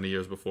done so many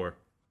years before.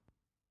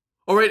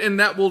 All right, and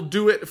that will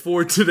do it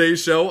for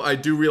today's show. I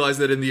do realize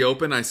that in the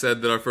open, I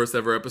said that our first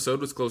ever episode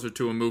was closer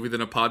to a movie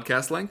than a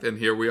podcast length, and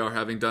here we are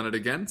having done it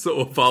again, so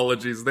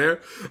apologies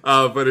there.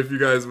 But if you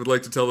guys would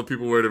like to tell the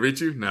people where to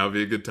reach you, now would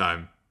be a good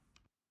time.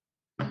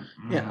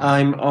 Yeah,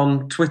 I'm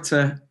on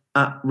Twitter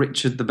at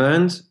Richard the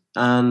Burns,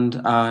 and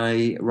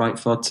I write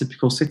for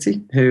Typical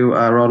City, who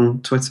are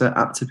on Twitter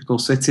at Typical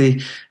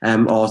City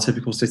or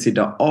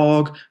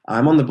typicalcity.org.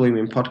 I'm on the Blue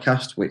Moon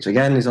Podcast, which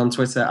again is on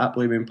Twitter at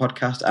Blue Moon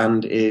Podcast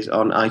and is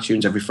on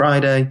iTunes every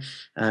Friday,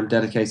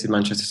 dedicated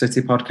Manchester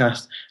City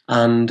podcast.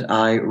 And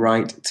I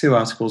write 2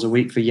 articles a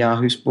week for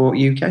Yahoo Sport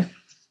UK.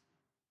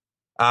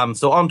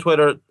 So on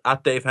Twitter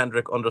at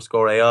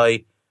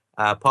DaveHendrick_AI,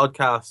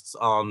 podcasts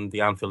on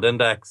the Anfield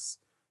Index,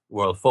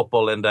 World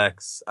Football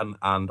Index,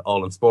 and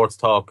All in Sports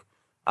Talk.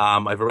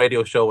 I have a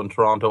radio show in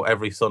Toronto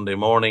every Sunday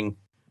morning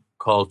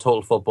called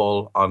Total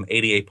Football on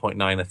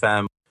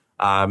 88.9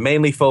 FM,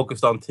 mainly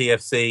focused on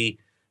TFC,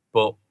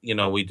 but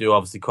we do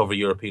obviously cover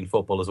European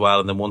football as well.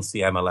 And then once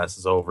the MLS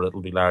is over,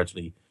 it'll be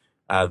largely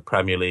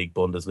Premier League,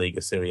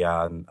 Bundesliga, Serie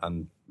A,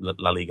 and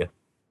La Liga.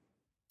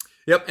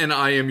 Yep, and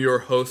I am your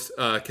host,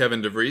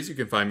 Kevin DeVries. You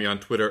can find me on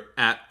Twitter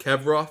at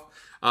Kevroth.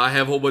 I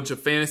have a whole bunch of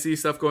fantasy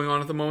stuff going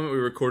on at the moment. We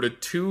recorded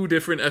 2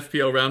 different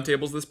FPL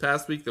roundtables this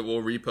past week that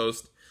we'll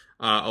repost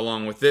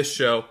along with this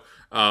show.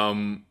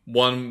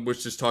 One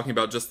which is talking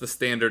about just the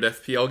standard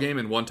FPL game,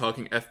 and one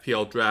talking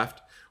FPL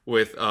draft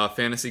with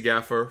Fantasy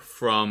Gaffer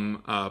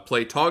from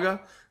Play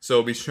Toga.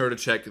 So be sure to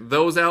check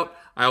those out.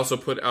 I also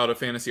put out a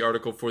fantasy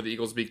article for the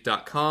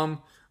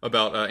eaglesbeak.com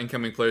about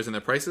incoming players and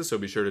their prices, so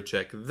be sure to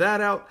check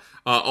that out.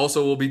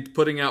 Also, we'll be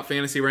putting out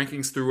fantasy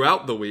rankings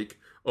throughout the week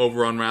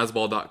over on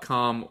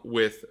Razzball.com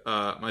with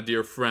my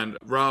dear friend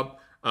Rob.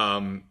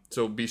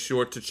 So be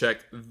sure to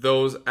check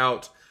those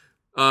out.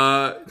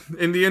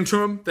 In the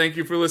interim, thank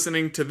you for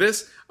listening to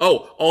this.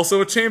 Oh,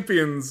 also a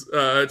championship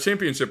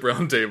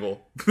roundtable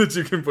that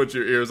you can put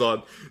your ears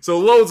on. So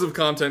loads of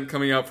content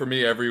coming out for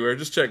me everywhere.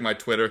 Just check my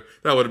Twitter.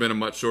 That would have been a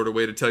much shorter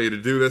way to tell you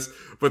to do this.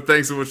 But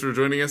thanks so much for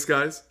joining us,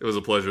 guys. It was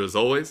a pleasure as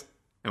always,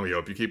 and we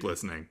hope you keep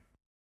listening.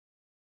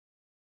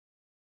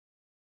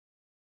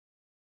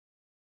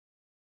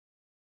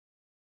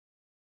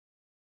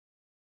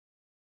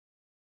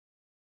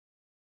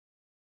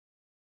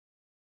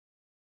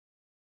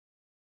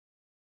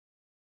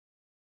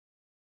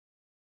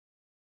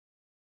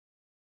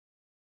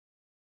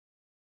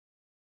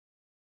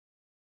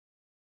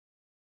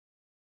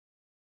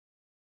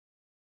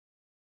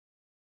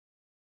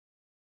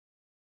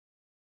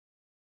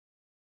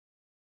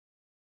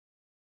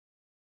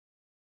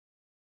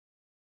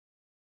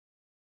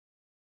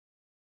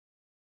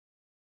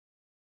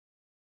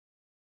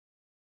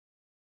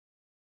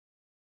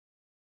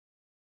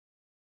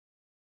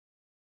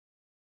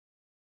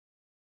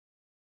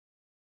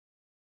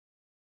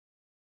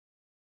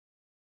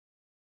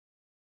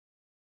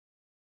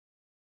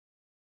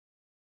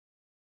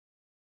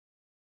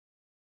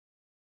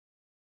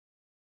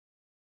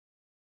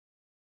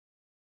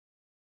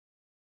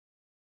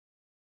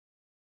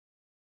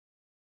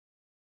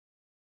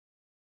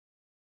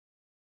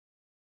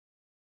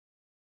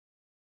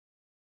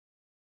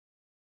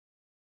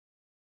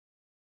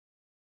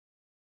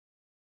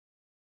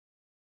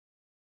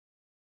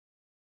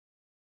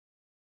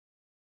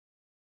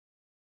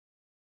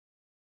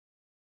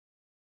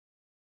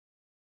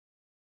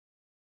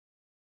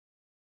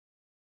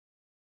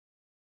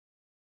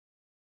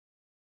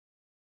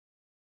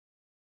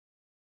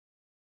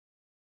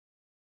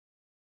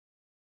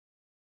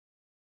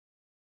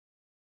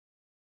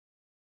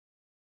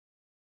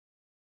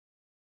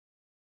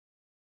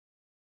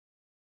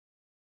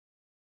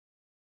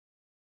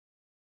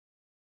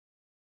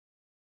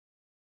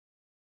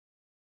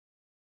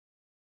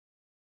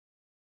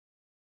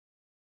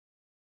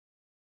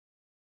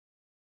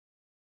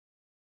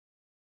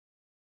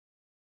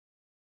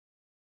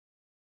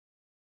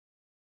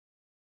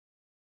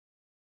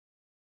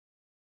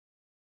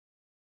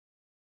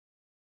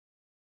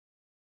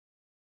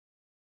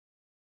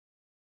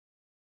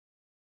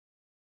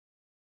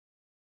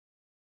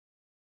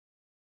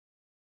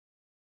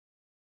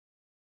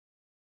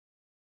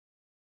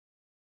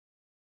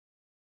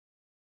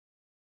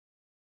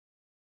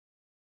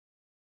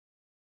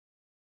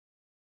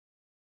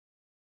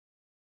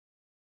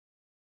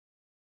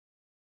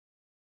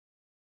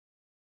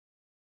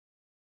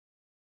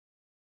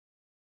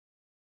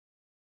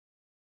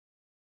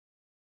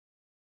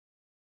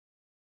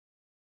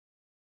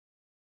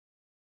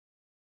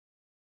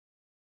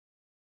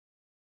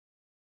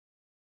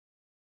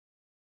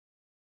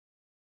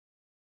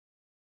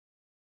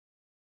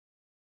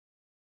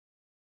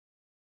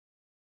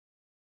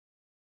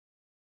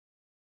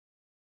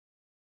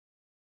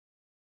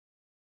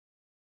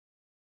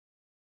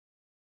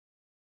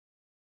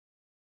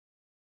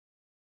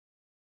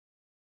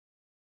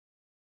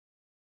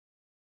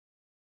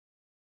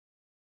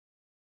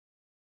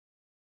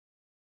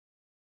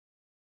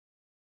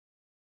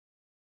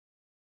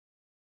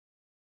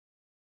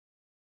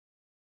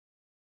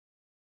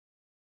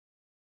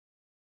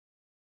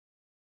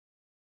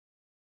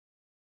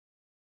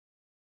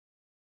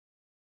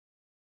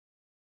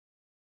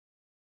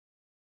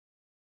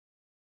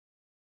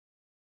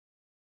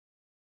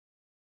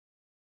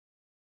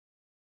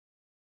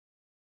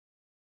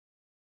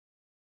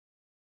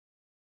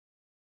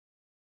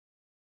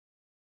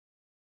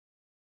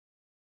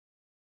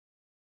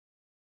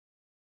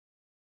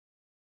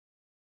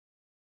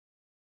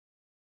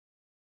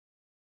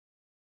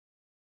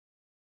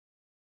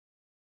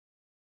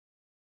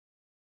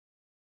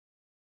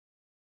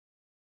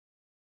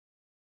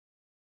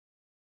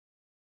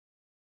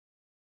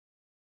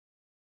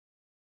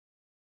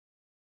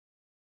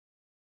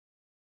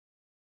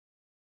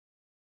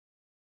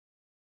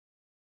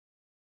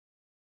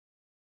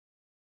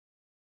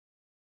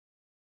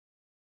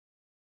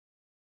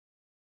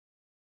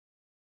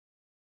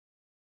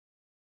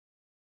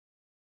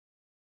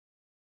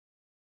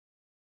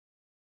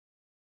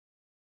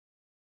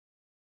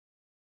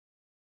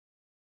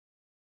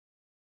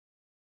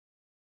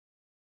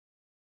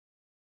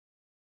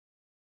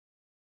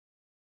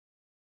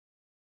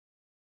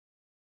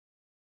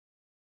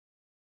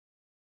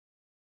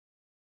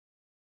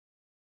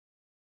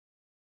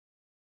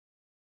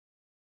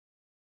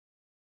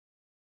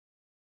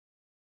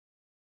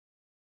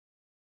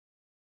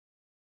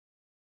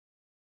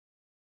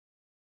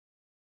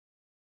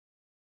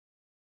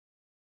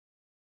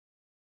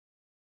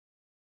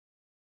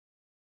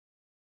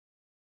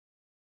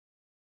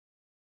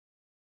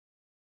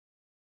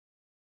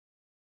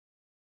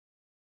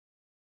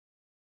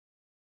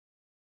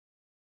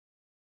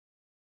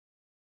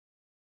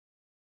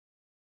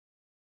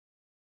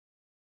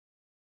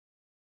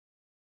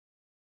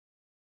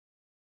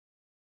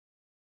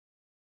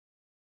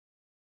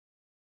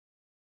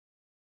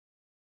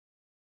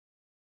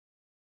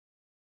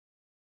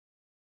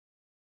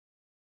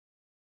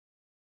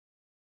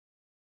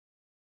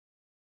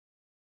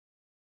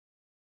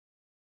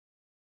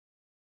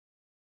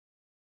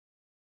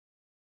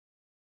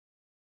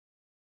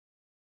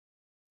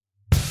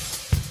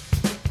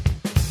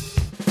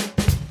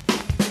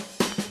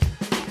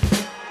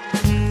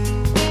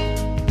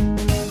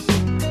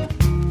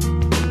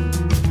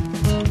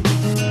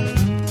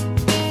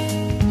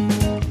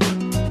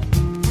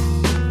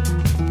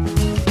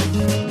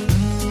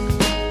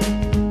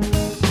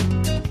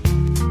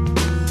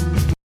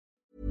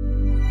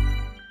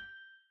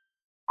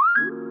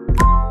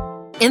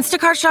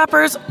 Instacart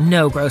shoppers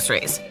know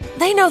groceries.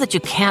 They know that you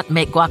can't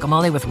make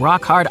guacamole with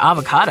rock-hard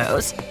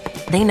avocados.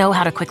 They know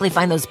how to quickly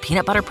find those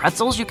peanut butter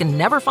pretzels you can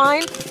never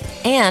find.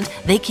 And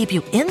they keep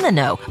you in the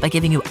know by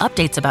giving you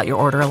updates about your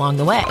order along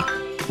the way.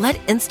 Let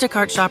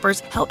Instacart shoppers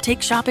help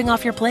take shopping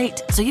off your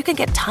plate so you can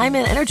get time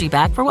and energy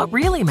back for what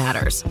really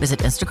matters. Visit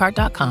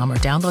instacart.com or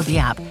download the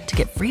app to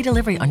get free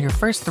delivery on your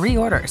first 3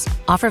 orders.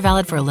 Offer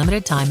valid for a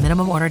limited time.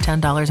 Minimum order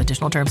 $10.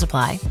 Additional terms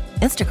apply.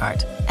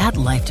 Instacart. Add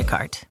life to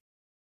cart.